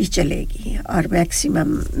हवा भी चलेगी और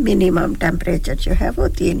मैक्सिमम मिनिमम टेंपरेचर जो है वो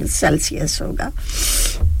 3 सेल्सियस होगा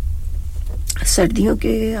सर्दियों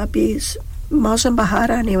के अभी मौसम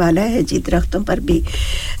बाहर आने वाला है जी दरख्तों पर भी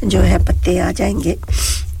जो है पत्ते आ जाएंगे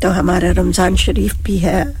तो हमारा रमज़ान शरीफ भी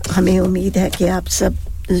है हमें उम्मीद है कि आप सब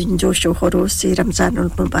जोश व खरोश से रमज़ानुल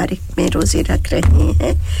मुबारक में रोज़े रख रहे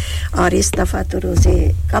हैं और इस दफ़ा तो रोज़े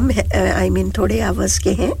कम है थोड़े आवर्स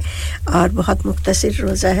के हैं और बहुत मुख्तसर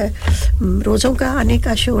रोज़ा है रोज़ों का आने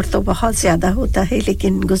का शोर तो बहुत ज़्यादा होता है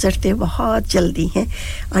लेकिन गुज़रते बहुत जल्दी हैं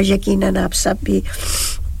और यकीनन आप सब भी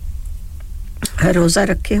रोज़ा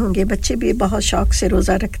रखे होंगे बच्चे भी बहुत शौक से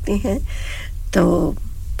रोज़ा रखते हैं तो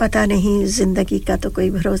पता नहीं ज़िंदगी का तो कोई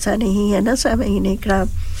भरोसा नहीं है ना सामईने इकराम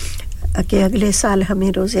कि अगले साल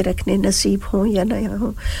हमें रोज़े रखने नसीब हों या ना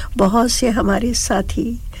हों बहुत से हमारे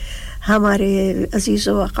साथी हमारे अजीज़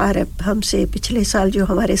व अक़ारिब हमसे पिछले साल जो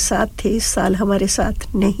हमारे साथ थे इस साल हमारे साथ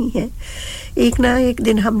नहीं हैं एक ना एक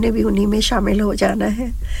दिन हमने भी उन्हीं में शामिल हो जाना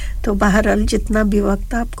है तो बहरहाल जितना भी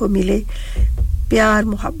वक्त आपको मिले प्यार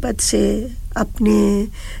मोहब्बत से अपने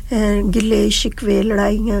गिले शिकवे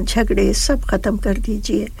लड़ाइयाँ झगड़े सब ख़त्म कर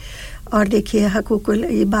दीजिए और देखिए हकूकुल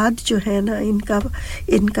इबाद जो है ना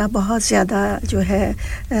इनका बहुत ज़्यादा जो है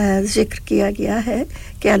ज़िक्र किया गया है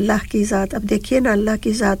कि अल्लाह की ज़ात अब देखिए ना अल्लाह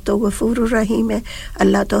की ज़ात तो गफ़ूरुर रहीम है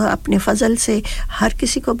अल्लाह तो अपने फ़ज़ल से हर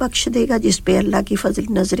किसी को बख्श देगा जिस पे अल्लाह की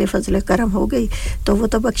नज़र फ़ज़ल करम हो गई तो वो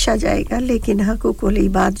तो बख्शा जाएगा लेकिन हकूकुल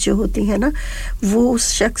इबाद जो होती है ना वो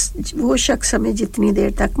शख्स हमें जितनी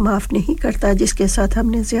देर तक माफ़ नहीं करता जिसके साथ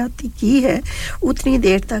हमने ज़्यादती की है उतनी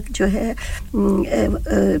देर तक जो है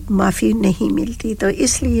माफ़ी नहीं मिलती तो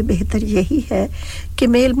इसलिए बेहतर यही है कि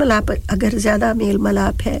मेल मिलाप अगर ज़्यादा मेल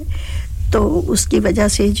मिलाप है तो उसकी वजह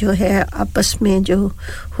से जो है आपस में जो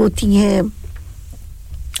होती हैं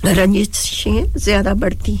रंजिशें ज़्यादा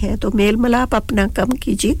बढ़ती हैं तो मेल मिलाप अपना कम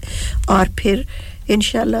कीजिए और फिर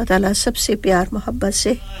इंशाअल्लाह ताला सबसे प्यार मोहब्बत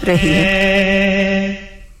से रहिए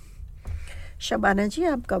शबाना जी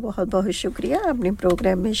आपका बहुत बहुत शुक्रिया आपने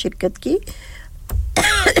प्रोग्राम में शिरकत की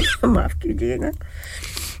माफ़ कीजिएगा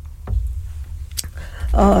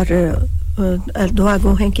और दुआ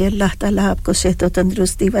गो हैं कि अल्लाह ताला आपको सेहत और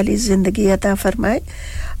तंदुरुस्ती वाली ज़िंदगी अता फरमाए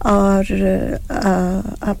और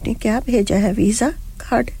आपने क्या भेजा है वीज़ा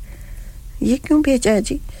कार्ड ये क्यों भेजा है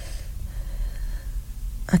जी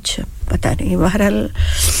अच्छा पता नहीं बहरहाल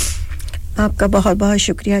आपका बहुत बहुत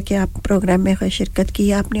शुक्रिया कि आप प्रोग्राम में शिरकत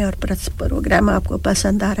की आपने और प्रोग्राम आपको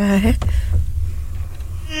पसंद आ रहा है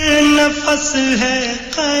नफस है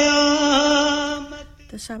क़यामत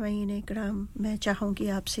तो सामईन इकराम मैं चाहूँगी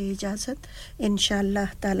आपसे इजाज़त इंशाअल्लाह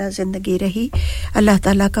ताला ज़िंदगी रही अल्लाह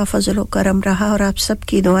ताला का फज़ल व करम रहा और आप सब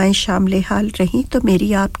की दुआएं शामिल हाल रहीं तो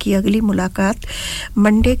मेरी आपकी अगली मुलाकात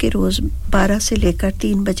मंडे के रोज़ 12 से लेकर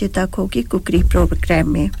 3 बजे तक होगी कुकरी प्रोग्राम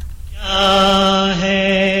में क्या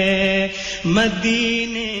है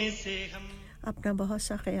मदीने से अपना बहुत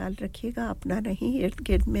सा ख्याल रखिएगा अपना नहीं इर्द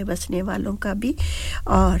गिर्द में बसने वालों का भी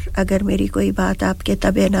और अगर मेरी कोई बात आपके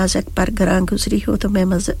तबे नाज़क पर गरां गुजरी हो तो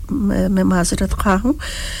मैं माज़रत ख़्वाह हूँ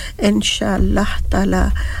इंशाअल्लाह ताला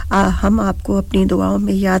हम आपको अपनी दुआओं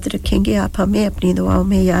में याद रखेंगे आप हमें अपनी दुआओं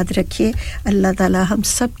में याद रखिए अल्लाह ताला हम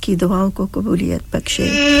सब की दुआओं को कबूलियत बख्शे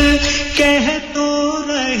कह तो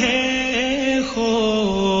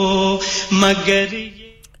मगर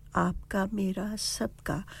आपका मेरा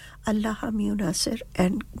सबका अल्लाह हमीउ नासिर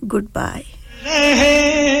एंड गुड बाय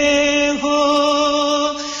रहे हो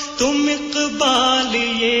तुम इकबाल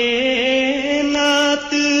ये नात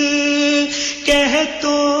कह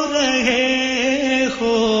तो रहे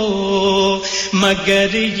हो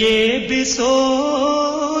मगर ये भी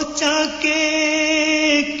सोचा के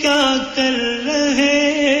क्या कर रहे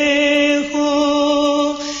हो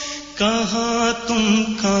कहाँ तुम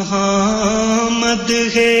कहाँ मद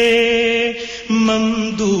है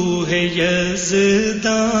ममदूह है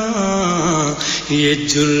यज़दां ये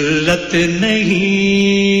जुर्रत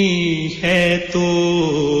नहीं है तो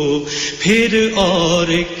फिर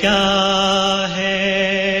और क्या है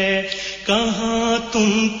कहाँ तुम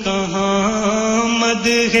कहाँ मद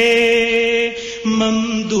है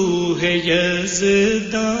ममदूह है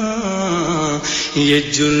यज़दां ये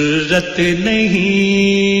जुर्रत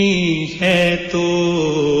नहीं है तो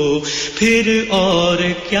फिर और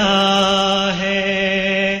क्या है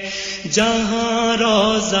जहाँ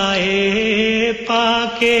रोज़ाए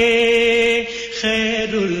पाके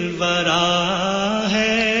खैरुल वरा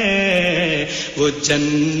है वो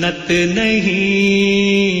जन्नत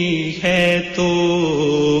नहीं है तो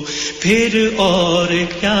फिर और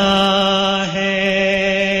क्या है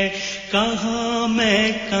कहाँ मैं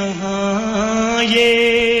कहाँ ये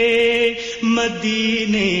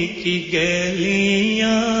मदीने की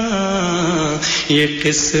गलियां ये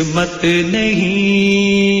किस्मत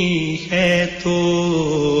नहीं है तो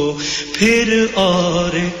फिर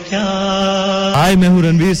और क्या हाय मैं हूं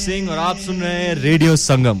रणवीर सिंह और आप सुन रहे हैं रेडियो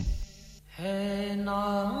संगम है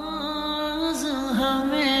नाज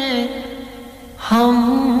हमें हम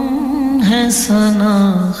हैं सना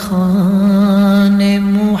खाने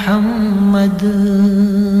मुहम्मद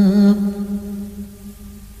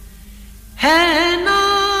है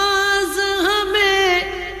नाज हमें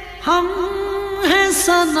हम हैं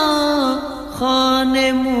सना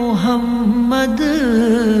खाने मुहम्मद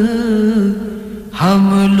हम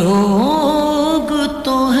लोग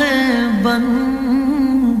तो हैं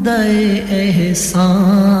बंदे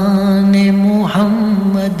एहसान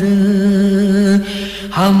मुहम्मद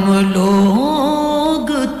हम लोग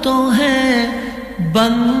तो हैं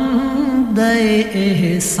बंदे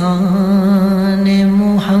एहसान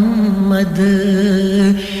मुहम्मद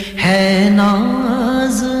है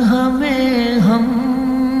नाज हमें हम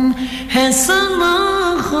हैं सना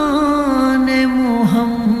खान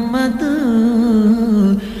मुहम्मद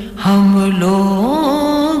हम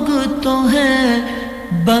लोग तो हैं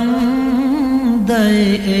बंदे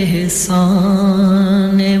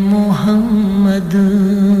एहसान मुहम्मद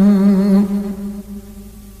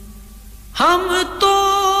हम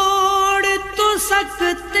तोड़ तो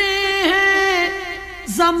सकते हैं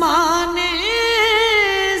ज़माने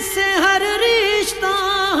से हर रिश्ता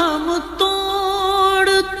हम तोड़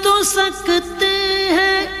तो सकते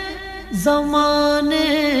हैं ज़माने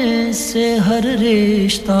से हर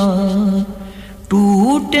रिश्ता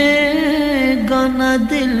टूटेगा न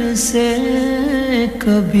दिल से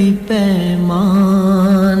कभी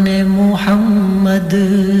पैमान मुहम्मद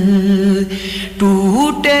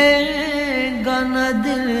टूटेगा न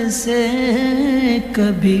दिल से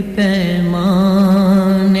कभी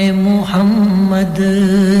पैमान मुहम्मद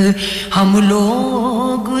हम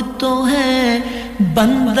लोग तो हैं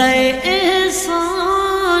बंदे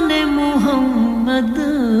एहसान मुहम्मद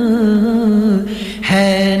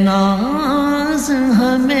है नाज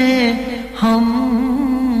हमें हम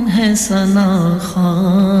हैं सना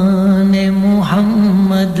खान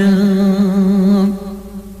मुहम्मद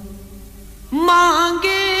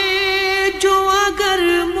मांगे जो अगर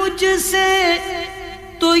मुझसे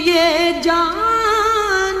तो ये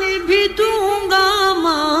जान भी दूंगा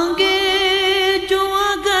मांगे जो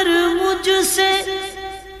अगर मुझसे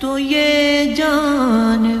तो ये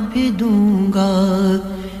जान भी दूंगा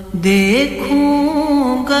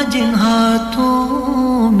देखूंगा जिन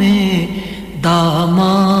हाथों में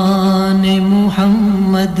दामान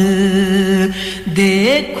मुहम्मद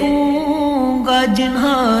देखूंगा जिन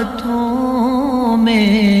हाथों में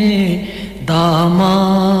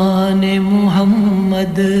दामान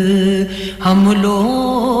मुहम्मद हम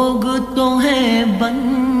लोग तो हैं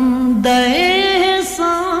बंदे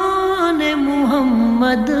एहसान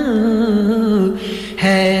मुहम्मद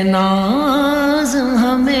है नाज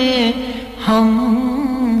हमें हम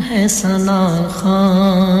हैं सना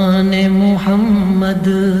खान मुहम्मद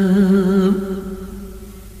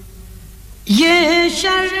ये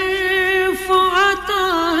शर्फ आता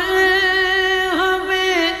है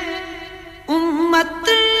हमें उम्मत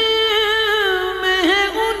में है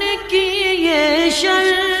उनकी ये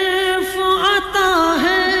शर्फ आता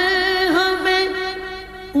है हमें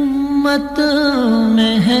उम्मत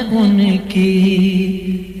में है उनकी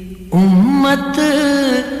उम्मत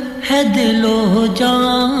है दिलो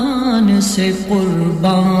जान से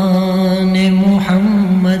कुर्बान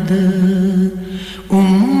मोहम्मद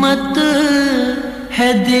उम्मत है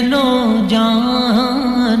दिलो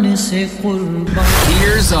जान से कुर्बान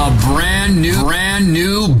Here's a brand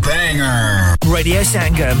new banger. Radio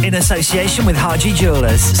Sangam in association with Haji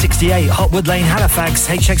Jewellers, 68 Hotwood Lane, Halifax,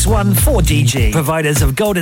 HX1 4DG. Providers of gold